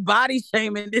about to keep body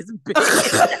shaming this bitch.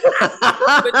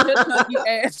 But your chunky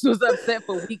ass was upset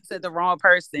for weeks at the wrong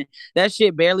person. That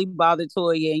shit barely bothered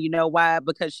Toya. And you know why?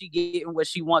 Because she getting what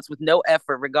she wants with no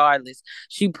effort regardless.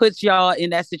 She puts y'all in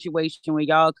that situation where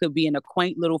y'all could be in a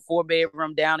quaint little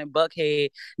 4-bedroom down in Buckhead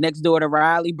next door to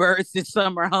Riley Bird's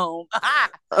summer home.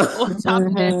 On top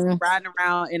of that, riding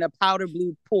around in a powder blue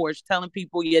Porsche telling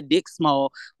people your dick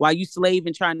small while you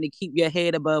slaving trying to keep your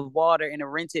head above water in a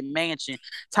rented mansion.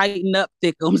 Tighten up,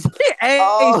 thickums. Hey,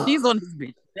 she's on this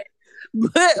bitch.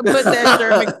 Put that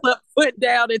Sherman Club foot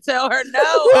down and tell her no.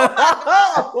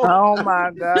 Oh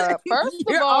my God. First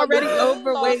You're of all, already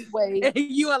overweight weight. and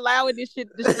you allowing this shit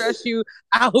to stress you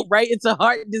out right into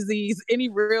heart disease. Any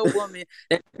real woman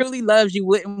that truly loves you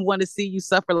wouldn't want to see you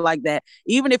suffer like that.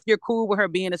 Even if you're cool with her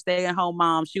being a stay-at-home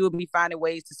mom, she would be finding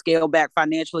ways to scale back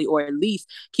financially or at least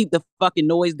keep the fucking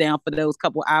noise down for those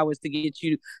couple hours to get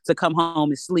you to come home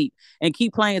and sleep. And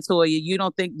keep playing, Toya. You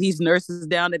don't think these nurses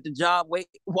down at the job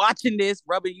watching this,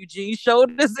 rubbing Eugene's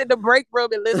shoulders in the break room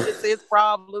and listening to his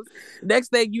problems. Next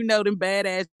thing you know, them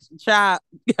badass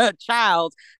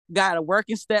child got a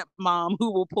working stepmom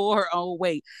who will pull her own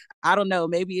weight. I don't know.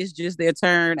 Maybe it's just their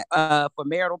turn for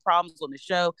marital problems on the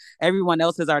show. Everyone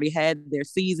else has already had their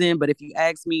season. But if you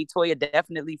ask me, Toya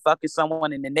definitely fucking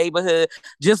someone in the neighborhood,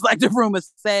 just like the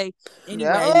rumors say. Anyway,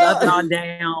 loving on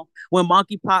down. When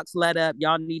monkeypox let up,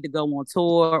 y'all need to go on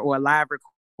tour or a live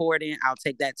recording. I'll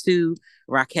take that too.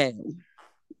 Raquel.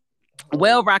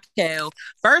 Well, Raquel,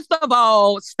 first of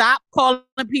all, stop calling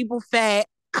people fat.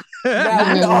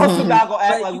 Now, we also not gonna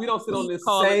act like we don't sit on this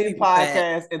same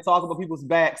podcast and talk about people's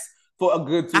backs for a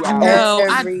good 2 hours. I know,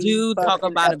 I do talk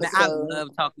about it back. I love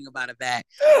talking about it back.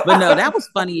 But no, that was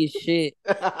funny as shit.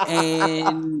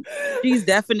 And she's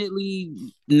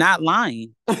definitely not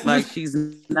lying. Like she's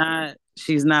not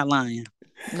lying.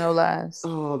 No lies.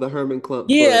 Oh, the Herman Clump.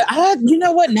 Yeah, you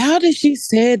know what? Now that she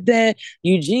said that,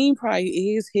 Eugene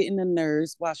probably is hitting the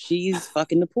nerves while she's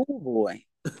fucking the pool boy.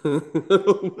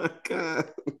 Oh my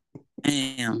God.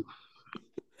 Damn.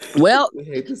 Well,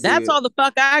 that's all the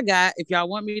fuck I got. If y'all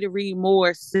want me to read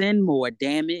more, send more.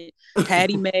 Damn it.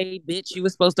 Patty Mae, bitch, you were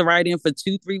supposed to write in for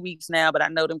 2-3 weeks now, but I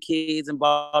know them kids in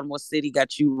Baltimore City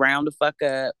got you round the fuck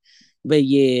up. But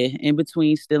yeah, in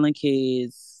between stealing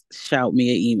kids, shout me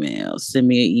an email. Send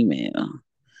me an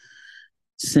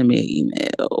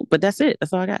email. But that's it.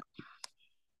 That's all I got.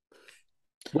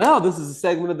 Well, this is a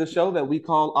segment of the show that we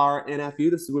call our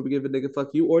NFU. This is where we give a nigga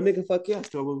fuck you or nigga fuck yes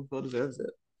to a woman who deserves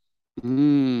it.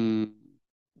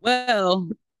 Well,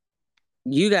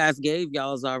 you guys gave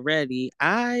y'all's already.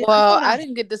 I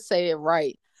didn't get to say it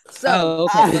right. So,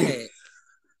 okay, go ahead.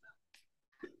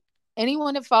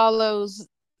 Anyone that follows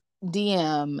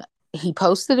DM, he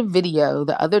posted a video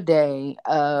the other day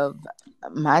of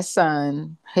my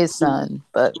son, his son,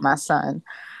 but my son,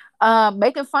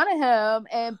 making fun of him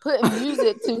and putting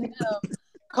music to him,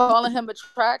 calling him a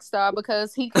track star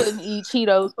because he couldn't eat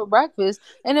Cheetos for breakfast.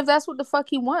 And if that's what the fuck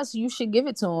he wants, you should give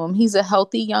it to him. He's a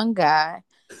healthy young guy.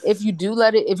 If you do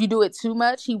it too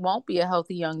much, he won't be a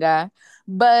healthy young guy.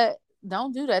 But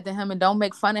don't do that to him and don't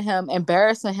make fun of him,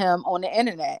 embarrassing him on the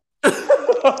internet.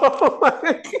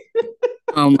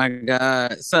 Oh my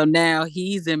God. So now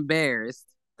he's embarrassed.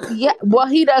 Yeah, well,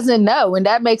 he doesn't know, and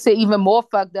that makes it even more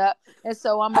fucked up. And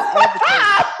so I'm an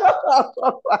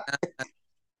advocate.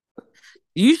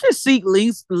 You should seek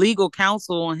legal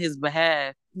counsel on his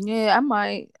behalf. Yeah, I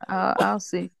might. I'll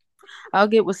see. I'll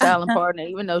get with Silent Partner,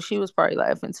 even though she was probably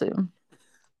laughing too.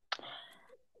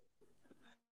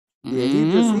 Yeah,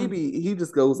 he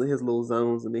just goes in his little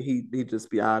zones, and then he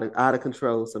just be out of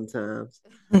control sometimes.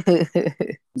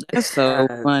 That's so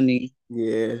funny.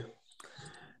 Yeah,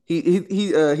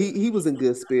 he was in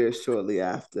good spirits shortly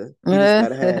after.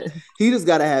 He just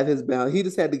gotta have his balance. He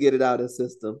just had to get it out of his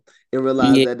system and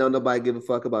realize that don't nobody give a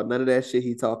fuck about none of that shit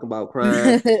he talking about,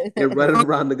 crying and running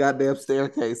around the goddamn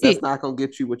staircase. That's not gonna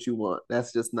get you what you want.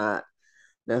 That's not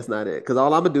it. Because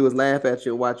all I'm gonna do is laugh at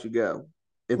you and watch you go.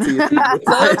 Every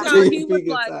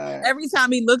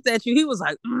time he looked at you, he was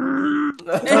like,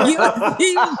 and he would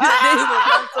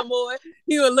want some more.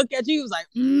 He would look at you, he was like,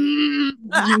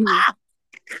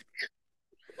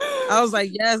 I was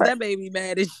like, yes, that baby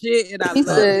mad as shit, and I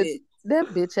love it. That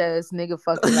bitch ass nigga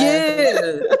fucking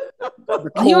laughing.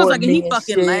 He was like, he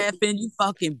fucking shit. Laughing, you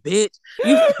fucking bitch.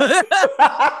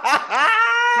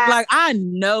 Like, I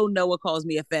know Noah calls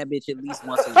me a fat bitch at least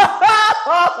once a week.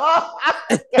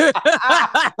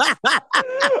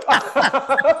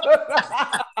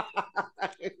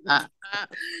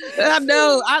 I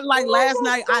know. I like last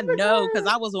night. I know because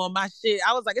I was on my shit.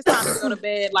 I was like, it's time to go to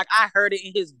bed. Like, I heard it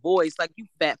in his voice. Like, you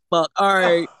fat fuck. All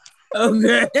right.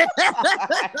 Okay.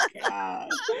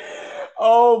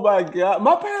 Oh my God.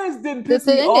 My parents didn't piss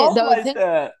me off like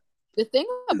that. The thing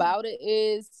about it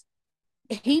is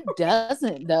he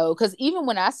doesn't though, because even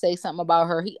when I say something about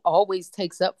her, he always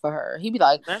takes up for her. He'd be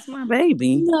like, "That's my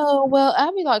baby." No, well,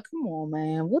 I'd be like, "Come on,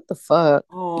 man, what the fuck?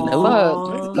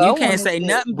 No, you can't say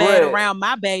nothing bad around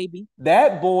my baby."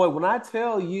 That boy, when I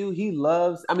tell you, he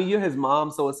loves. I mean, you're his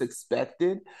mom, so it's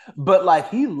expected. But like,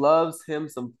 he loves him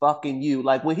some fucking you.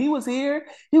 Like when he was here,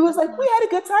 he was like, "We had a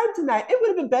good time tonight. It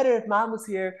would have been better if mom was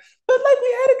here, but like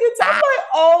we had a good time." I'm like,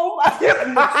 oh my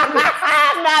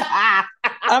God.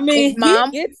 I mean,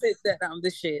 mom gets it that I'm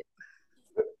the shit.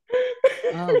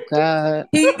 Oh God!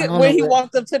 When he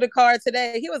walked up to the car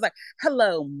today, he was like,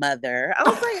 "Hello, mother." I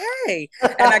was like, "Hey,"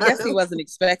 and I guess he wasn't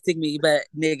expecting me, but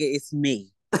nigga, it's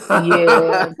me.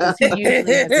 Yeah, because he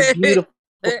usually has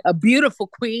a beautiful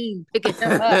queen picking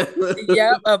him up.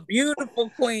 Yep, a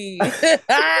beautiful queen.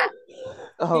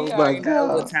 Oh my God!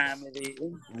 Know what time it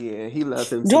is? Yeah, he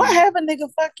loves him. Do I have a nigga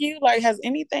fuck you? Like, has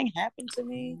anything happened to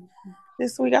me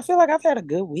this week? I feel like I've had a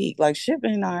good week. Like, shit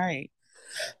been all right.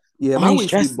 Yeah, my week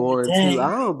be boring too.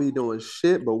 I don't be doing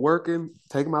shit but working,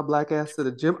 taking my black ass to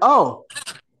the gym. Oh,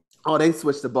 they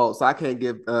switched the boat, so I can't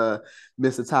give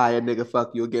Mr. Ty a nigga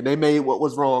fuck you again. They made what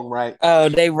was wrong right. Oh,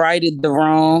 they righted the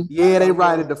wrong. Yeah, they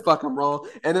righted the fucking wrong.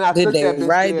 And then I took that bitch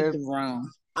righted the wrong.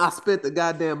 I spent the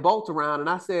goddamn bolt around and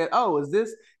I said, "Oh, is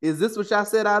this what y'all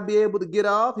said I'd be able to get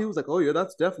off?" He was like, "Oh yeah,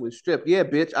 that's definitely stripped." Yeah,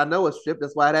 bitch, I know it's stripped.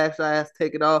 That's why I actually asked to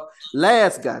take it off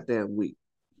last goddamn week.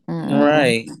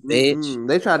 Right, bitch.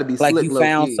 They try to be like slick, you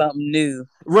found something new,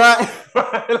 right?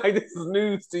 Like this is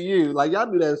news to you. Like y'all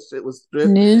knew that shit was stripped.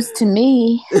 News to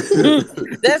me.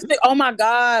 That's the, oh my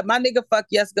God, my nigga fuck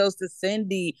yes goes to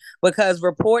Cindy because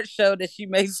reports show that she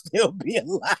may still be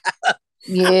alive.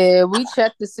 Yeah, we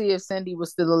checked to see if Cindy was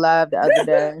still alive the other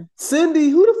day. Cindy,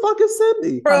 who the fuck is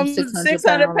Cindy? From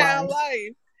 600 Pound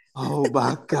Life. Oh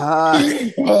my God.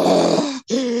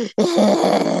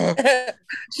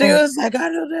 She was like, I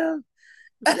don't know.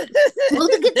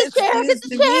 Look at the chair. Get the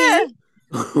chair.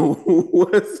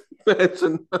 What's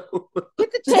fashion?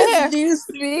 Get the chair. Excuse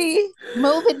me.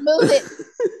 Move it.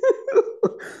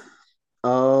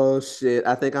 Oh shit!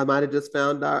 I think I might have just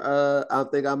found our.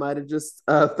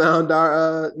 Found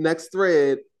our next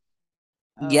thread.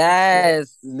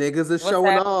 Yes. Niggas is What's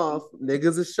showing happening? off.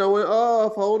 Niggas is showing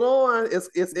off. Hold on. It's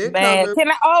incoming. Man, a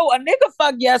nigga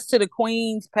fuck yes to the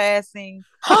Queen's passing.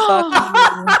 Fuck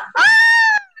you.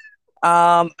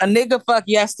 A nigga fuck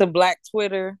yes to Black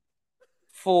Twitter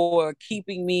for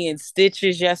keeping me in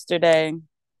stitches yesterday.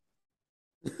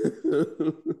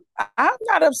 I'm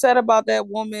not upset about that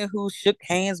woman who shook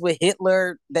hands with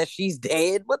Hitler that she's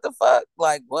dead. What the fuck?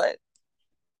 Like what?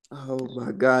 Oh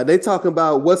my God. They talking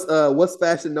about what's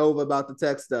Fashion Nova about to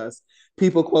text us.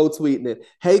 People quote tweeting it.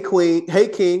 Hey Queen, hey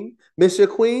King, miss your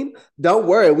queen? Don't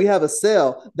worry, we have a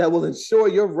sale that will ensure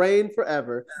your reign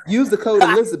forever. Use the code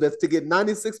Elizabeth to get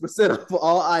 96% off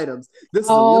all items. This is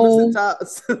a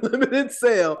limited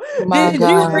sale. Did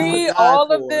you read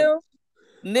all of them?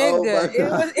 Nigga,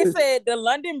 Oh it said the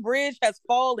London Bridge has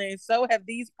fallen, so have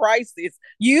these prices.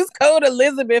 Use code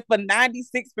Elizabeth for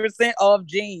 96% off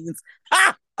jeans.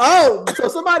 Ha! Oh, so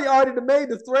somebody already made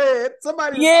the thread.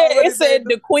 It said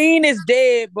the Queen is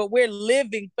dead, but we're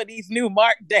living for these new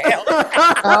markdowns.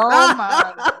 Oh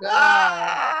my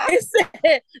God. It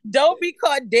said, don't be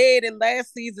caught dead in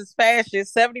last season's fashion.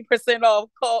 70%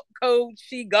 off code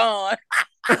she gone.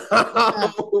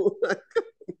 Oh,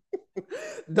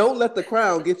 don't let the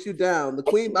crown get you down. The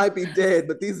queen might be dead,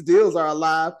 but these deals are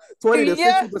alive. 20 to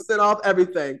 60% off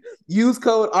everything. Use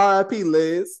code RIP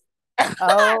Liz.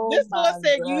 Oh, this one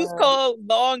said use code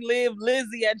Long Live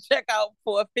Lizzie at checkout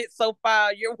for a fit so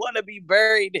foul you want to be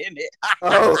buried in it.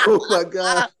 Oh my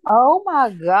God. Oh my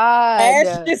God.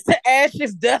 Ashes to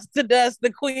ashes, dust to dust.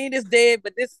 The queen is dead,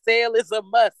 but this sale is a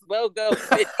must. We'll go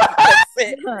 50%.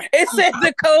 It said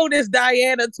the code is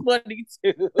Diana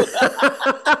 22.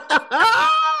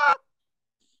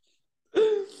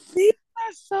 These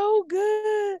are so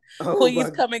good. Oh,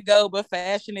 Queens come and go, but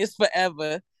fashion is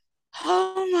forever.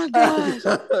 Oh my gosh.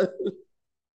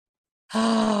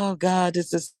 Oh God,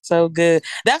 this is so good.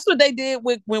 That's what they did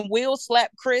when Will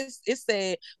slapped Chris. It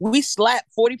said we slapped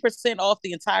 40% off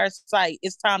the entire site.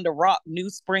 It's time to rock new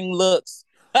spring looks.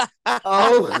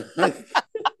 Oh.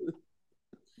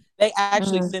 They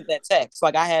actually sent that text.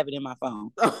 Like I have it in my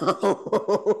phone.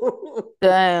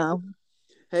 Damn.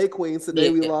 Hey Queens, today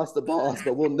we lost the boss,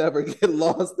 but we'll never get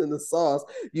lost in the sauce.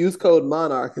 Use code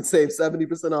Monarch and save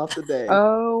 70% off today.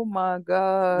 Oh my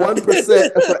God.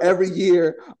 1% for every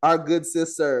year our good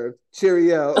sis served.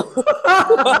 Cheerio.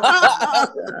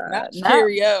 Not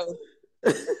Cheerio.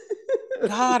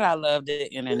 God, I love the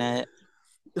internet.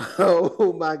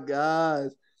 Oh my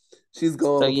gosh. She's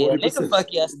going. So yeah, nigga fuck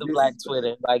yes to Black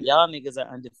Twitter. Like y'all niggas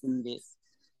are undefeated.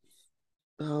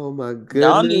 Oh my goodness.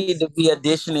 Y'all need to be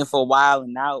auditioning for Wild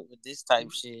and Out with this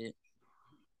type shit.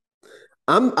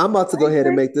 I'm about to go ahead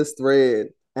and make this thread.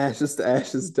 Ashes to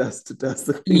ashes, dust to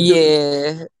dust.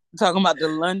 Yeah. Talking about the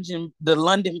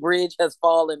London Bridge has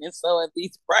fallen and so have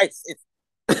these prices.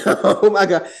 Oh my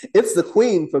God. It's the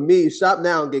queen for me. Shop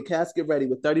now and get casket ready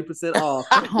with 30% off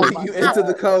when you enter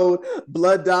the code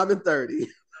Blood Diamond 30.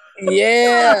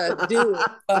 Yeah, do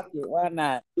it. Fuck it. Why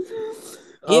not?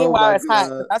 Get it while it's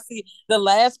hot. I see the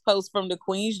last post from the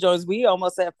Queen's Jones. We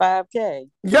almost at 5K.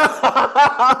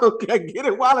 Yeah. Okay, get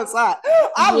it while it's hot.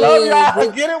 I love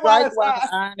y'all. Get it while it's hot.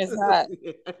 The iron is hot.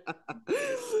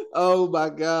 Oh my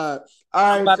God. All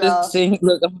right, I'm about y'all. to sing.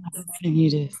 Look, I'm about to sing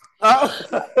you this. Oh.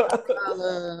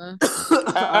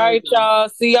 All right, y'all.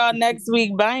 See y'all next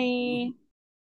week. Bye.